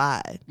shit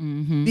slide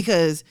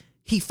because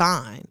he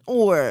fine,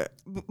 or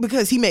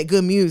because he made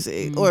good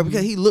music, or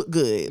because he looked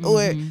good,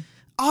 or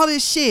all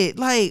this shit,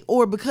 like,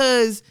 or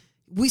because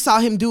we saw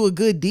him do a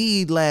good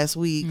deed last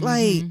week.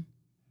 Like,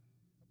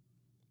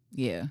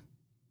 yeah,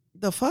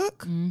 the fuck?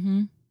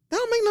 That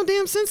don't make no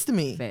damn sense to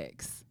me.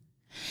 Facts.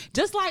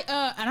 Just like,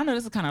 I don't know,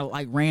 this is kind of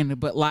like random,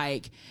 but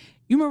like,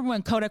 you remember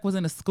when Kodak was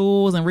in the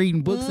schools and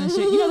reading books and shit?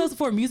 You know, those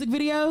for a music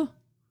video?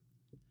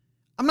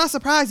 I'm not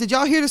surprised. Did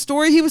y'all hear the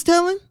story he was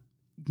telling?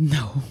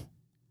 No.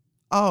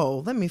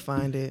 Oh, let me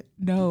find it.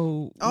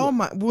 No. Oh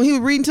my, when he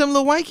was reading to them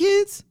little white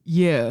kids?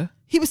 Yeah.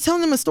 He was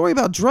telling them a story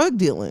about drug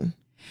dealing.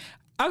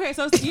 Okay,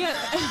 so yeah.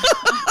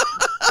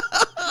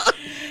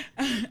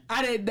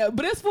 I didn't know,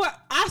 but it's for,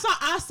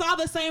 I saw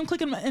the same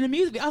click in the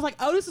music video. I was like,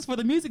 oh, this is for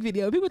the music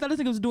video. People thought this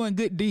nigga was doing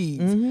good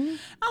deeds. I was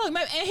like,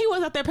 man, and he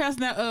was out there passing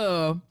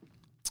that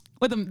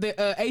with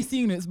the AC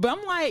units, but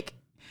I'm like,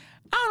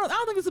 I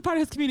don't think it's a part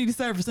of his community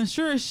service. And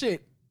sure as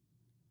shit,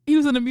 he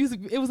was in the music.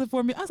 It was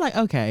for me. I was like,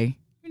 okay,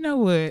 you know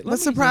what? But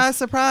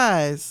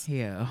surprise.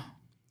 Yeah.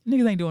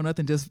 Niggas ain't doing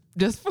nothing just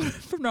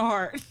from the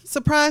heart.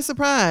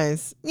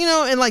 Surprise. You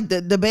know, and like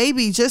the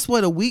baby just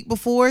a week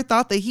before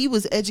thought that he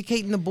was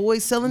educating the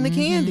boys selling the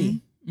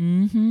candy.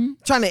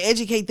 Trying to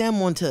educate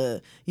them on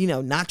to,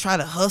 not try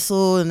to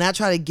hustle and not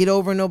try to get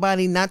over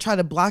nobody, not try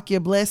to block your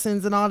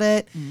blessings and all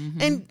that.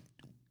 And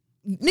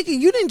nigga,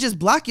 you didn't just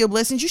block your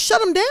blessings, you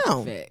shut them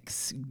down.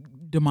 Facts.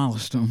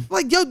 Demolished them.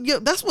 Like yo,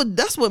 that's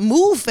what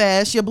move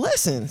fast your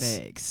blessings.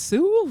 Facts.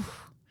 Ooh.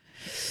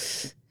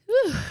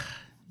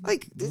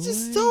 Like they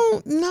just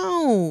don't.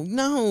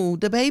 No.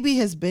 The baby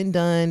has been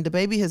done. The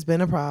baby has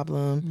been a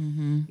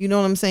problem. You know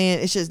what I'm saying?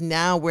 It's just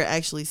now we're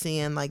actually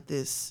seeing like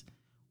this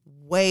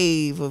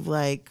wave of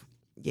like,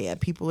 yeah,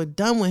 people are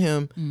done with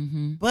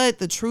him. But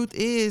the truth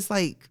is,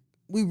 like,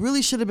 we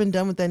really should have been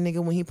done with that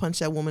nigga when he punched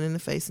that woman in the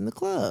face in the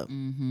club.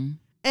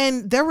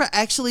 And there were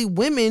actually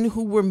women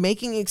who were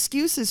making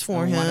excuses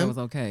for him. Why that was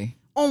okay.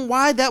 On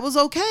why that was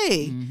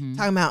okay.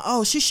 Talking about,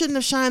 oh, she shouldn't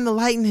have shined the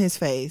light in his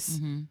face.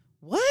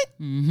 What?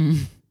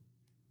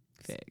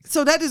 Facts.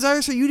 So that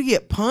deserves for you to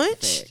get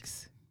punched?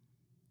 Facts.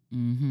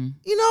 You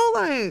know,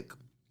 like,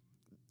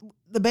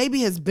 the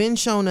baby has been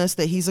shown us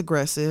that he's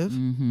aggressive.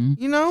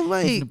 You know,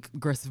 like. He's an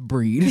aggressive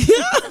breed.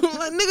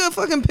 Like, nigga, a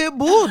fucking pit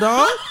bull,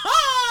 dog.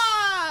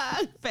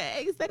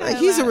 Facts. Like,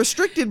 he's a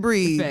restricted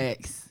breed.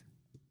 Facts.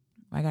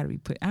 I gotta be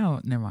put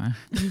out. Never mind.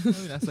 Let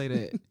me not say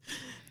that.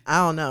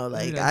 I don't know.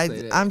 Like, Let me not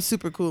say that. I'm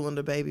super cool on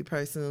the baby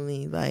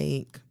personally.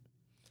 Like,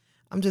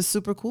 I'm just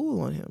super cool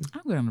on him.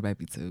 I'm good on the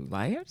baby too.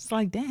 Like, I'm just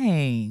like,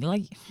 dang.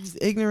 Like, He's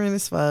ignorant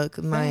as fuck.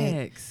 Like,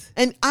 facts.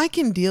 and I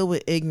can deal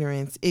with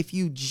ignorance if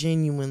you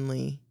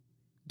genuinely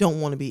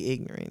don't want to be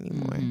ignorant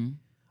anymore.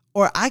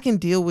 Or I can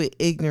deal with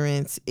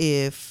ignorance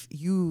if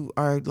you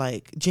are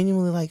like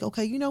genuinely like,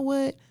 okay, you know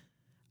what?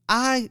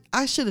 I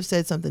should have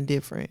said something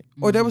different.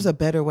 Or there was a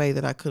better way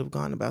that I could have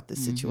gone about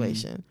this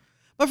situation.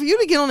 But for you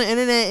to get on the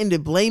internet and to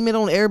blame it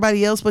on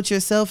everybody else but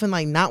yourself and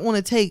like not want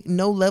to take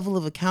no level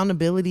of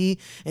accountability,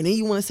 and then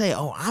you want to say,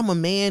 oh, I'm a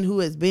man who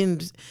has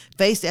been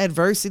faced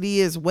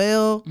adversity as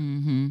well.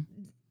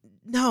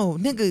 No,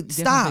 nigga,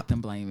 stop.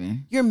 Victim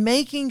blaming. You're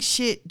making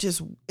shit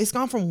just, it's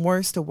gone from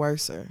worse to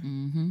worser.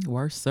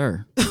 Worse,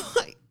 sir.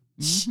 Like,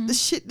 the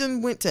shit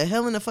done went to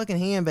hell in a fucking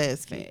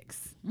handbasket.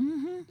 Facts.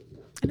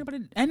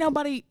 Ain't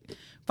nobody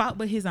fault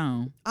but his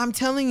own. I'm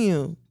telling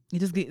you. It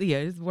just get,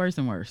 it's worse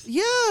and worse.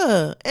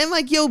 Yeah. And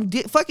like, yo,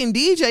 fucking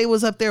DJ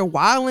was up there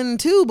wilding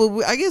too,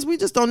 but I guess we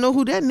just don't know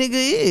who that nigga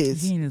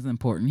is. He ain't as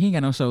important. He ain't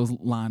got no shows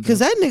lined up. Cause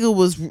that nigga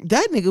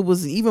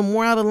was even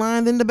more out of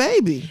line than the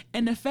baby.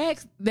 And the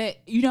fact that,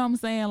 you know what I'm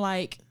saying,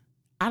 like,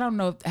 I don't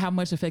know how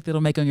much effect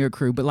it'll make on your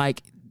crew, but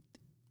like,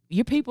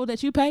 your people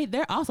that you pay,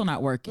 they're also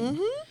not working.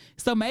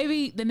 So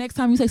maybe the next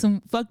time you say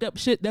some fucked up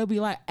shit, they'll be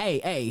like,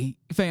 hey,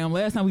 fam,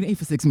 last time we didn't eat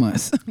for 6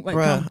 months. Like,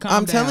 bruh, calm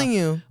I'm down. telling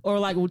you. Or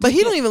like, well, But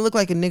he don't even look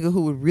like a nigga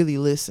who would really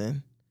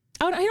listen.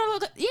 Oh, he don't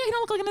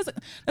look like this.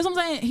 That's what I'm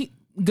saying. He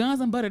guns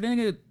and butter.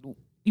 Then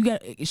you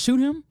got to shoot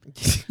him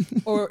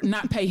or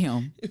not pay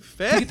him.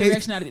 Get the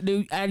reaction out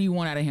of you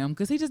want out of him,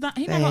 because he not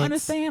gonna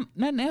understand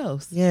nothing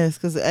else. Yes,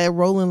 because at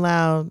Rolling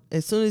Loud,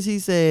 as soon as he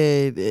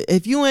said,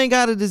 if you ain't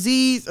got a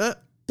disease,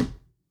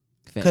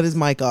 cut his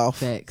mic off.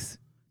 Facts.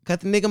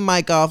 Cut the nigga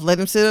mic off. Let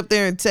him sit up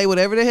there and say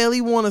whatever the hell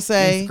he want to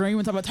say. And scream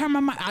and talk about, turn my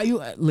mic. Are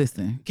you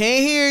listen? Can't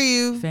hear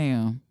you.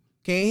 Fam.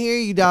 Can't hear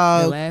you,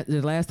 dog.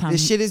 The last time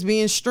this shit is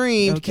being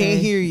streamed. Okay,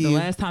 Can't hear you. The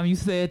last time you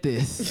said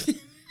this.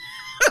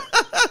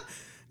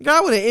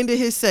 God would have ended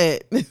his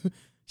set.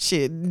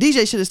 Shit,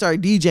 DJ should have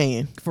started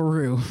DJing. For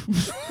real.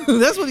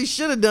 That's what he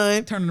should have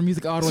done. Turning the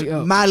music all the way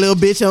up. My little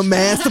bitch, a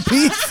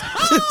masterpiece.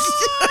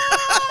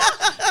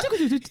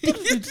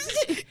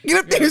 Get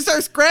up there and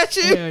start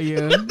scratching.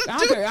 Yeah. I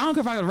don't care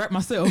if I can rap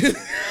myself.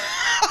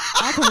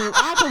 I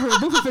can hear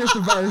Boofer finish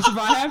the verse if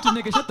I have to,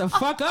 nigga. Shut the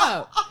fuck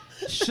up.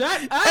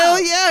 Shut up.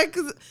 Hell yeah,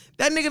 because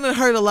that nigga done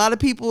hurt a lot of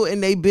people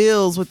in their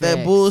bills with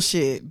that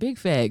bullshit. Big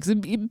facts.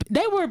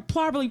 They were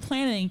probably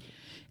planning,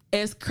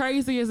 as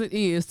crazy as it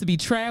is, to be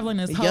traveling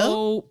this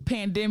whole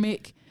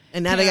pandemic.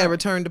 And now they got to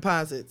return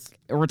deposits.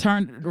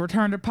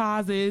 Return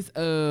deposits,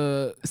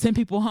 send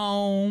people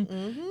home,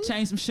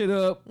 change some shit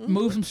up,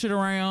 move some shit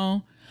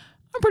around.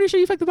 I'm pretty sure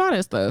you affected all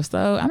that stuff.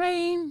 So, I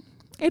mean,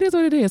 it is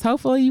what it is.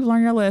 Hopefully you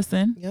learn your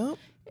lesson. Yep.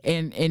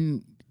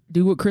 And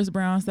do what Chris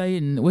Brown said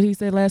and what he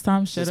said last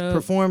time. Shut up.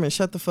 Perform and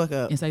shut the fuck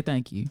up. And say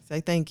thank you. Say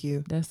thank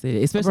you. That's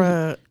it. Especially,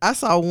 bruh, I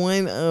saw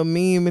one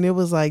meme and it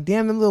was like,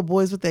 damn, them little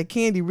boys with that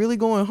candy really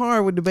going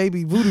hard with the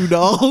baby voodoo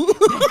doll.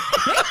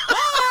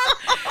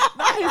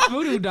 Not his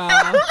voodoo doll.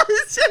 I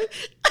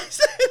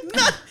said,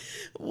 nah.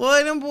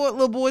 Boy, them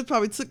little boys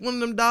probably took one of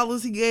them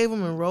dollars he gave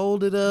them and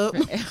rolled it up.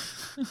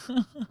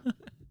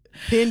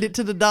 Pinned it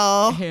to the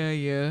doll. Hell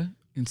yeah.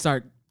 And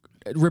start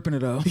ripping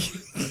it up.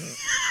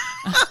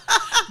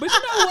 But you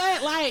know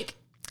what? Like,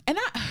 and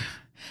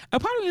a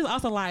part of me is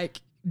also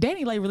like,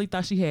 Danny Lay really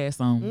thought she had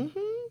some.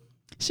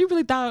 She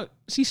really thought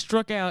she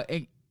struck out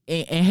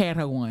and had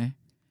her one.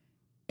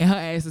 And her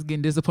ass is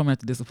getting disappointment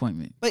after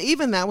disappointment. But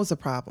even that was a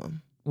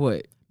problem.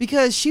 What?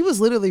 Because she was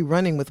literally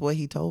running with what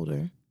he told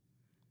her.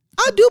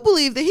 I do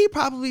believe that he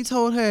probably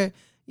told her,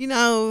 you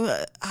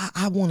know,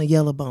 I want a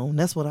yellow bone.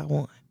 That's what I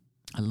want.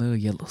 I love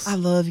yellows. I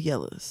love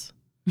yellows.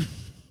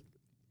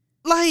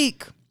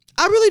 Like,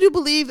 I really do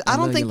believe, I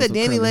don't think that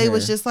Danny Lay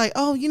was just like,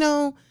 oh, you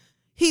know,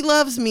 he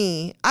loves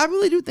me. I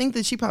really do think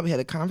that she probably had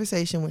a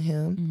conversation with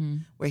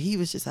him where he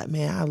was just like,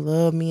 man, I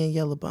love me a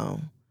yellow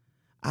bone.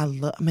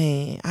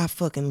 I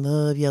fucking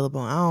love yellow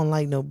bone. I don't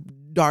like no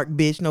dark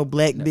bitch, no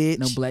black bitch.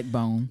 No black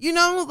bone. You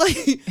know,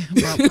 like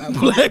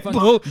Black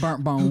bone.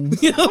 Burnt bone.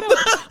 I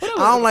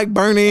don't like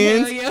burnt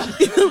ends. Yeah.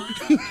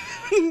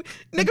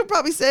 Nigga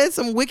probably said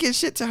some wicked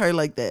shit to her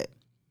like that.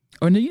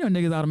 Or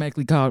niggas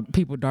automatically call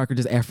people darker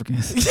just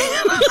Africans.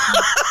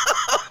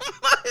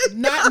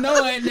 Not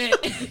knowing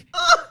that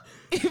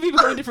people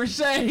go in different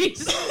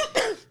shades.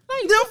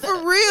 Like, No,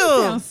 for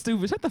real. Sounds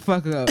stupid. Shut the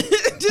fuck up.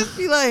 Just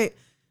be like,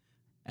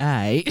 All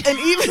right.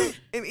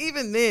 and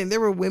even then, there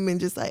were women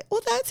just like,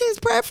 well, that's his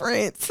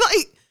preference.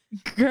 Like,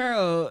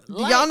 Girl, do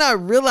y'all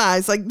not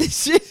realize like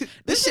this shit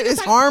is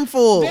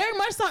harmful. Very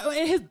much so.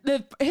 And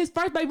his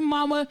first baby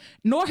mama,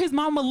 nor his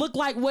mama look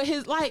like what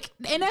his like,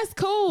 and that's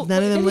cool.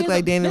 None of them look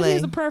like Danny Lay.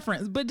 That's a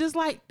preference, but just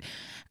like,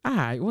 all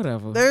right,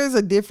 whatever. There's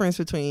a difference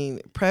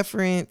between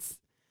preference.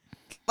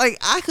 Like,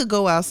 I could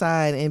go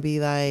outside and be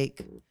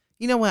like,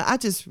 you know what?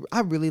 I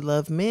really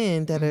love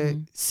men that are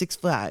 6'5".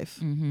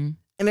 Mm-hmm.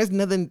 And there's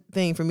another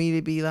thing for me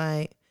to be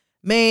like,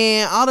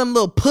 man, all them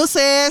little puss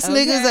ass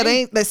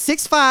niggas that's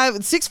 6'5",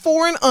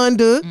 6'4" and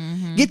under,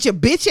 get your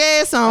bitch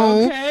ass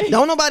on. Okay.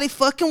 Don't nobody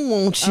fucking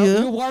want you.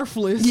 You're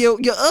worthless. You're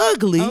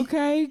ugly.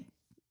 Okay.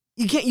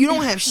 You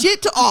don't have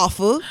shit to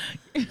offer.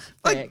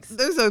 Like, Facts.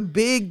 there's a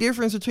big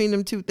difference between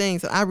them two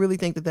things. I really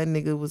think that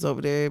nigga was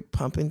over there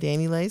pumping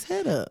Danny Lay's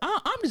head up.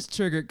 I'm just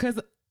triggered because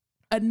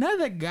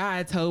another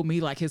guy told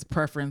me like his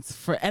preference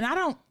for, and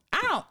I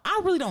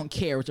really don't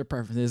care what your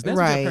preference is. That's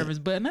Right. your preference.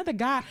 But another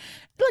guy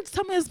like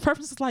told me his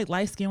preference is like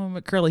light skin women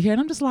with curly hair,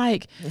 and I'm just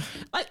like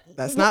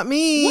That's not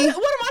me. What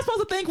am I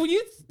supposed to think when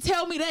you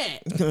tell me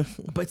that?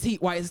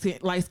 Petite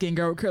light skin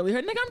girl with curly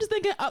hair, nigga. I'm just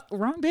thinking,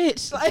 wrong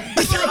bitch. Like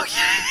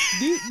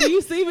do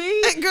you see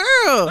me? Hey,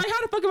 girl. Like,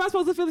 how the fuck am I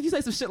supposed to feel if you say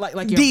some shit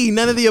like D,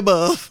 none of the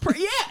above.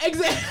 yeah,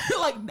 exactly.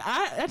 Like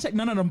I check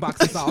none of them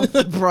boxes off.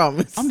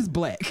 Promise. I'm just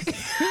black.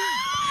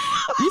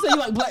 You say you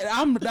like black.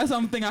 That's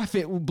something I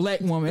fit with black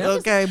woman.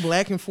 Okay,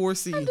 black and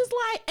 4C. I'm just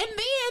like, and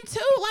then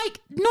too, like,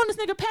 knowing this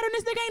nigga pattern,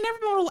 this nigga ain't never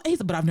been with. He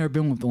said, but I've never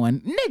been with one,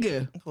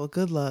 nigga. Well,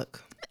 good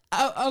luck.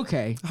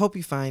 Okay. I hope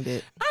you find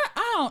it.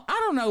 I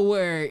don't know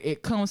where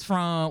it comes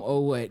from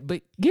or what,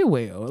 but get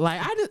well.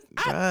 Like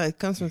It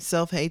comes from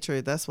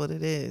self-hatred. That's what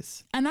it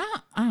is. And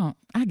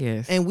I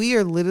guess. And we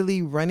are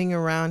literally running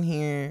around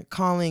here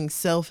calling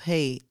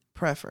self-hate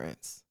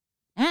preference.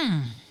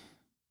 I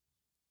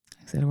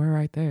said a word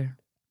right there.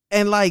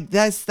 And like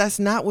that's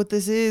not what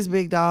this is,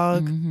 big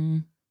dog. Mm-hmm.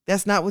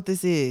 That's not what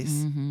this is.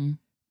 Mm-hmm.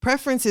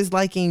 Preference is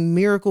liking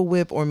Miracle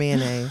Whip or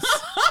mayonnaise.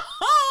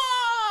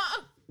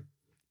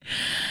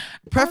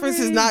 Preference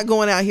is not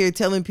going out here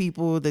telling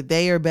people that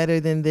they are better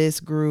than this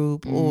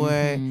group or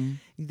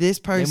this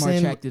person. They're more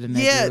attracted in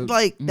that group.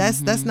 Like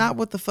that's not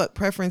what the fuck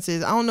preference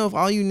is. I don't know if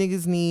all you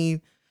niggas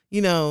need,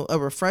 a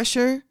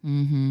refresher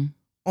on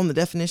the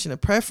definition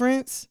of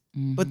preference,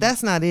 but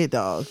that's not it,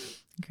 dog.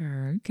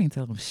 Girl, you can't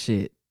tell them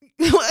shit.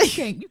 Like,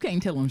 You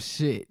can't tell them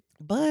shit.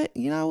 but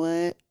you know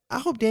what? I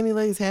hope Danny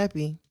Lay is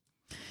happy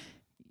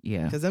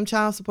Yeah. because them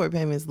child support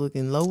payments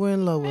looking lower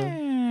and lower.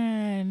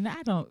 Man,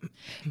 I don't.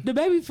 The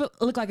baby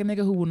look like a nigga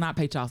who will not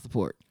pay child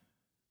support.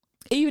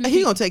 Even if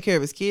He gonna take care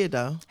of his kid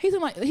though. he's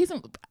some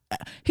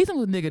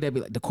nigga that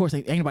be like, of course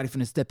ain't anybody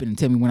finna step in and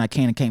tell me when I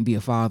can and can't be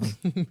a father.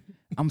 I'm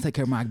gonna take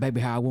care of my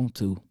baby how I want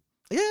to.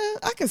 Yeah,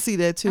 I can see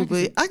that too,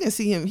 but I can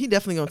see him. He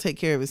definitely gonna take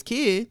care of his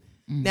kid.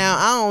 Now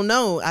I don't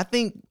know. I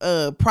think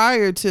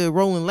prior to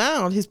Rolling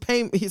Loud, his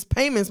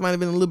payments might have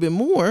been a little bit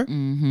more.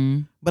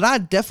 But I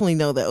definitely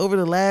know that over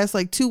the last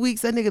 2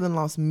 weeks, that nigga done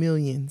lost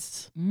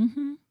millions.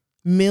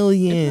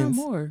 Millions. If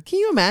not more. Can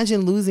you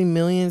imagine losing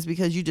millions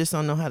because you just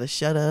don't know how to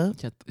shut up?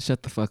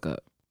 Shut the fuck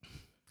up.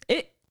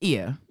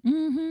 Yeah.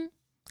 Mm-hmm.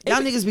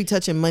 Y'all niggas be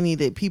touching money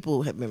that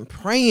people have been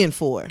praying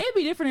for. It'd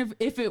be different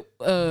if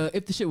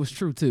the shit was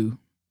true too.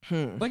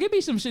 Like it'd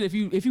be some shit if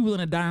you willing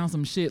to die on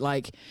some shit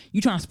like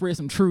you trying to spread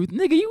some truth,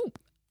 nigga. You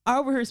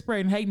over here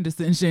spreading hate and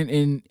dissension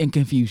and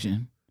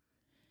confusion,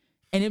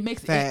 and it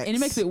makes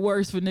it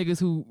worse for niggas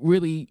who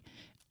really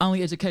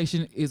only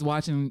education is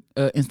watching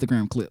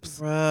Instagram clips.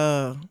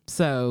 Bruh.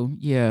 So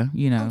yeah,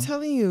 I'm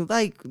telling you,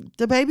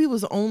 the baby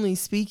was only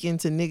speaking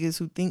to niggas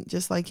who think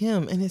just like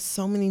him, and there's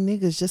so many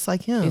niggas just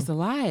like him. It's a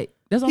lot.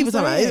 That's what He I'm was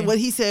talking saying. about what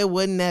he said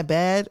wasn't that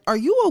bad. Are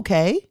you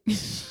okay?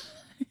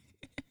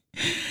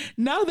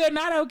 No, they're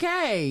not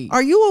okay.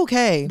 Are you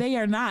okay? They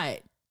are not.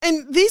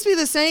 And these be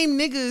the same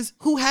niggas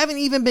who haven't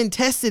even been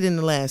tested in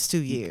the last 2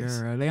 years.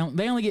 Girl, they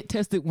only get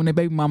tested when their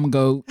baby mama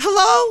go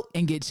Hello?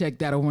 and get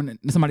checked out or when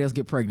somebody else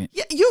get pregnant.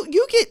 Yeah,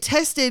 you get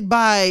tested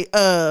by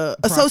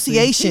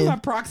association. By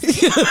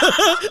proxy.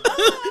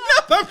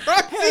 Not by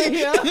proxy.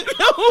 Yeah.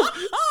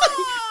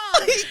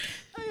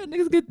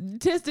 Niggas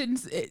get tested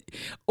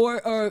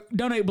or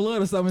donate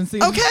blood or something.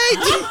 See? Okay.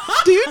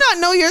 Do you not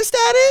know your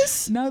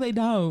status? No, they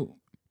don't.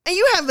 And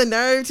you have the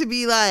nerve to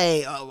be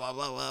like,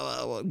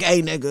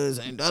 gay niggas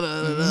and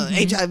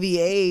HIV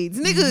AIDS.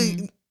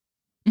 Nigga,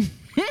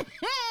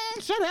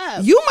 Shut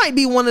up. you might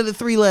be one of the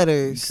 3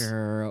 letters.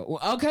 Girl.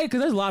 Well, okay, because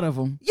there's a lot of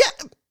them. Yeah.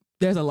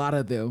 There's a lot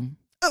of them.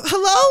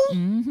 Hello?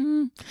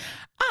 Mm-hmm.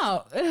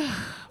 Oh,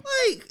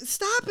 Like,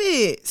 stop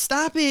it,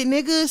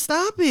 nigga,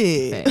 stop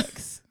it.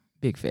 facts.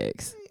 Big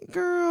facts.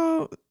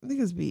 Girl,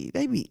 niggas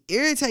they be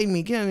irritating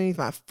me, get underneath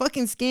my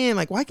fucking skin.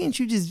 Like, why can't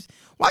y'all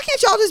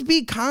just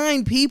be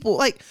kind people?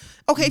 Like,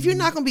 okay, if you're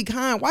not gonna be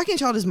kind, why can't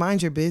y'all just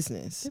mind your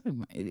business?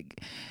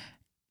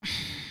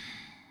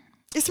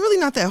 It's really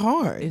not that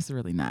hard. It's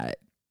really not.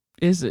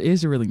 It's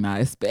really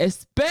not.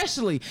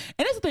 Especially,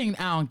 and that's the thing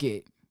I don't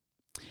get.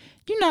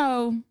 You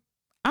know,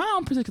 I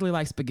don't particularly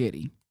like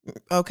spaghetti.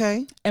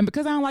 Okay. And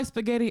because I don't like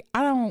spaghetti,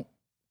 I don't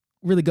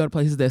really go to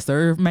places that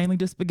serve mainly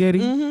just spaghetti.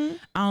 Mm-hmm.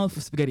 I don't look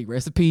for spaghetti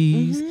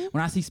recipes. Mhm.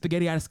 When I see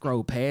spaghetti, I just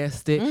scroll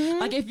past it. Mhm.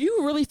 Like, if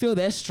you really feel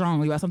that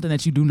strongly about something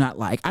that you do not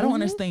like, I don't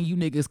understand you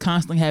niggas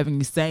constantly having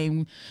the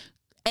same.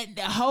 And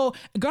the whole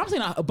girl, I'm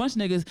saying a bunch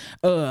of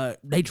niggas,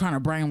 they trying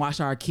to brainwash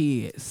our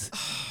kids.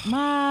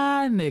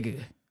 My nigga,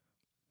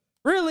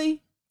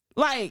 really?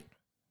 Like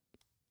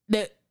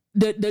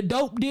the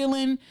dope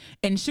dealing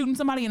and shooting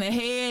somebody in the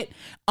head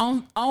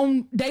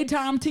on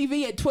daytime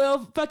TV at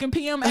 12 fucking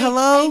p.m.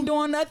 Ain't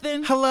doing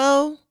nothing.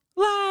 Hello?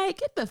 Like,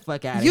 get the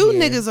fuck out of You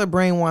here. niggas are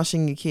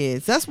brainwashing your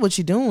kids. That's what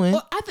you're doing.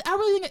 Well,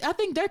 I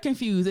think they're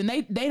confused, and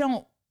they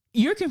don't.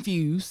 You're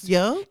confused.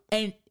 Yeah.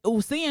 And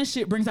seeing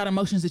shit brings out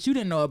emotions that you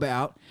didn't know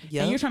about.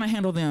 Yep. And you're trying to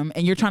handle them,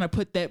 and you're trying to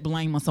put that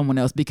blame on someone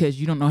else because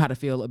you don't know how to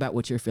feel about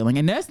what you're feeling.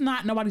 And that's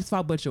not nobody's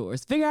fault but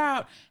yours. Figure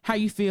out how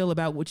you feel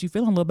about what you're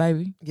feeling, little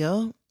baby.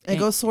 Yeah. And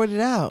go sort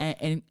it out.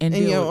 And in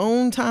deal your with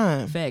own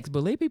time. facts.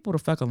 But leave people the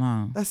fuck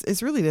alone.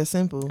 It's really that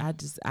simple. I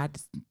just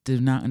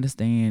do not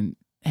understand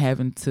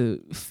having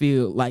to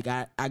feel like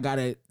I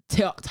gotta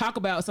talk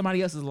about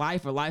somebody else's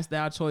life or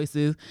lifestyle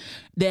choices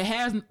that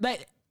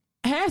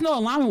has no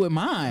alignment with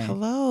mine.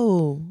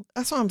 Hello.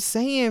 That's what I'm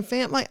saying,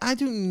 fam. Like, I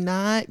do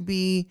not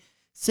be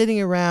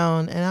sitting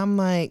around and I'm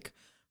like,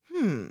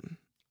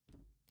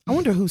 I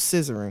wonder who's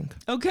scissoring.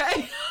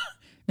 Okay.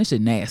 That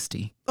shit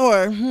nasty.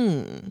 Or,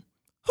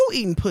 who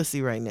eating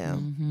pussy right now?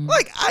 Mm-hmm.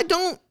 Like, I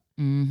don't.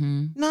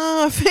 Mm-hmm.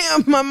 Nah,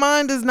 fam. My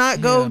mind does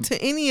not go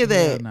to any of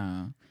that.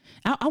 No.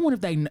 I wonder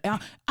if they.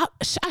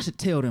 I should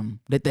tell them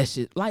that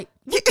shit. Like,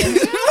 Like, for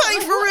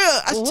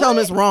real. I should tell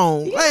them it's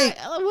wrong. yeah, Like,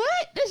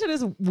 what? That shit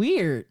is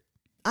weird.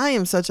 I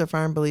am such a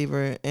firm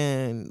believer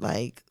in,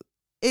 like,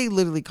 it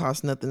literally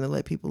costs nothing to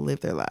let people live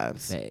their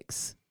lives.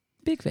 Facts.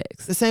 Big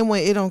facts. The same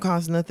way it don't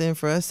cost nothing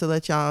for us to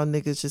let y'all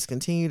niggas just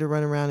continue to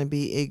run around and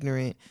be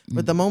ignorant.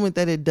 But the moment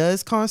that it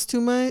does cost too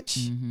much,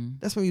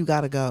 that's when you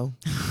gotta go.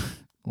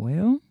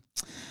 Well,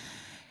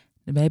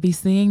 the baby's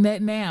seeing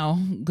that now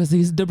because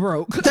he's the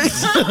broke.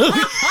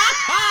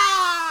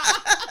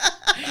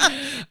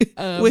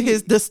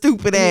 With the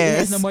stupid He ass.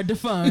 has no more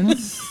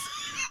defunds.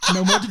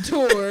 No more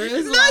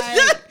tours. Not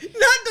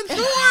the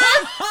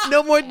tour.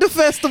 No more the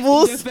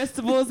festivals. The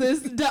festivals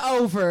is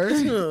over.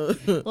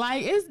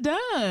 Like, it's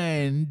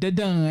done.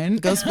 Done.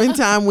 Go spend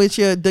time with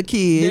the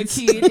kids.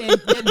 The kid and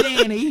the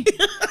Danny.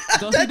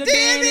 Go see the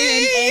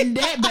Danny and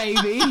that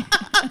baby.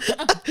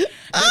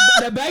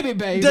 the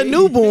baby. The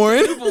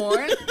newborn.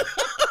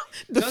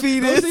 The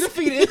fetus. Go see the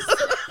fetus.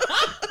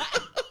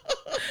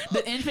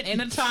 The infant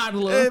and the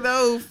toddler.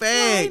 No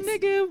Hey, facts.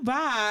 nigga,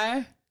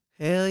 bye.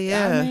 Hell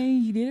yeah. I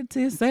mean, you did it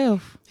to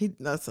yourself.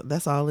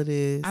 That's all it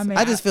is. I mean,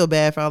 I just feel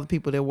bad for all the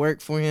people that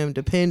work for him,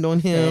 depend on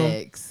him.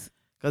 Facts.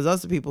 Because those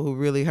are the people who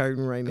really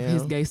hurting right now.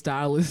 His gay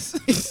stylist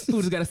who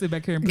just gotta sit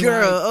back here and be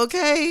Girl, like,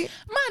 okay.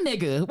 my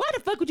nigga, why the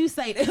fuck would you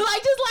say that? Like,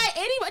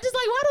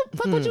 why the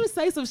fuck would you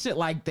say some shit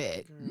like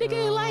that?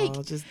 Nigga, like,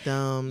 Oh, just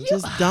dumb.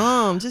 Just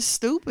dumb. Just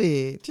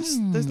stupid. Just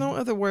there's no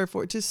other word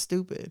for it. Just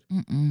stupid.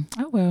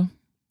 oh well.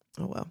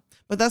 Oh well.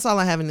 But that's all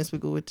I have in this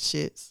week with the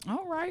shits.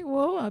 All right,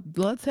 well,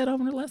 let's head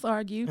over and let's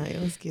argue. All right,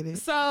 let's get it.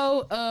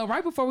 So,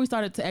 right before we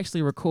started to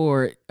actually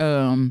record,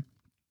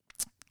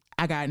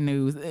 I got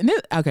news. And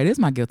this is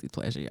my guilty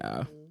pleasure,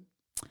 y'all.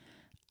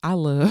 I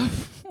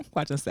love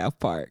watching South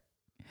Park.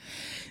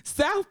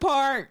 South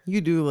Park. You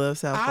do love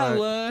South Park. I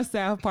love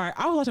South Park.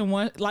 I was watching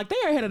one, like, they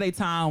are ahead of their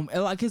time.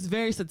 Like, it's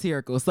very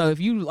satirical. So if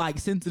you like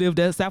sensitive,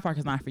 that South Park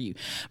is not for you.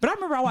 But I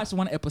remember I watched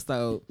one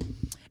episode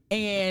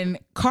and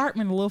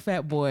Cartman, the little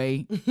fat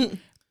boy,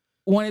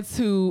 wanted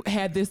to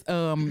have this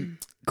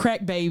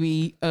crack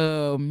baby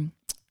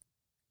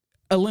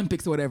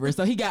Olympics or whatever.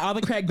 So he got all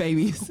the crack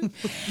babies.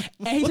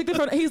 And he took the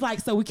photo. He's like,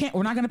 so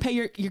we're not gonna pay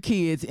your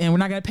kids and we're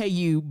not gonna pay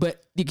you,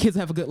 but your kids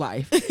have a good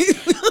life. And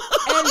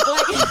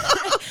like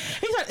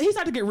he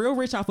started to get real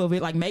rich off of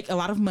it, like make a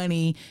lot of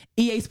money.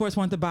 EA Sports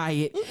wanted to buy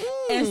it.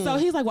 And so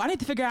he's like, well, I need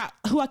to figure out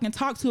who I can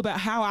talk to about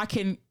how I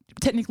can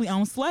technically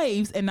own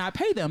slaves and not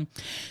pay them.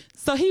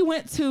 So he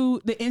went to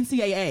the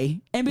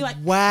NCAA and be like,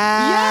 wow.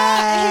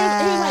 Yeah.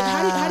 And he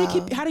was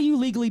like, how do you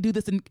legally do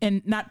this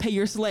and not pay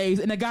your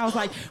slaves? And the guy was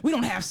like, we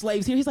don't have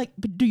slaves here. He's like,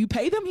 but do you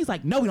pay them? He's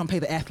like, no, we don't pay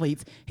the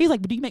athletes. He's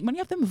like, but do you make money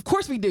off them? Of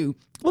course we do.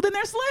 Well, then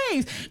they're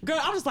slaves. Girl,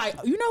 I was like,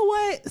 you know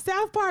what?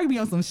 South Park be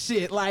on some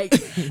shit. Like,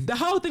 the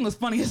whole thing was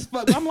funny as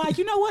fuck. But I'm like,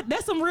 you know what?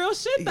 That's some real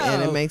shit though.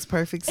 And it makes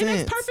perfect sense. It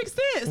makes perfect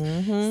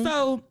sense.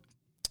 So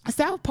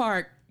South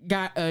Park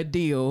got a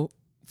deal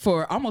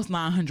for almost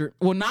almost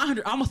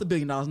 $1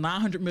 billion,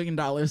 $900 million.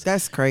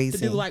 That's crazy.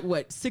 To do like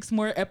what, 6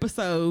 more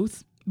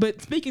episodes.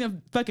 But speaking of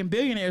fucking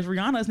billionaires,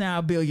 Rihanna's now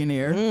a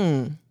billionaire.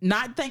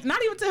 Not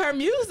even to her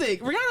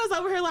music. Rihanna's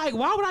over here like,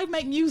 why would I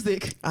make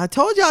music? I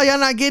told y'all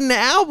not getting the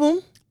album.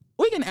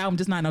 We get an album,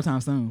 just not no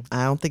time soon.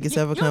 I don't think it's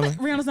ever coming.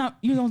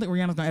 You don't think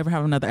Rihanna's gonna ever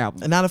have another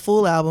album? Not a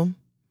full album.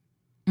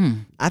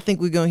 I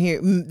think we're gonna hear.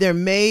 There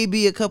may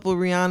be a couple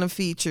Rihanna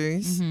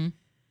features.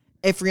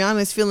 If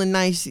Rihanna's feeling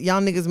nice,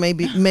 y'all niggas may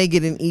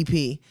get an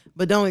EP,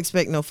 but don't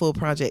expect no full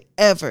project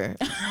ever.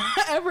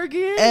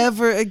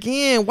 Ever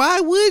again.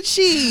 Why would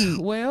she?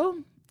 Well,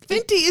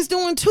 Fenty is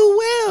doing too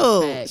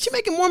well. Facts. She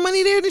making more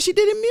money there than she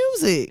did in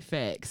music.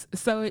 Facts.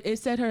 So it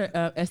said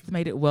her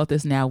estimated wealth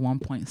is now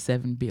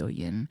 $1.7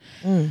 billion.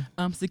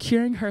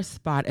 Securing her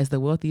spot as the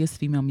wealthiest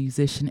female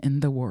musician in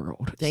the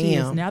world. Damn. She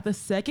is now the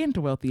second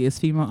wealthiest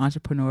female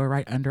entrepreneur,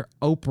 right under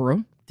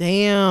Oprah.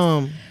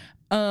 Damn.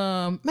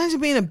 Imagine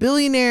being a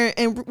billionaire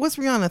and what's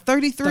Rihanna,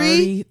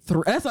 33?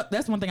 33.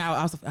 That's one thing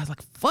I was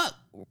like, fuck.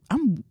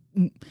 I'm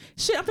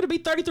gonna be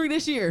 33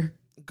 this year.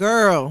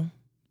 Girl.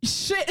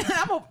 Shit.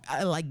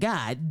 I'm like,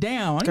 God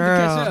damn. I need to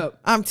catch up.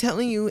 I'm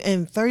telling you,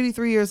 and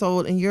 33 years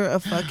old and you're a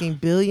fucking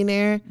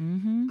billionaire.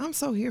 I'm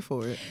so here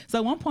for it.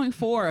 So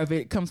 1.4 of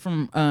it comes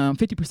from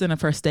 50%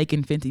 of her stake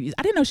in Fenty.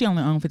 I didn't know she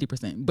only owned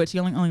 50%, but she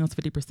only owns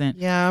 50%.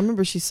 Yeah, I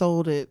remember she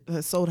sold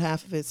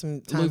half of it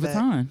some time Louis back.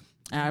 Vuitton.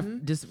 I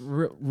just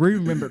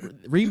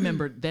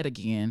remembered that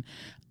again.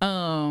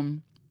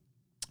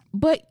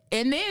 But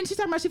and then she's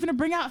talking about she's gonna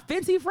bring out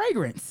Fenty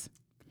fragrance.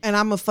 And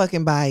I'm gonna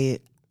fucking buy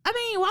it. I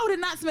mean, why would it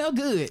not smell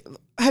good?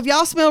 Have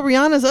y'all smelled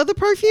Rihanna's other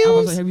I was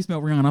perfumes? like, have you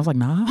smelled Rihanna? I was like,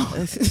 no,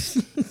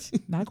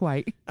 not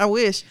quite. I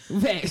wish.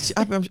 Facts.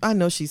 I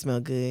know she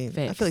smelled good.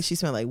 I Facts. feel like she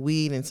smelled like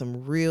weed and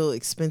some real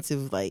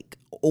expensive like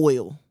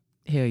oil.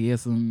 Hell yeah,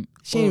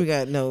 She ain't even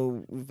got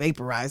no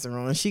vaporizer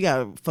on. She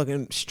got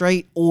fucking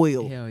straight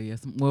oil. Hell yeah,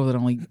 some oil that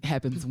only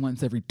happens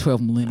once every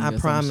 12 millennia. I or some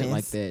promise. shit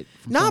like that.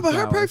 Nah, but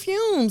her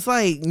perfumes,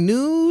 like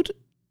Nude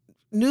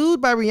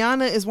by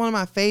Rihanna is one of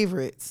my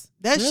favorites.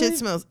 That Really? shit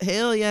smells,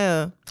 hell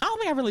yeah. I don't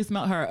think I really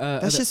smelled her.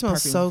 That shit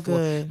smells so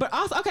good. But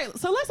also, okay,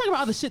 so let's talk about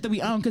all the shit that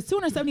we own, because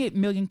 $278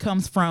 million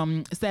comes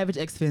from Savage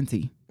X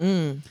Fenty.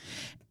 And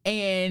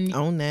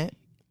Own that.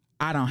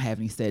 I don't have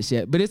any stats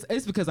yet, but it's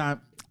because I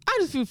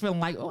just feeling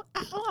like, I'm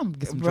gonna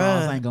get some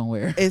drawers I ain't gonna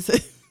wear. It's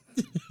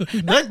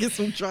I get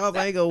some drawers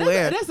I ain't gonna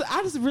wear.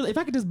 I just really, if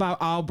I could just buy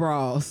all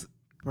bras.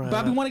 Bruh.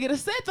 But I want to get a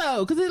set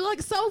though, because it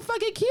looks so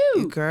fucking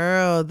cute.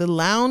 Girl, the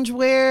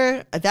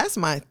loungewear, that's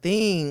my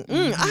thing.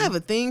 I have a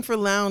thing for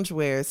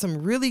loungewear.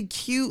 Some really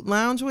cute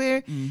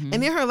loungewear. And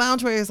then her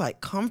loungewear is like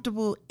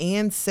comfortable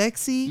and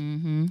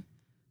sexy.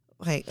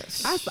 Like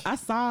I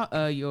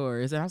saw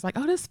yours and I was like,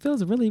 oh, this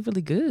feels really,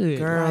 really good.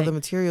 girl, like, the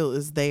material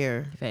is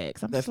there.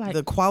 facts. I'm just like,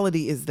 The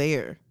quality is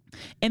there.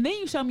 and then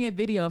you show me a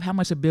video of how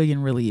much a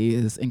billion really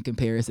is in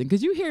comparison,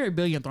 because you hear a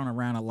billion thrown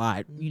around a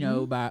lot, you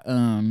know, by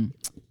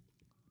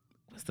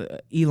what's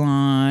the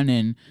Elon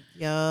and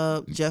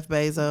Yup, Jeff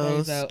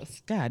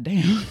Bezos. God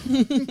damn.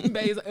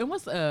 Bezos. And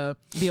what's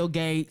Bill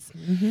Gates.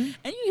 And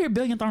you hear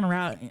billion thrown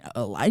around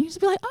a lot. And you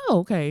just be like, oh,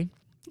 okay.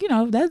 You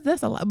know,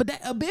 that's a lot. But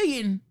a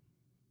billion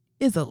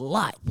is a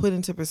lot. Put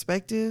into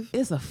perspective,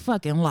 It's a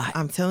fucking lot.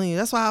 I'm telling you,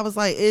 that's why I was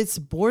like, it's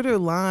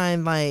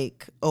borderline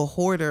like a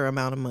hoarder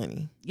amount of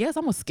money. Yeah, it's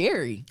almost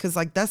scary. Cause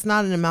like that's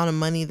not an amount of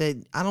money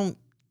that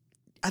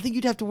I think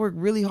you'd have to work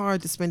really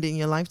hard to spend it in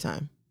your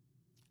lifetime.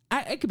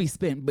 It could be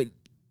spent, but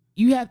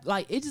you have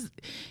like it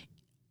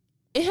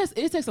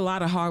takes a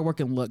lot of hard work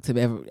and luck to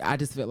ever. I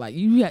just feel like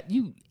you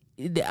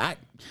can't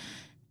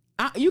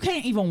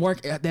even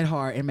work that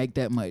hard and make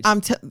that much.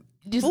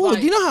 Just do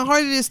you know how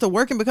hard it is to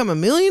work and become a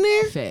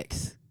millionaire?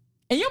 Facts.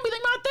 And you don't be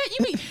thinking about that.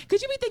 Cause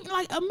you be thinking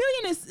like a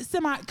million is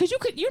semi. Cause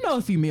you know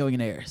a few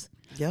millionaires.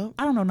 Yep,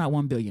 I don't know not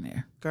one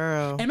billionaire.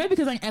 girl. And maybe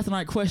because I ain't asking the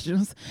right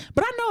questions,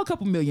 but I know a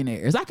couple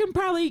millionaires. I can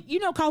probably,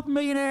 call up a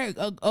millionaire,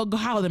 a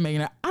holiday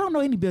millionaire. I don't know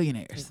any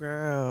billionaires.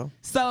 Girl.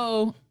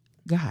 So,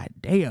 god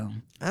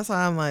damn. That's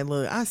why I'm like,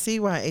 look, I see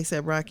why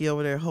A$AP Rocky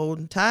over there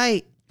holding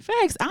tight.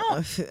 Facts. I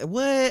don't.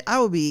 What? I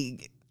would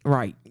be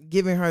Right.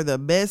 giving her the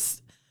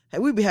best.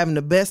 We'd be having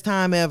the best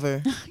time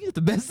ever. It's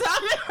the best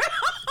time ever.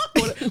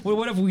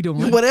 Whatever we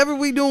doing. Whatever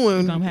we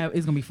doing,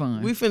 It's gonna be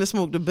fun. we finna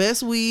smoke the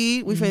best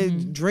weed. We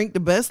finna drink the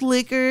best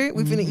liquor.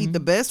 We finna eat the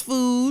best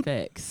food.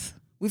 Facts.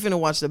 We finna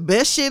watch the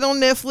best shit on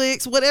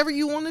Netflix. Whatever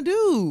you want to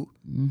do.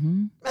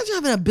 Imagine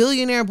having a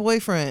billionaire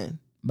boyfriend.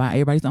 By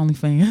everybody's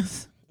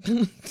OnlyFans.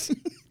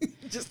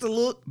 Just to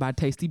look. By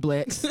Tasty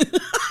Blacks.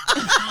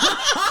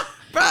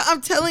 Bro,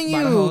 I'm telling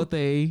By the whole you.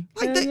 thing.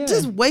 Like Hell yeah.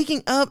 just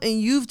waking up and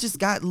you've just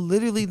got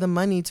literally the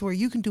money to where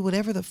you can do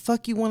whatever the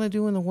fuck you want to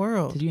do in the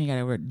world. You ain't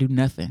gotta do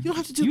nothing. You don't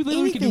have to do You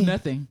literally can do anything.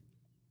 nothing.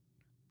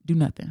 Do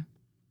nothing.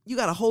 You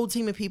got a whole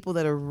team of people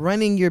that are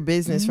running your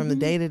business from the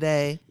day to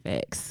day.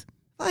 Facts.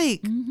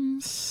 Like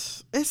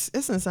it's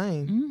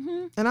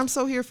insane. And I'm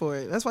so here for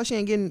it. That's why she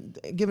ain't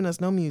giving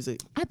us no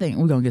music. I think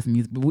we're gonna get some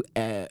music. But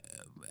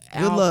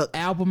Good luck.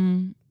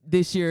 Album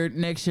this year,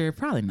 next year,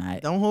 probably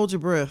not Don't hold your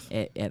breath.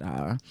 at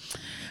all.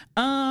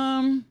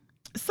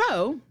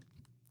 So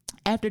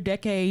after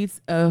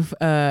decades of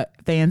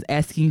fans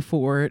asking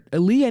for it,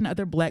 Aaliyah and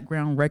other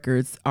Blackground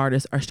Records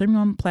artists are streaming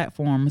on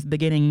platforms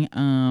beginning,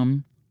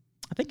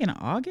 I think in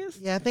August.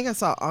 Yeah, I think I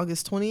saw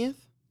August 20th.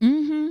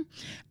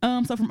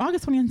 So from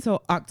August 20th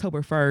until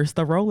October 1st,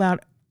 the rollout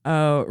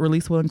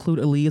release will include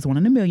Aaliyah's 1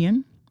 in a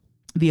Million,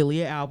 the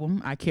Aaliyah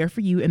album, I Care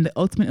For You, and the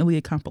Ultimate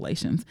Aaliyah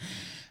compilations.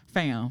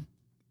 Fam.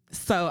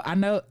 So I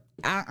know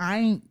I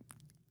ain't,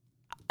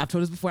 I've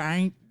told this before,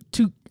 I'm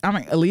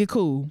like, Aaliyah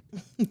cool.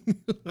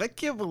 I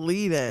can't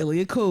believe that.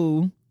 Aaliyah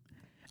cool.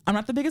 I'm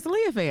not the biggest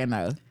Aaliyah fan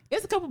though.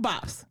 It's a couple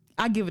bops.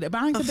 I give it,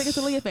 but I ain't the biggest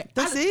Aaliyah fan.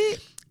 That's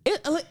it?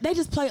 They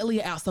just play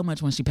Aaliyah out so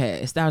much when she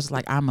passed. I was just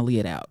like, I'm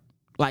Aaliyah out.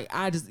 Like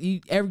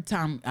every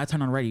time I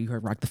turn on the radio, you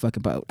heard Rock the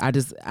Fucking Boat.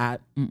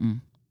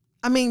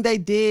 I mean, they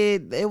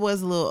did. It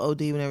was a little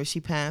OD whenever she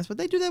passed, but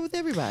they do that with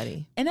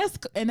everybody. And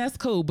that's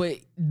cool. But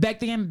back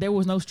then, there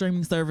was no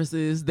streaming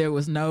services. There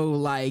was no,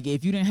 like,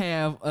 if you didn't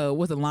have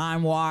what's a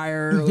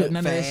LimeWire or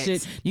none of that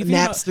shit.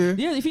 Napster.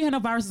 If you had no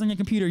viruses on your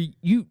computer,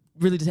 you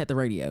really just had the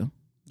radio.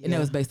 And that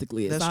was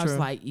basically it. That's so I was true.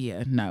 like,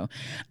 yeah, no.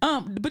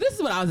 But this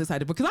is what I was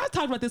excited for, because I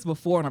talked about this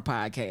before on a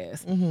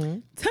podcast.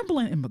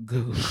 Timbaland and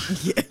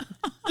Magoo. Yeah.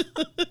 I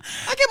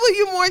can't believe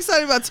you're more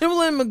excited about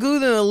Timbaland and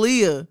Magoo than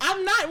Aaliyah.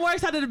 I'm not more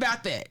excited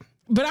about that.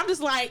 But I'm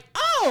just like,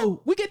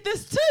 oh, we get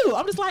this too.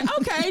 I'm just like,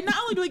 okay, not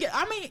only do we get,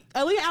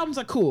 Aaliyah albums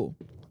are cool.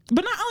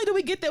 But not only do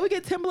we get that, we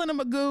get Timbaland and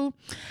Magoo.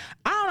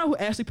 I don't know who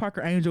Ashley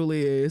Parker Angel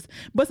is,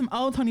 but some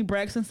old Tony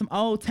Braxton, some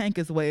old Tank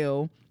as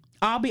well.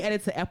 I'll be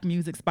added to Apple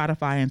Music,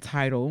 Spotify, and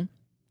Tidal.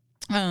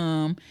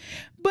 But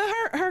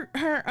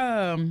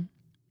her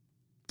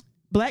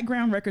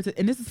Blackground Records,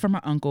 and this is from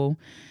my uncle.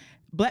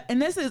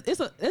 This is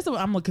what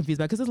I'm a little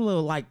confused about, because it's a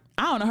little like,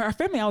 I don't know, her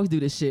family always do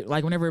this shit.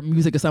 Like whenever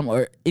music or something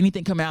or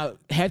anything come out,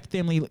 half the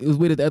family was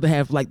with it, the other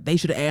half like they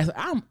should have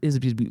asked. It's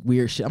just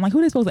weird shit. I'm like,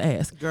 who they supposed to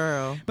ask?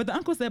 Girl. But the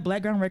uncle said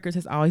Blackground Records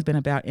has always been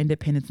about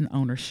independence and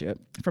ownership.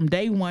 From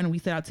day one, we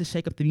set out to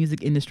shake up the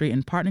music industry,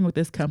 and partnering with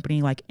this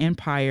company like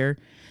Empire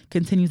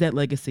continues that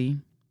legacy.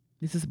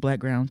 This is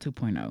Blackground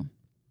 2.0.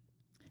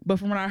 But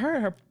from what I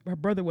heard, her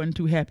brother wasn't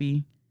too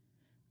happy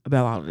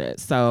about all of that.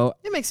 So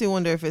It makes you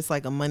wonder if it's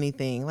like a money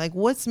thing. Like,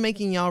 what's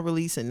making y'all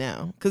release it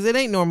now? Because it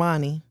ain't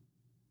Normani.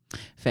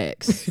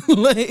 facts.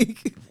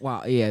 Like,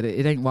 Wow, yeah,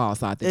 it ain't wild.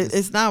 So I think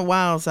it's not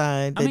Wild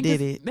Side that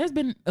did it. There's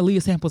been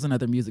Aaliyah samples in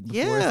other music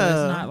before, so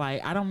Yeah. it's not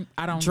like I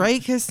don't.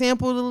 Drake has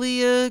sampled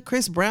Aaliyah.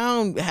 Chris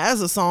Brown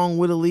has a song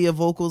with Aaliyah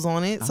vocals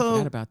on it. I So,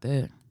 forgot about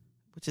that.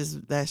 which is,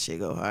 that shit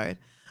go hard.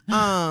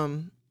 I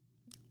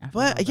forgot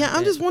But yeah, about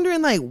I'm that. just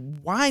wondering, like,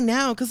 why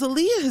now? Because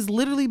Aaliyah has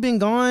literally been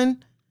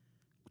gone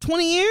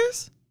 20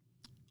 years,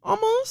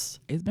 almost.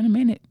 It's been a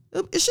minute.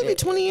 It should be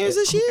 20 years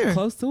this year.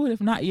 Close to it,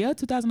 if not,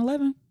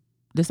 2011,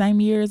 the same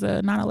year as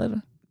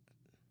 9/11.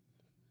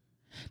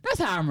 That's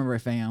how I remember it,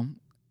 fam.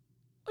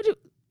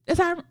 That's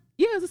how.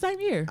 It's the same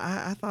year.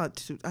 I thought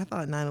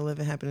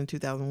 9/11 happened in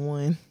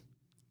 2001.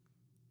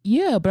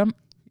 Yeah, but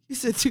You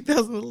said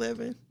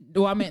 2011.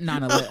 I meant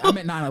 9/11. I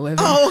meant 9/11.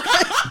 Oh,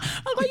 okay.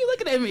 Why you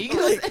looking at me?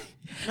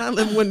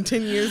 9/11 wasn't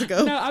 10 years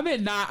ago. No, I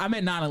meant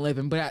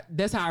 9/11, but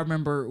that's how I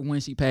remember when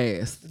she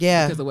passed.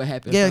 Yeah. because of what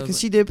happened. Yeah, So because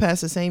she did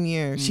pass the same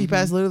year. She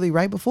passed literally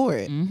right before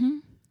it.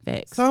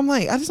 facts. So I'm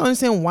like, I just don't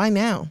understand why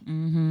now.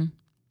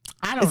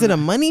 I don't. Is it know. a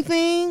money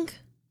thing?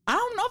 I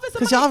don't know if it's a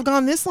Because money. y'all have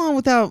gone this long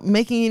without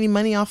making any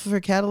money off of her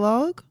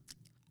catalog.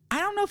 I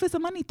don't know if it's a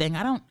money thing.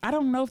 I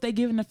don't know if they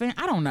giving the fan.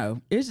 I don't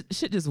know. It's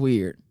shit just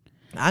weird.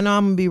 I know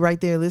I'm gonna be right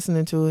there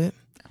listening to it.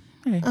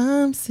 Okay.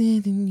 I'm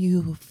sending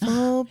you a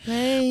full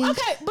page.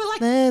 Okay, but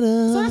like,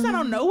 letter, so that's not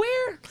on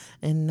nowhere.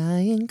 and I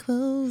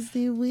enclosed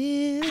it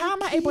with. How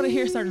am I able to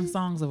hear certain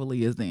songs of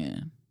Aaliyah's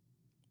then?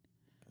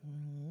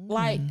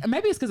 Like,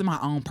 maybe it's because of my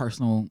own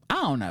personal. I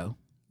don't know.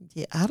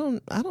 Yeah, I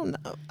don't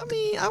know. I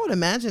mean, I would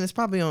imagine it's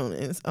probably on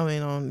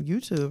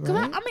YouTube, Cause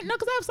right?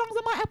 because I have songs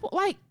on my Apple,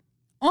 like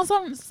on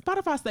some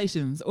Spotify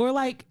stations or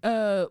like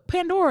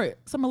Pandora.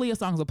 Some Aaliyah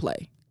songs will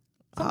play.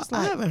 So it's I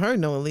like, haven't heard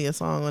no Aaliyah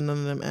song on none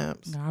of them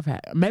apps. no, I've had.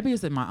 Maybe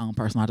it's in my own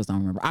personal. I just don't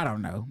remember. I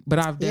don't know. But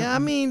I've. Yeah, I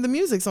mean, the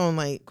music's on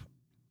like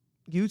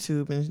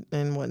YouTube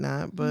and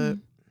whatnot, but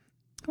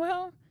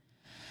Well,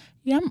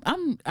 yeah,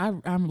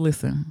 I'm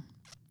listen.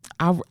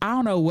 I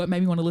don't know what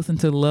made me want to listen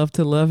to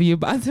Love You"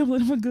 by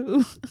Timbaland and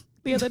Magoo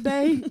the other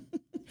day,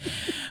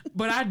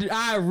 but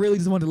I really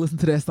just wanted to listen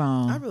to that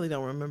song. I really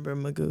don't remember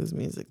Magoo's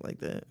music like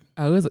that.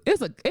 Oh,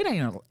 it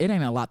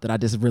ain't a lot that I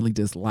just really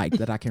dislike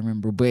that I can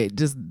remember, but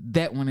just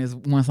that one is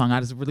one song I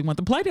just really want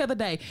to play the other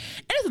day.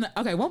 And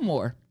okay, one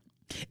more.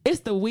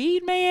 It's the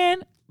Weed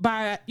Man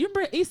by, you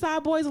remember East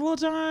Side Boys and Lil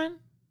Jon?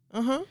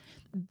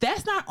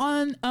 That's not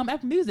on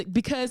Apple Music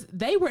because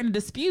they were in a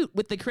dispute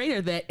with the creator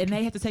of that, and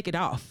they had to take it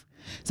off.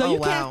 So you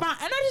can't find,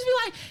 and I just be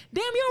like,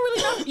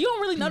 damn, you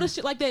don't really know this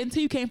shit like that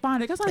until you can't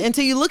find it. Like,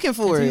 Until you're looking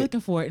for until it. you're looking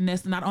for it, and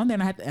that's not on there.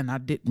 And I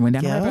went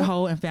down the rabbit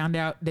hole and found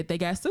out that they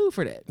got sued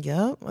for that.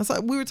 Yep. That's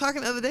like we were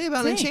talking the other day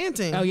about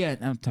Enchanting. Oh yeah,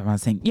 I'm talking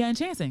about Sing. Yeah,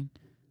 Enchanting.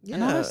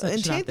 Yeah, such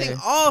and shit out Chan think there.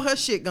 all her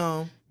shit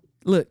gone.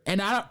 Look,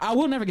 and I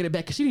will never get it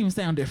back because she didn't even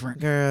sound different.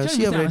 Girl, don't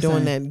she even over there sound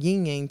doing the same. that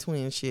yin yang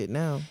twin shit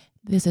now.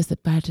 This is the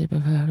budget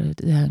of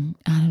I'm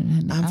I'm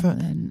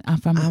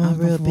a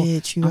real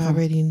bitch. You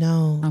already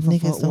know. I'm from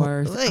Niggas Fort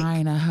Worth. don't like. I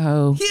ain't a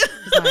hoe.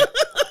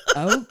 It's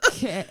like,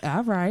 okay,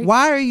 all right.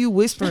 Why are you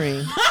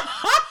whispering?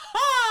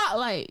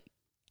 Like,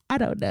 I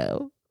don't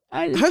know.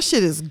 Her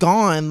shit is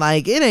gone.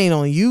 Like it ain't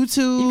on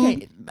YouTube. You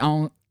can't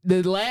on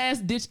the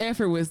last ditch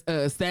effort was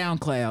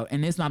SoundCloud,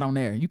 and it's not on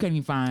there. You can't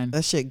even find.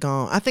 That shit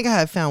gone. I think I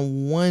had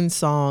found one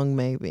song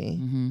maybe.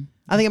 Mm-hmm.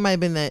 I think it might have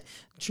been that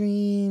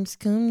dreams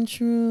come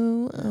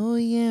true. Oh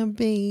yeah,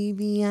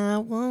 baby, I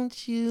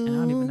want you. I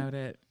don't even know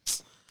that.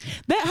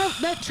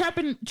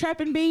 That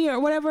trapping B or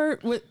whatever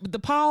with the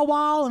Paul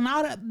Wall and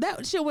all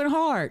that shit went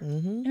hard.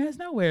 Mm-hmm. And it's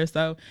nowhere.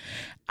 So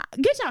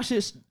get y'all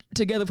shit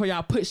together before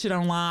y'all put shit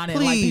online and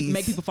like Please.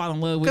 make people fall in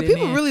love with it. Cause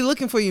people and then, really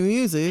looking for your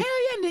music.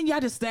 hell yeah, and then y'all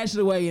just stash it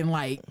away and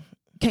like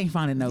can't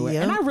find it nowhere.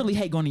 Yeah. And I really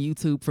hate going to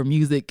YouTube for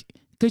music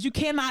because you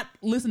cannot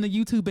listen to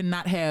YouTube and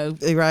not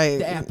have Right.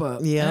 the app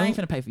up. Yeah. And I ain't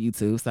finna pay for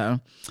YouTube. So,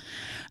 and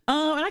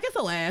I guess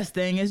the last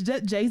thing is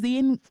Jay-Z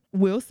and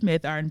Will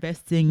Smith are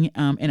investing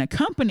in a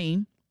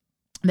company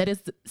that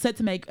is set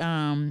to make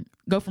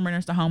go from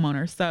renters to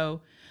homeowners.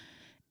 So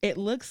it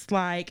looks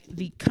like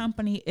the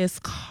company is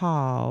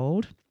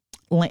called,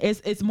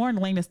 it's more in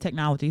Lanus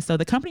Technology. So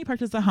the company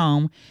purchases a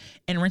home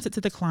and rents it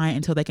to the client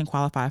until they can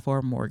qualify for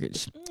a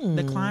mortgage.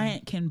 The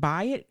client can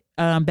buy it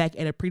back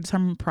at a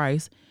predetermined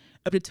price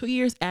up to 2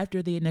 years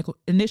after the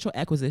initial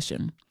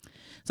acquisition.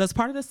 So as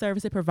part of the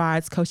service, it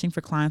provides coaching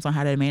for clients on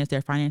how to manage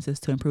their finances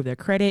to improve their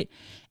credit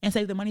and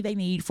save the money they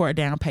need for a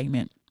down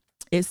payment.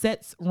 It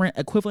sets rent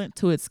equivalent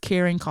to its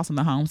carrying cost on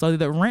the home. So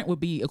the rent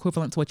would be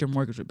equivalent to what your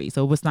mortgage would be.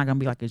 So it's not going to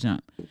be like a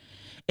jump.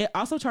 It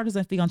also charges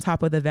a fee on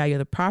top of the value of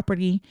the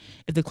property.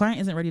 If the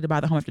client isn't ready to buy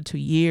the home after 2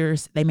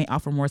 years, they may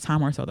offer more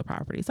time or sell the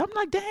property. So I'm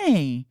like,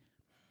 dang,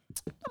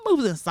 that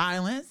moves in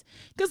silence.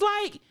 Because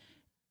like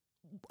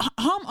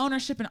home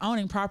ownership and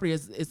owning property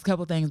is a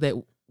couple things that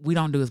we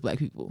don't do as Black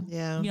people.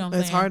 Yeah. You know what I'm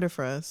it's saying? harder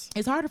for us.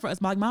 It's harder for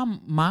us. Like my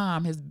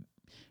mom has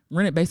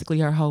rented basically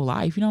her whole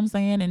life. You know what I'm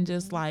saying? And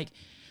just like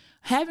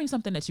having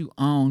something that you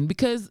own,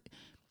 because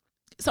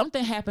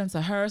something happens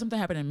to her, something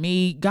happened to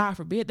me, God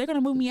forbid, they're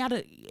gonna move me out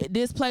of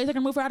this place. They're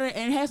gonna move her out of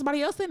and have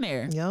somebody else in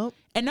there. Yep.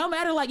 And no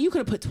matter, like, you could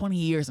have put 20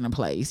 years in a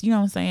place. You know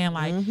what I'm saying?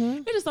 Like,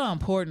 it's just so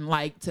important,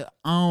 like, to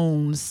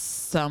own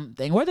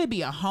something, whether it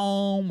be a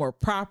home or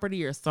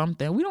property or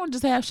something. We don't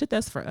just have shit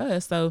that's for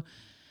us. So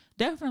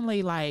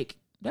definitely, like,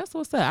 that's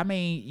what's up. I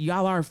mean,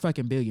 y'all are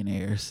fucking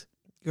billionaires.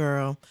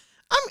 Girl.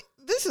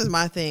 This is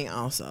my thing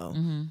also.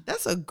 Mm-hmm.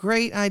 That's a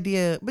great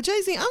idea. But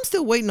Jay-Z, I'm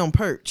still waiting on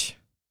Perch.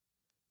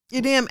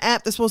 Your damn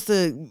app that's supposed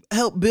to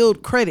help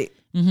build credit.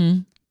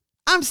 Mm-hmm.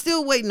 I'm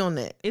still waiting on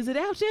that. Is it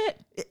out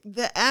yet?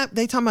 The app,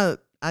 they talking about,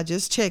 I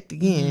just checked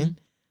again.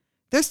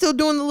 They're still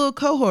doing the little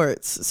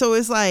cohorts. So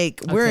it's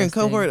like we're in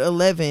testing. cohort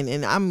 11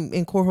 and I'm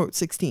in cohort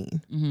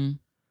 16. Mm-hmm.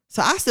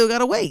 So I still got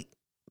to wait.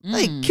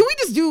 Like,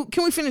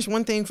 can we finish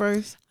one thing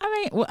first? I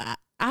mean, well,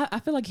 I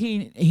feel like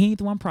he ain't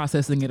the one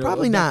processing it. or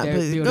Probably back not, there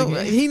but building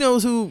it. he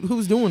knows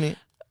who's doing it.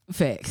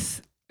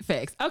 Facts.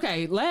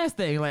 Okay, last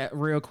thing, like,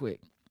 real quick.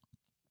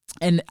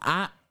 And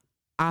I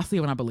see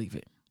it when I believe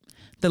it.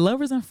 The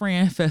Lovers and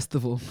Friends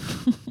Festival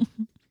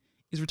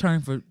is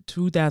returning for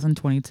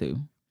 2022.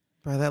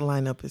 Bro, that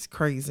lineup is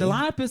crazy. The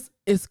lineup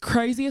is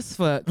crazy as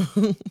fuck.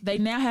 They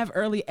now have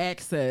early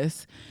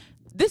access.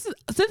 This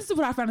is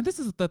what I found out. This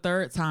is the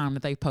third time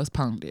that they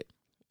postponed it.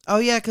 Oh,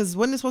 yeah, because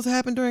wasn't it supposed to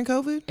happen during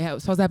COVID? Yeah, it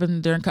was supposed to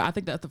happen during, I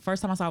think that the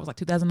first time I saw it was like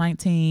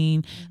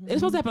 2019. It was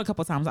supposed to happen a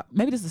couple of times.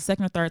 Maybe this is the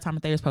second or third time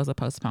that they were supposed to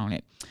postpone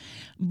it.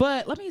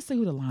 But let me see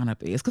who the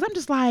lineup is. Because I'm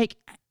just like,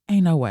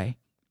 ain't no way.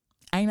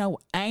 Ain't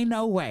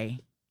no way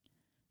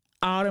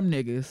all them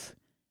niggas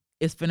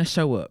is finna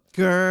show up.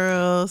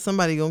 Girl,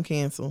 somebody gonna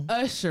cancel.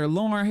 Usher,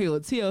 Lauryn Hill,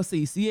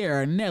 TLC,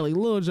 Sierra, Nelly,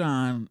 Lil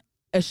Jon,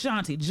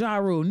 Ashanti, Ja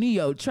Rule,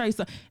 Neo, Trace.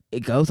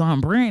 It goes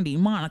on. Brandy,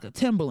 Monica,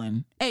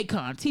 Timbaland,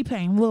 Akon,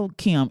 T-Pain, Lil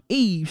Kim,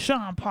 Eve,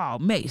 Sean Paul,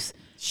 Mace,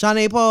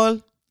 Shanae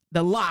Paul.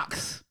 The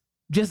Locks,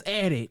 just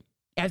added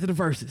after the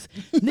verses.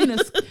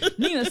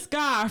 Nina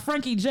Sky,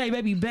 Frankie J,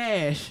 Baby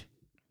Bash,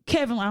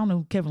 Kevin. I don't know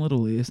who Kevin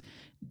Little is.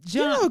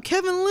 You know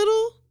Kevin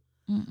Little?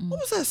 What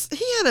was that?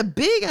 He had a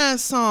big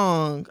ass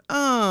song.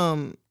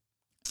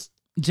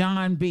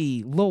 John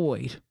B,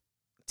 Lloyd.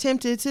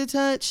 Tempted to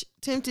touch.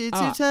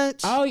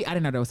 Oh, yeah, I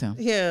didn't know that was him.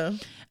 Yeah.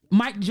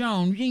 Mike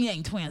Jones, Yin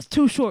Yang Twins,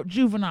 Too Short,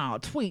 Juvenile,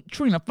 Tweet,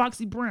 Trina,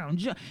 Foxy Brown.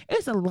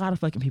 It's a lot of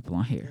fucking people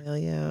on here. Hell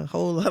yeah. A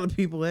whole lot of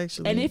people,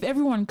 actually. And if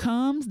everyone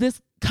comes,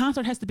 this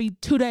concert has to be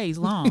 2 days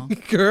long.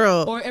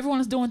 Girl. Or everyone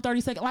is doing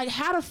 30 seconds. Like,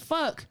 how the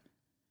fuck?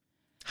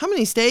 How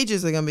many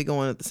stages are going to be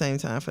going at the same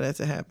time for that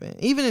to happen?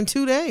 Even in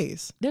 2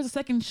 days. There's a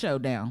second show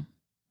down.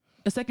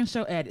 A second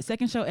show added.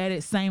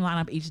 Same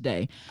lineup each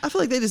day. I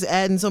feel like they're just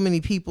adding so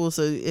many people.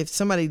 So if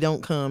somebody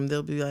don't come,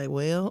 they'll be like,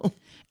 well.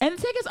 And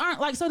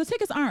the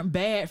tickets aren't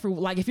bad for,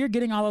 like, if you're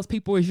getting all those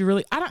people, if you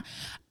really, I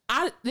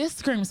This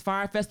screams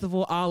Fire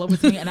Festival all over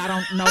to me, and I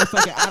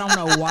don't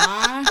know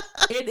why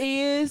it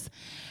is.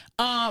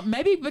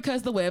 Maybe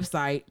because the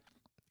website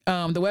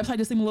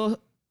just seemed a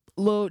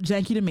little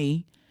janky to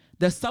me.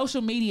 The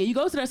social media, you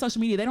go to their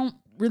social media, they don't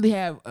really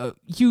have a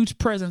huge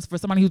presence for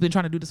somebody who's been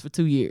trying to do this for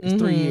 2 years,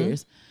 3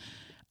 years.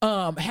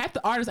 Half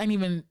the artists ain't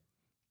even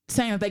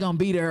saying that they're gonna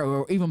be there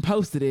or even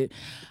posted it.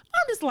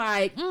 I'm just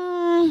like,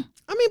 I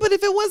mean, but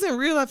if it wasn't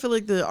real, I feel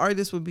like the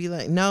artist would be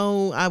like,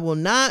 no, I will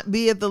not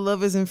be at the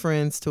Lovers and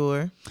Friends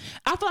tour.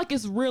 I feel like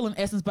it's real in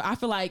essence, but I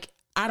feel like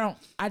I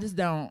just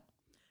don't.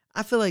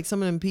 I feel like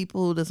some of them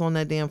people that's on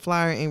that damn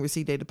flyer ain't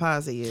received their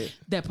deposit yet.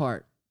 That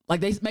part. Like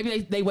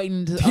they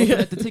waiting to open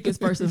up the tickets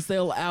first and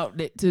sell out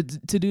to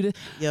do this.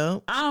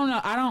 Yep. I don't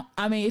know.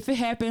 I mean, if it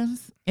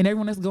happens and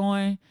everyone that's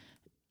going,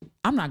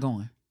 I'm not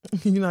going.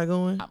 You're not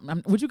going?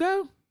 Would you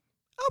go?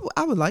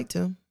 I would like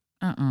to.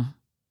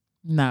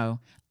 No.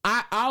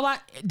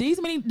 These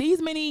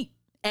many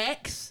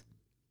acts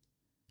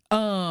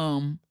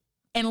in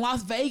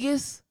Las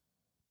Vegas.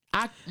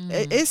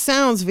 It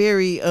sounds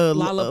very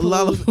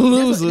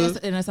Lollapalooza.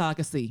 And that's all I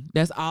can see.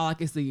 That's all I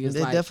can see. Is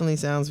it definitely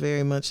sounds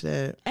very much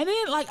that. And then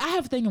I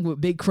have thinking with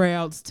big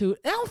crowds too.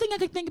 The only thing I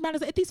can think about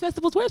is at these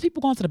festivals, where's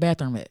people going to the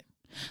bathroom at?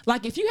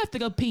 Like if you have to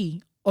go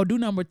pee or do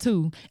number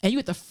 2 and you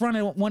at the front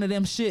of one of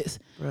them shits,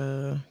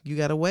 bruh, you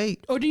gotta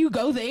wait. Or do you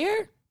go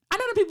there? I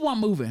know the people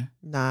aren't moving.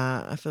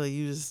 Nah, I feel like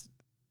you just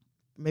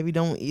maybe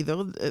don't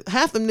either.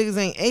 Half them niggas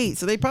ain't 8,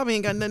 so they probably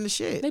ain't got nothing to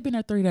shit. They've been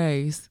there 3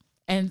 days.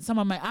 And some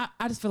of them,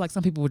 I just feel like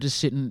some people were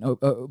just shitting,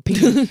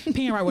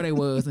 peeing right where they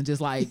was and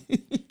just like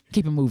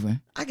keep it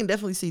moving. I can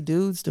definitely see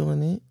dudes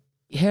doing it.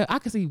 Yeah, I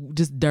can see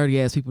just dirty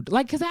ass people.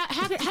 Like, cause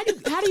how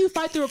do you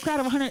fight through a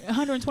crowd of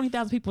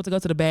 120,000 people to go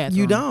to the bathroom?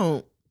 You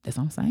don't. That's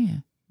what I'm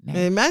saying. And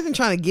imagine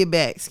trying to get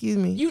back. Excuse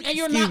me.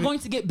 You're not going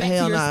to get back to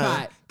your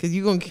spot. Because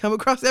you're going to come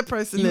across that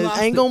person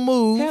that ain't going to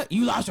move. Hell,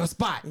 you lost your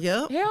spot.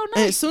 Yep. Hell no.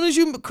 And as soon as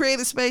you create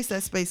a space,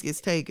 that space gets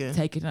taken.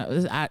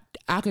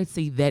 I could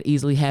see that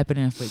easily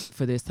happening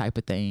for this type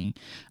of thing.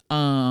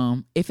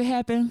 If it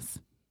happens,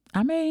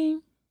 I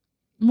mean,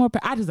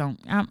 I just don't.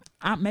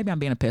 Maybe I'm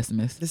being a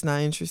pessimist. Just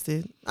not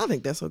interested. I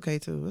think that's okay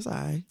too. It's all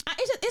right.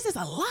 It's just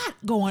a lot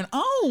going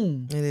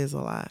on. It is a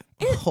lot.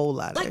 A whole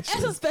lot, like, actually.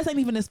 Essence Fest ain't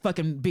even this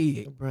fucking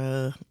big.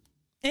 Bruh.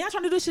 And y'all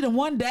trying to do this shit in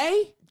one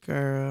day?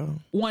 Girl.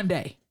 One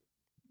day.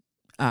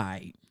 All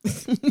right.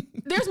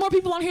 There's more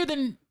people on here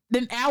than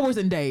hours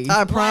and days.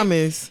 I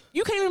promise.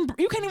 You can't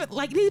even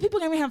like these people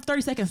can't even have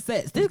 30-second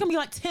sets. This is gonna be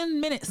like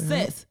 10-minute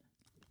sets.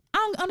 I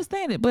don't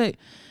understand it, but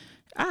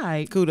all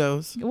right.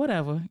 Kudos.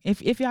 Whatever.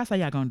 If y'all say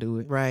y'all gonna do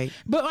it. Right.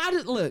 But I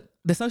just look,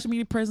 the social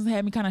media presence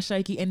had me kind of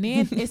shaky. And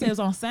then it says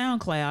on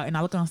SoundCloud, and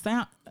I look on is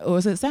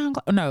it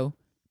SoundCloud? No.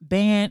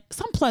 Band,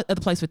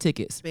 other place for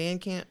tickets.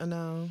 Bandcamp,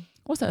 no.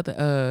 What's the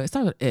other? It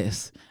starts with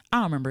S. I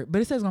don't remember,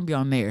 but it says it's gonna be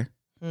on there.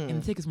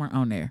 And the tickets weren't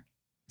on there.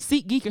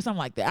 SeatGeek or something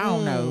like that. I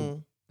don't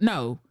know.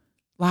 No.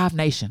 Live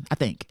Nation, I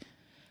think.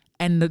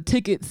 And the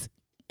tickets,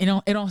 it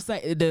don't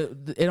say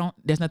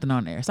there's nothing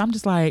on there. So I'm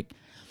just like,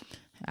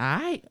 all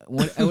right,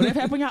 whatever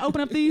happens when y'all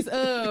open up these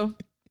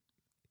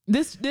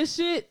this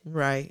shit,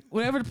 right?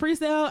 Whatever the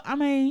pre-sale, I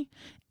mean,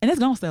 and it's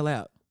gonna sell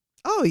out.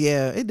 Oh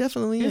yeah, it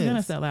definitely is. It's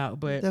gonna sell out,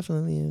 but it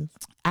definitely is.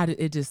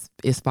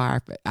 It's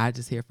fire. I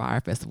just hear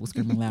Fire Festival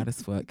screaming loud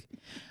as fuck.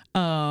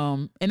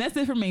 And that's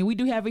it for me. We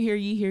do have a Hear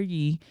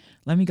Ye.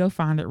 Let me go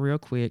find it real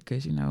quick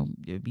because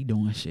you'll be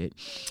doing shit.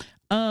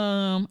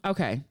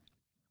 Okay.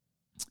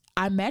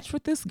 I matched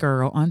with this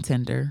girl on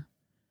Tinder.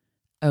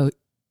 Oh,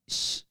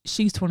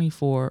 she's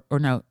 24, or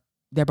no,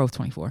 they're both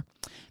 24.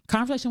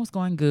 Conversation was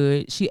going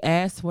good. She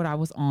asked what I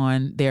was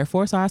on there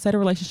for, so I said a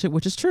relationship,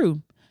 which is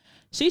true.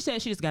 She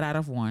said she just got out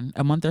of one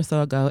a month or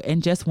so ago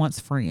and just wants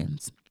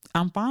friends.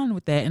 I'm fine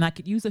with that, and I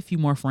could use a few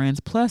more friends.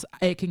 Plus,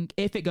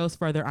 if it goes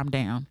further, I'm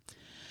down.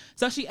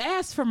 So she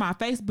asked for my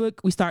Facebook.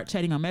 We start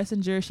chatting on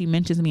Messenger. She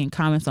mentions me in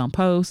comments on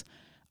posts.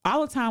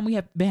 All the time we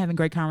have been having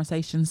great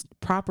conversations,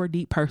 proper,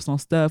 deep, personal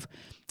stuff.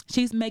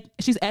 She's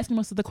asking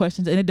most of the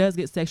questions, and it does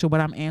get sexual,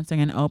 but I'm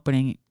answering and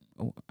opening.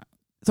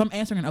 So I'm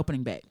answering and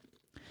opening back.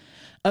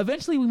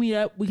 Eventually we meet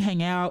up, we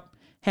hang out,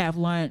 have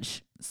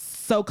lunch.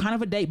 So kind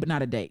of a date, but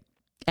not a date.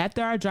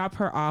 After I drop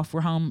her off,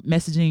 we're home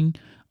messaging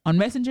on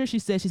Messenger. She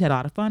said she's had a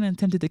lot of fun and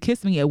attempted to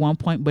kiss me at one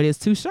point, but is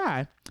too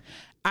shy.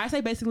 I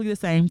say basically the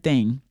same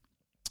thing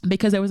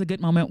because there was a good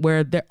moment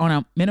where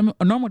on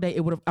a normal date,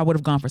 I would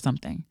have gone for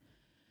something.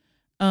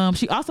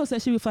 She also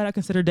said she would flat out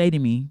consider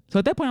dating me. So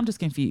at that point, I'm just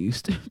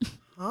confused.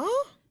 Huh?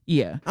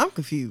 Yeah. I'm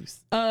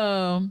confused.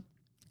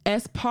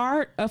 As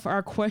part of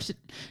our question,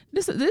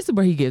 this is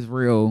where he gets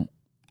real.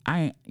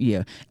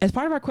 As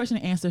part of our question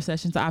and answer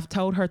sessions, I've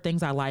told her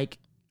things I like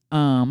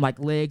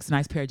legs,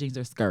 nice pair of jeans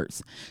or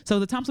skirts. So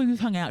the times we've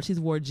hung out, she's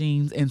wore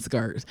jeans and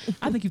skirts.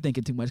 I think you're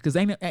thinking too much because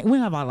we don't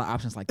have a lot of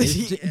options like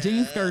this.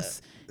 Jeans,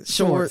 skirts,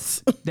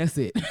 shorts. That's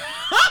it.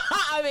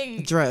 I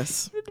mean,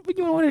 dress.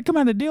 You want to come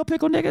out of the dill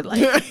pickle, nigga?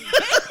 Like,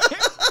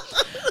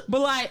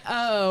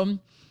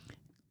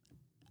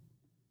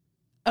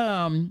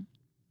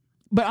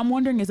 but I'm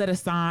wondering, is that a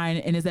sign,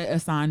 and is that a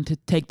sign to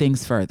take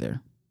things further?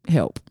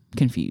 Help.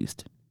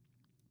 confused.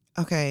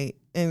 Okay.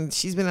 And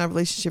she's been in a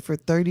relationship for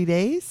 30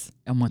 days?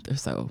 A month or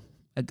so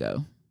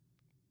ago.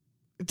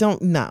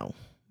 No.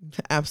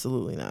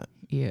 Absolutely not.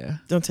 Yeah.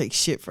 Don't take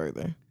shit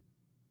further.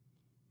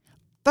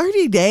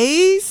 30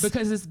 days?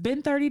 Because it's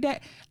been 30 days.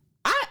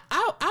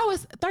 I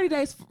was 30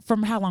 days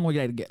from how long were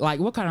you together? Like,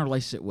 what kind of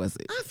relationship was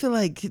it? I feel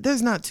like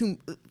there's not too...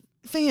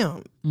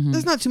 Fam,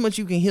 there's not too much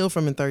you can heal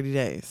from in 30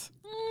 days.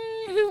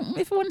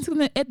 If it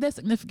wasn't that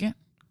significant.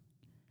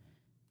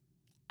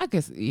 I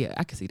guess, yeah,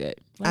 I can see that.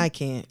 Like, I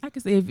can't. I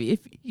can see if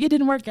it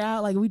didn't work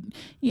out, like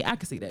I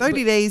can see that.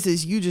 30 days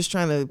is you just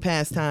trying to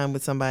pass time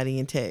with somebody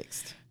in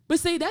text. But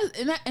see,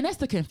 that's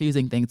the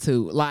confusing thing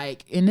too.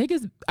 Like, and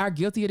niggas are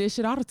guilty of this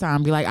shit all the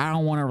time. Be like, I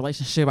don't want a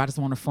relationship, I just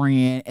want a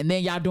friend. And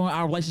then y'all doing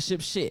our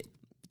relationship shit.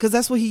 Because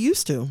that's what he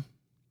used to.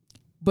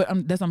 But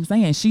that's what I'm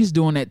saying. She's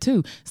doing that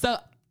too. So,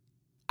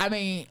 I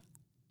mean,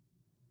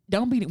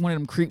 don't be one of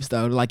them creeps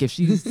though. Like, if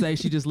she say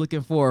she just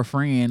looking for a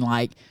friend,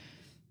 like,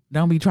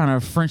 don't be trying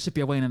to friendship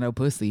your way into no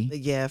pussy.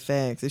 Yeah,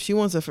 facts. If she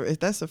wants if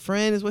that's a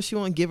friend, is what she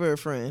want, give her a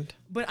friend.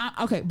 But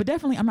but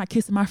definitely, I'm not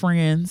kissing my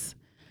friends.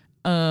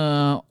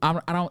 I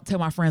don't tell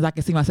my friends I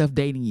can see myself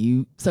dating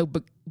you. So,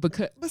 but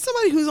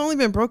somebody who's only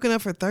been broken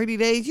up for 30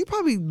 days, you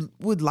probably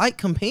would like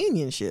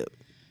companionship.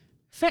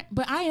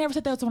 But I ain't ever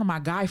said that to one of my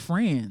guy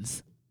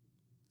friends.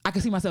 I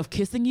can see myself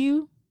kissing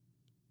you.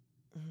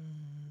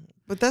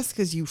 But that's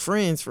because you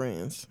friends.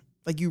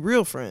 Like, you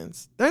real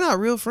friends. They're not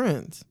real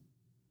friends.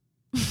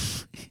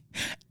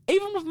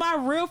 Even with my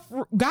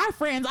real guy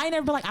friends, I ain't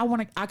never been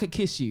like, I could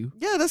kiss you.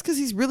 Yeah, that's because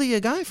he's really a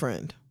guy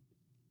friend.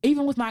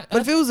 Even with my...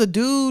 But if it was a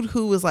dude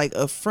who was like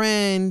a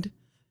friend,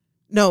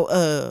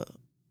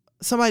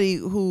 somebody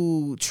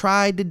who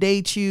tried to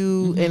date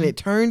you and it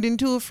turned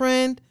into a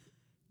friend,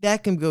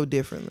 that can go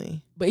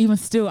differently. But even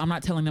still, I'm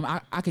not telling them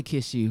I could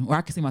kiss you or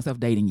I could see myself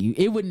dating you.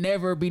 It would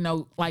never be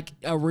no, like,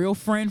 a real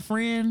friend.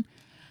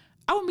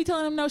 I wouldn't be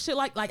telling them no shit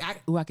like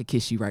I could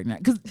kiss you right now,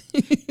 because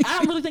I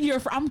don't really think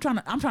you're. I'm trying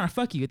to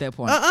fuck you at that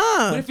point.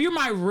 But if you're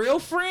my real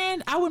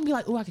friend, I wouldn't be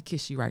like, I could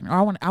kiss you right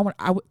now. Or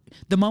I would.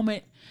 The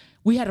moment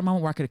we had a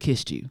moment where I could have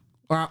kissed you,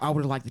 or I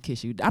would have liked to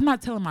kiss you. I'm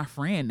not telling my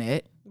friend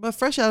that. But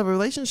fresh out of a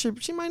relationship,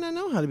 she might not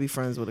know how to be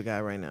friends with a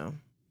guy right now.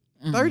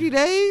 30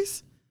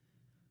 days.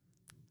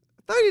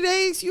 30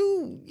 days,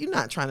 you're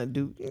not trying to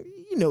do.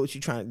 You know what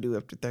you're trying to do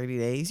after 30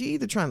 days. You're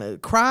either trying to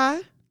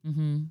cry.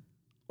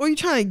 Or you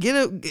trying to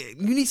you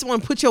need someone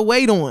to put your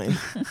weight on.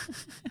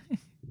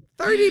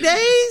 30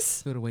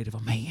 days? Feel the weight of a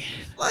man.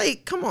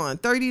 Like, come on,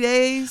 30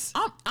 days?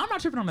 I'm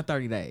not tripping on the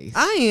 30 days.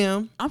 I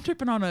am. I'm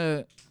tripping on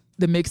the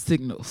mixed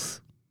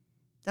signals.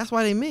 That's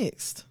why they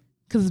mixed.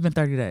 Because it's been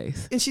 30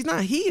 days. And she's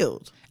not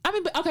healed. I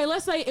mean, okay,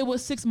 let's say it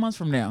was 6 months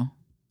from now.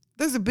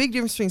 There's a big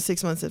difference between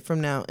 6 months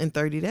from now and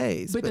 30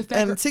 days.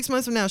 And 6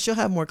 months from now, she'll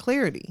have more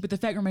clarity. But the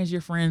fact remains,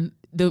 your friend,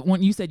 the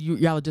one you said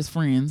y'all are just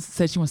friends,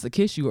 said she wants to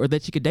kiss you or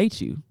that she could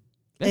date you.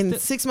 In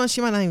 6 months,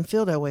 she might not even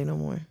feel that way no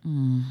more.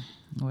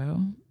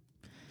 Well,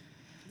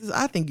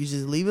 I think you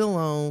just leave it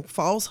alone.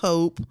 False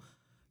hope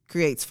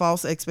creates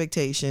false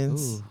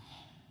expectations. Ooh.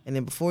 And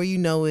then before you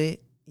know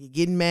it, you're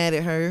getting mad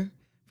at her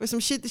for some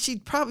shit that she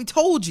probably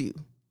told you.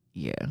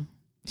 Yeah.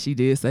 She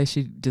did say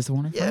she just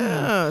wanted a friend.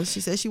 Yeah.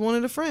 She said she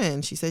wanted a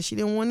friend. She said she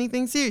didn't want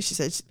anything serious. She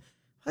said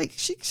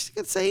she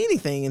could say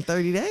anything in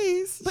 30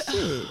 days. But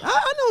shit.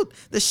 I know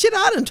the shit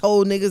I done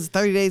told niggas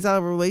 30 days out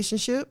of a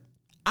relationship.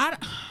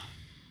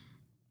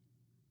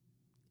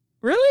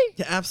 Really?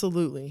 Yeah,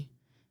 absolutely.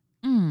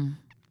 I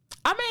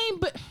mean,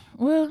 but,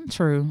 well,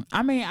 true.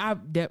 I mean,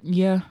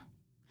 yeah.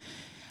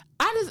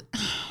 I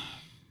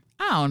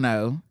don't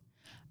know.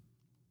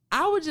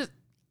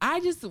 I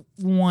just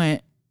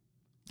want,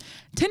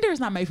 Tinder is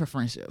not made for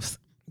friendships.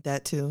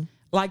 That too.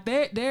 Like,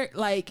 they're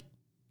like,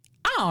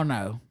 I don't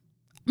know.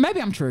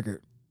 Maybe I'm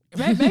triggered.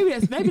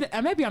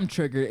 Maybe I'm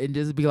triggered and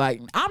just be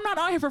like, I'm not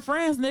out here for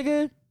friends,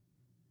 nigga.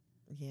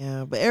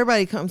 Yeah, but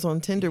everybody comes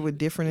on Tinder with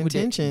different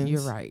intentions. You're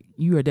right.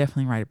 You are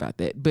definitely right about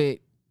that. But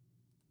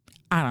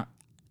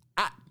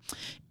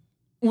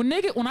when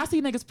I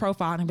see niggas'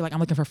 profile and be like,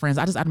 I'm looking for friends,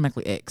 I just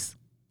automatically X.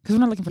 Because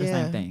we're not looking for the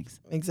same things.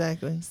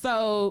 Exactly.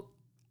 So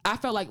I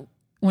felt like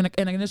in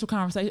an initial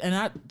conversation, and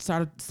I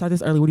started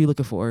this early, what are you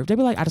looking for? If they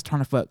be like, I just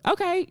trying to fuck.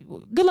 Okay,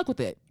 well, good luck with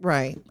it.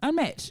 Right.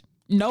 Unmatched.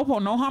 No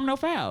harm, no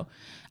foul.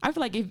 I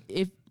feel like if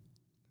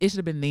it should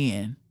have been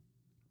then.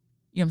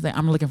 You know what I'm saying?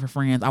 I'm looking for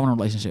friends. I want a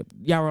relationship.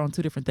 Y'all were on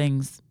two different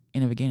things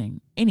in the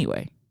beginning.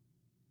 Anyway.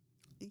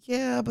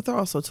 Yeah, but they're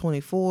also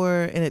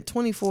 24. And at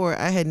 24,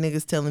 I had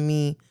niggas telling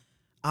me,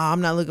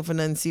 I'm not looking for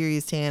nothing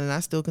serious, Tan, and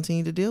I still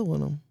continue to deal with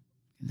them.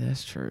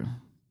 That's true.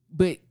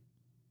 But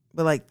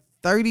like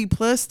 30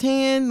 plus,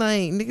 Tan,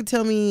 like nigga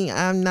tell me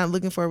I'm not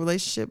looking for a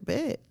relationship,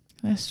 bet.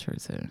 That's true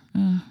too.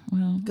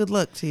 Well, good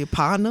luck to your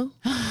partner.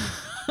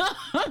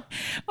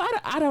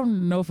 I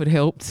don't know if it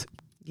helped.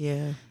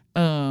 Yeah.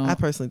 I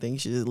personally think you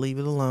should just leave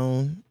it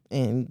alone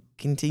and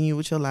continue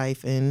with your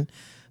life and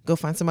go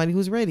find somebody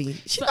who's ready.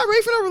 She's not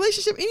ready for no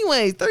relationship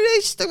anyways. 30 days,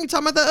 she's still be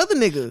talking about that other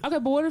nigga. Okay,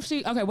 but what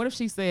if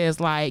she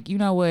says, like, you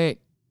know what?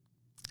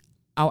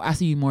 I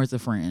see you more as a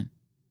friend.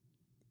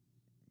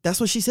 That's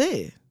what she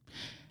said.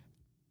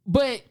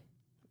 But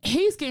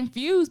he's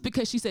confused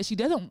because she said she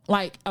doesn't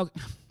like.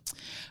 Okay,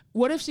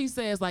 what if she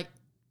says like,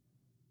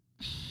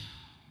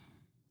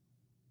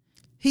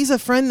 he's a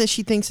friend that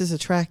she thinks is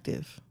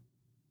attractive.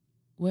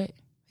 what?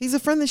 He's a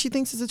friend that she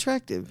thinks is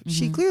attractive.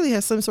 She clearly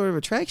has some sort of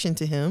attraction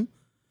to him,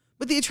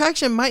 but the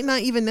attraction might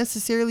not even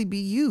necessarily be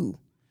you.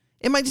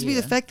 It might just be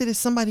the fact that it's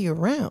somebody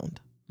around.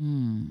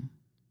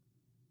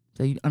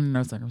 So you, under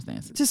no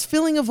circumstances. Just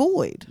filling a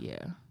void.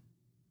 Yeah.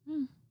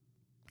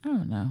 I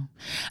don't know.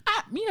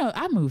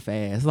 I move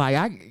fast.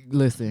 Like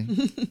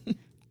listen.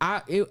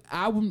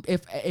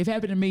 If it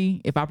happened to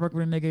me, if I broke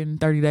with a nigga in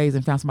 30 days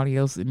and found somebody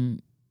else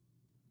in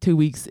 2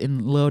 weeks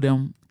and loved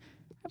them,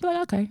 I'd be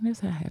like, okay,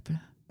 that's how it happened.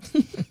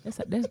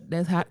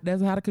 that's how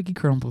the cookie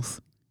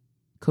crumbles.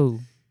 Cool.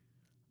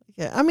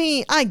 Yeah, I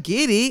mean, I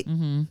get it,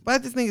 but I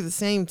just think at the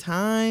same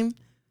time,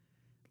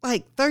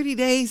 like 30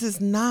 days is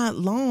not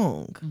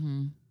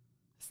long.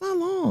 It's not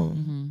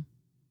long.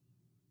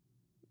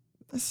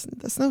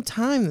 That's no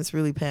time that's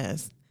really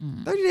passed.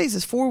 30 days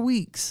is 4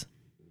 weeks.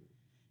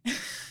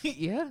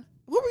 Yeah.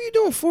 What were you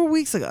doing 4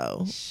 weeks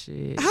ago?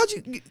 Shit. How'd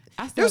you?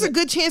 There's a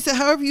good chance that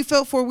however you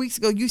felt 4 weeks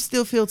ago, you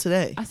still feel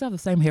today. I still have the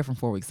same hair from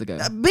 4 weeks ago.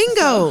 Bingo. You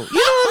know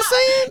what I'm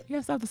saying? Yeah,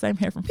 I still have the same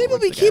hair from 4 People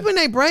weeks be ago. keeping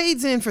their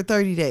braids in for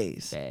 30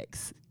 days.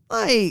 Facts.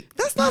 Like,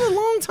 that's not a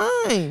long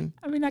time.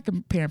 I mean, not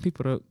comparing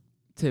people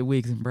to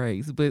wigs and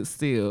braids, but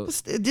still.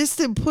 Just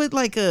to put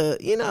like a,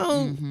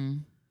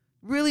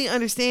 really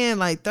understand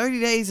like 30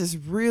 days is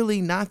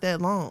really not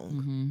that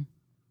long.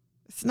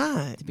 It's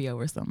not. To be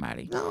over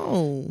somebody.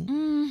 No.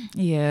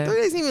 Yeah. 30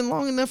 days isn't even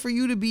long enough for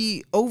you to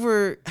be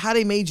over how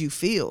they made you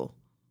feel,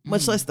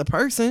 much less the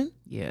person.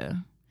 Yeah.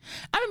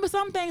 I mean, but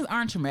some things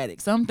aren't traumatic.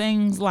 Some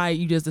things like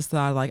you just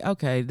decide like,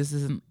 okay, this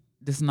is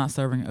not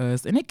serving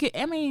us. And it could,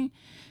 I mean,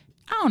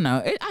 I don't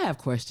know. I have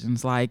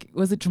questions. Like,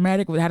 was it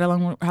traumatic? How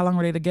long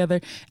were they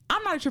together?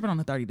 I'm not tripping on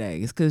the 30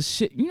 days because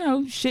shit.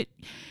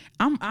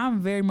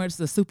 I'm very much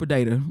the super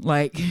dater.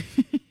 Like,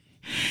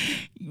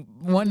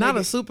 Not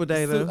a super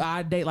dater.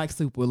 I date like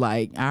super.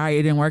 Like, all right,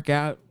 it didn't work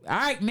out. All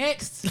right,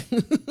 next.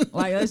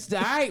 Like, all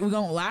right, we're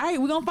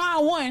gonna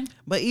find one.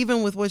 But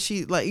even with what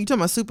she like, you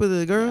talking about super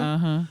the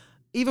girl?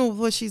 Even with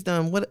what she's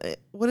done, what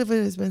if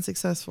it has been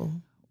successful?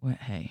 What?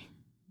 Hey,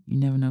 you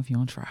never know if you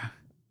don't try.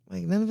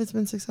 Like, none of it's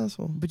been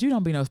successful. But you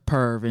don't be no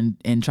perv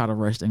and try to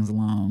rush things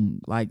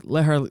along. Like,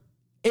 let her.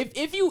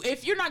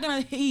 If you're not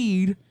gonna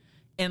heed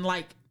and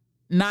like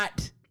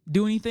not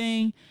do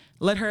anything,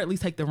 let her at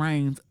least take the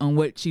reins on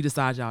what she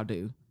decides y'all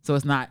do. So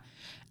it's not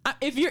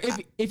if you're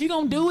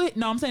gonna do it.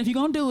 No, I'm saying if you're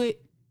gonna do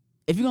it,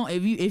 if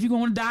you're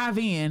gonna dive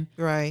in,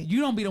 right? You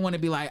don't be the one to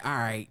be like, all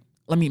right,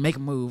 let me make a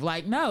move.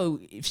 Like, no,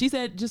 if she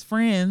said just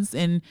friends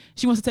and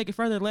she wants to take it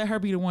further, let her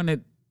be the one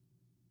that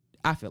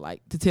I feel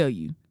like to tell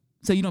you.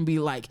 So you don't be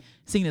like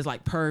seen as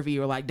like pervy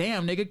or like,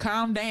 damn nigga,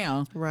 calm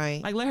down.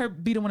 Right. Like, let her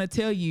be the one to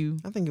tell you.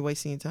 I think you're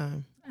wasting your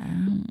time.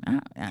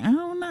 I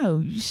don't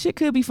know. Shit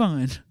could be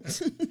fun.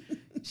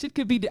 Shit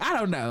could be. I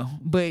don't know.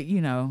 But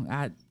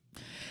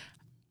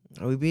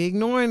we be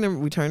ignoring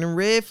them. We turn them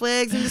red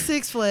flags into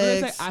six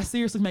flags. I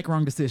seriously make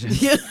wrong decisions.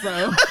 Yeah.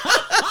 So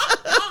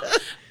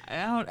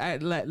don't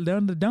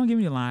give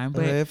me a line.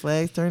 But red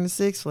flags turn to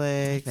six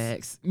flags.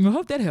 Facts. I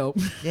hope that helped.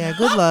 Yeah.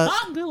 Good luck.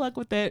 Good luck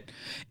with that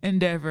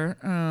endeavor.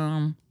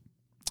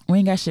 We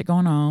ain't got shit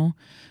going on.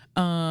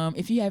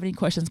 If you have any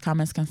questions,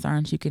 comments,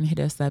 concerns, you can hit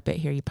us up at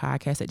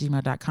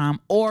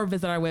hearyupodcast@gmail.com or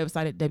visit our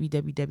website at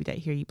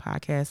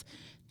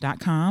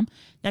www.hearyupodcast.com.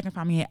 Y'all can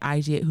find me at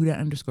IG at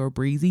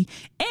 @huda_breezy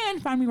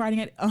and find me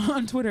writing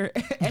on Twitter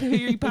at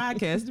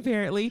hearyupodcast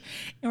apparently.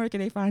 And where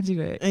can they find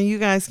you at? And you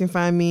guys can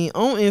find me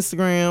on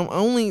Instagram,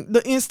 only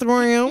the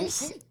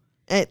Instagrams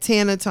at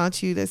Tana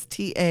Taught You. That's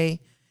TANNAH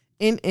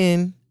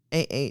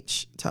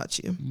Taught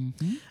You.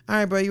 All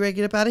right, bro, you ready to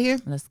get up out of here?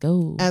 Let's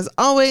go. As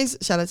always,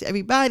 shout out to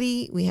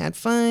everybody. We had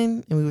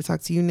fun, and we will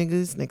talk to you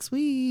niggas next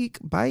week.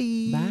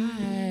 Bye.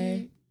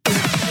 Bye.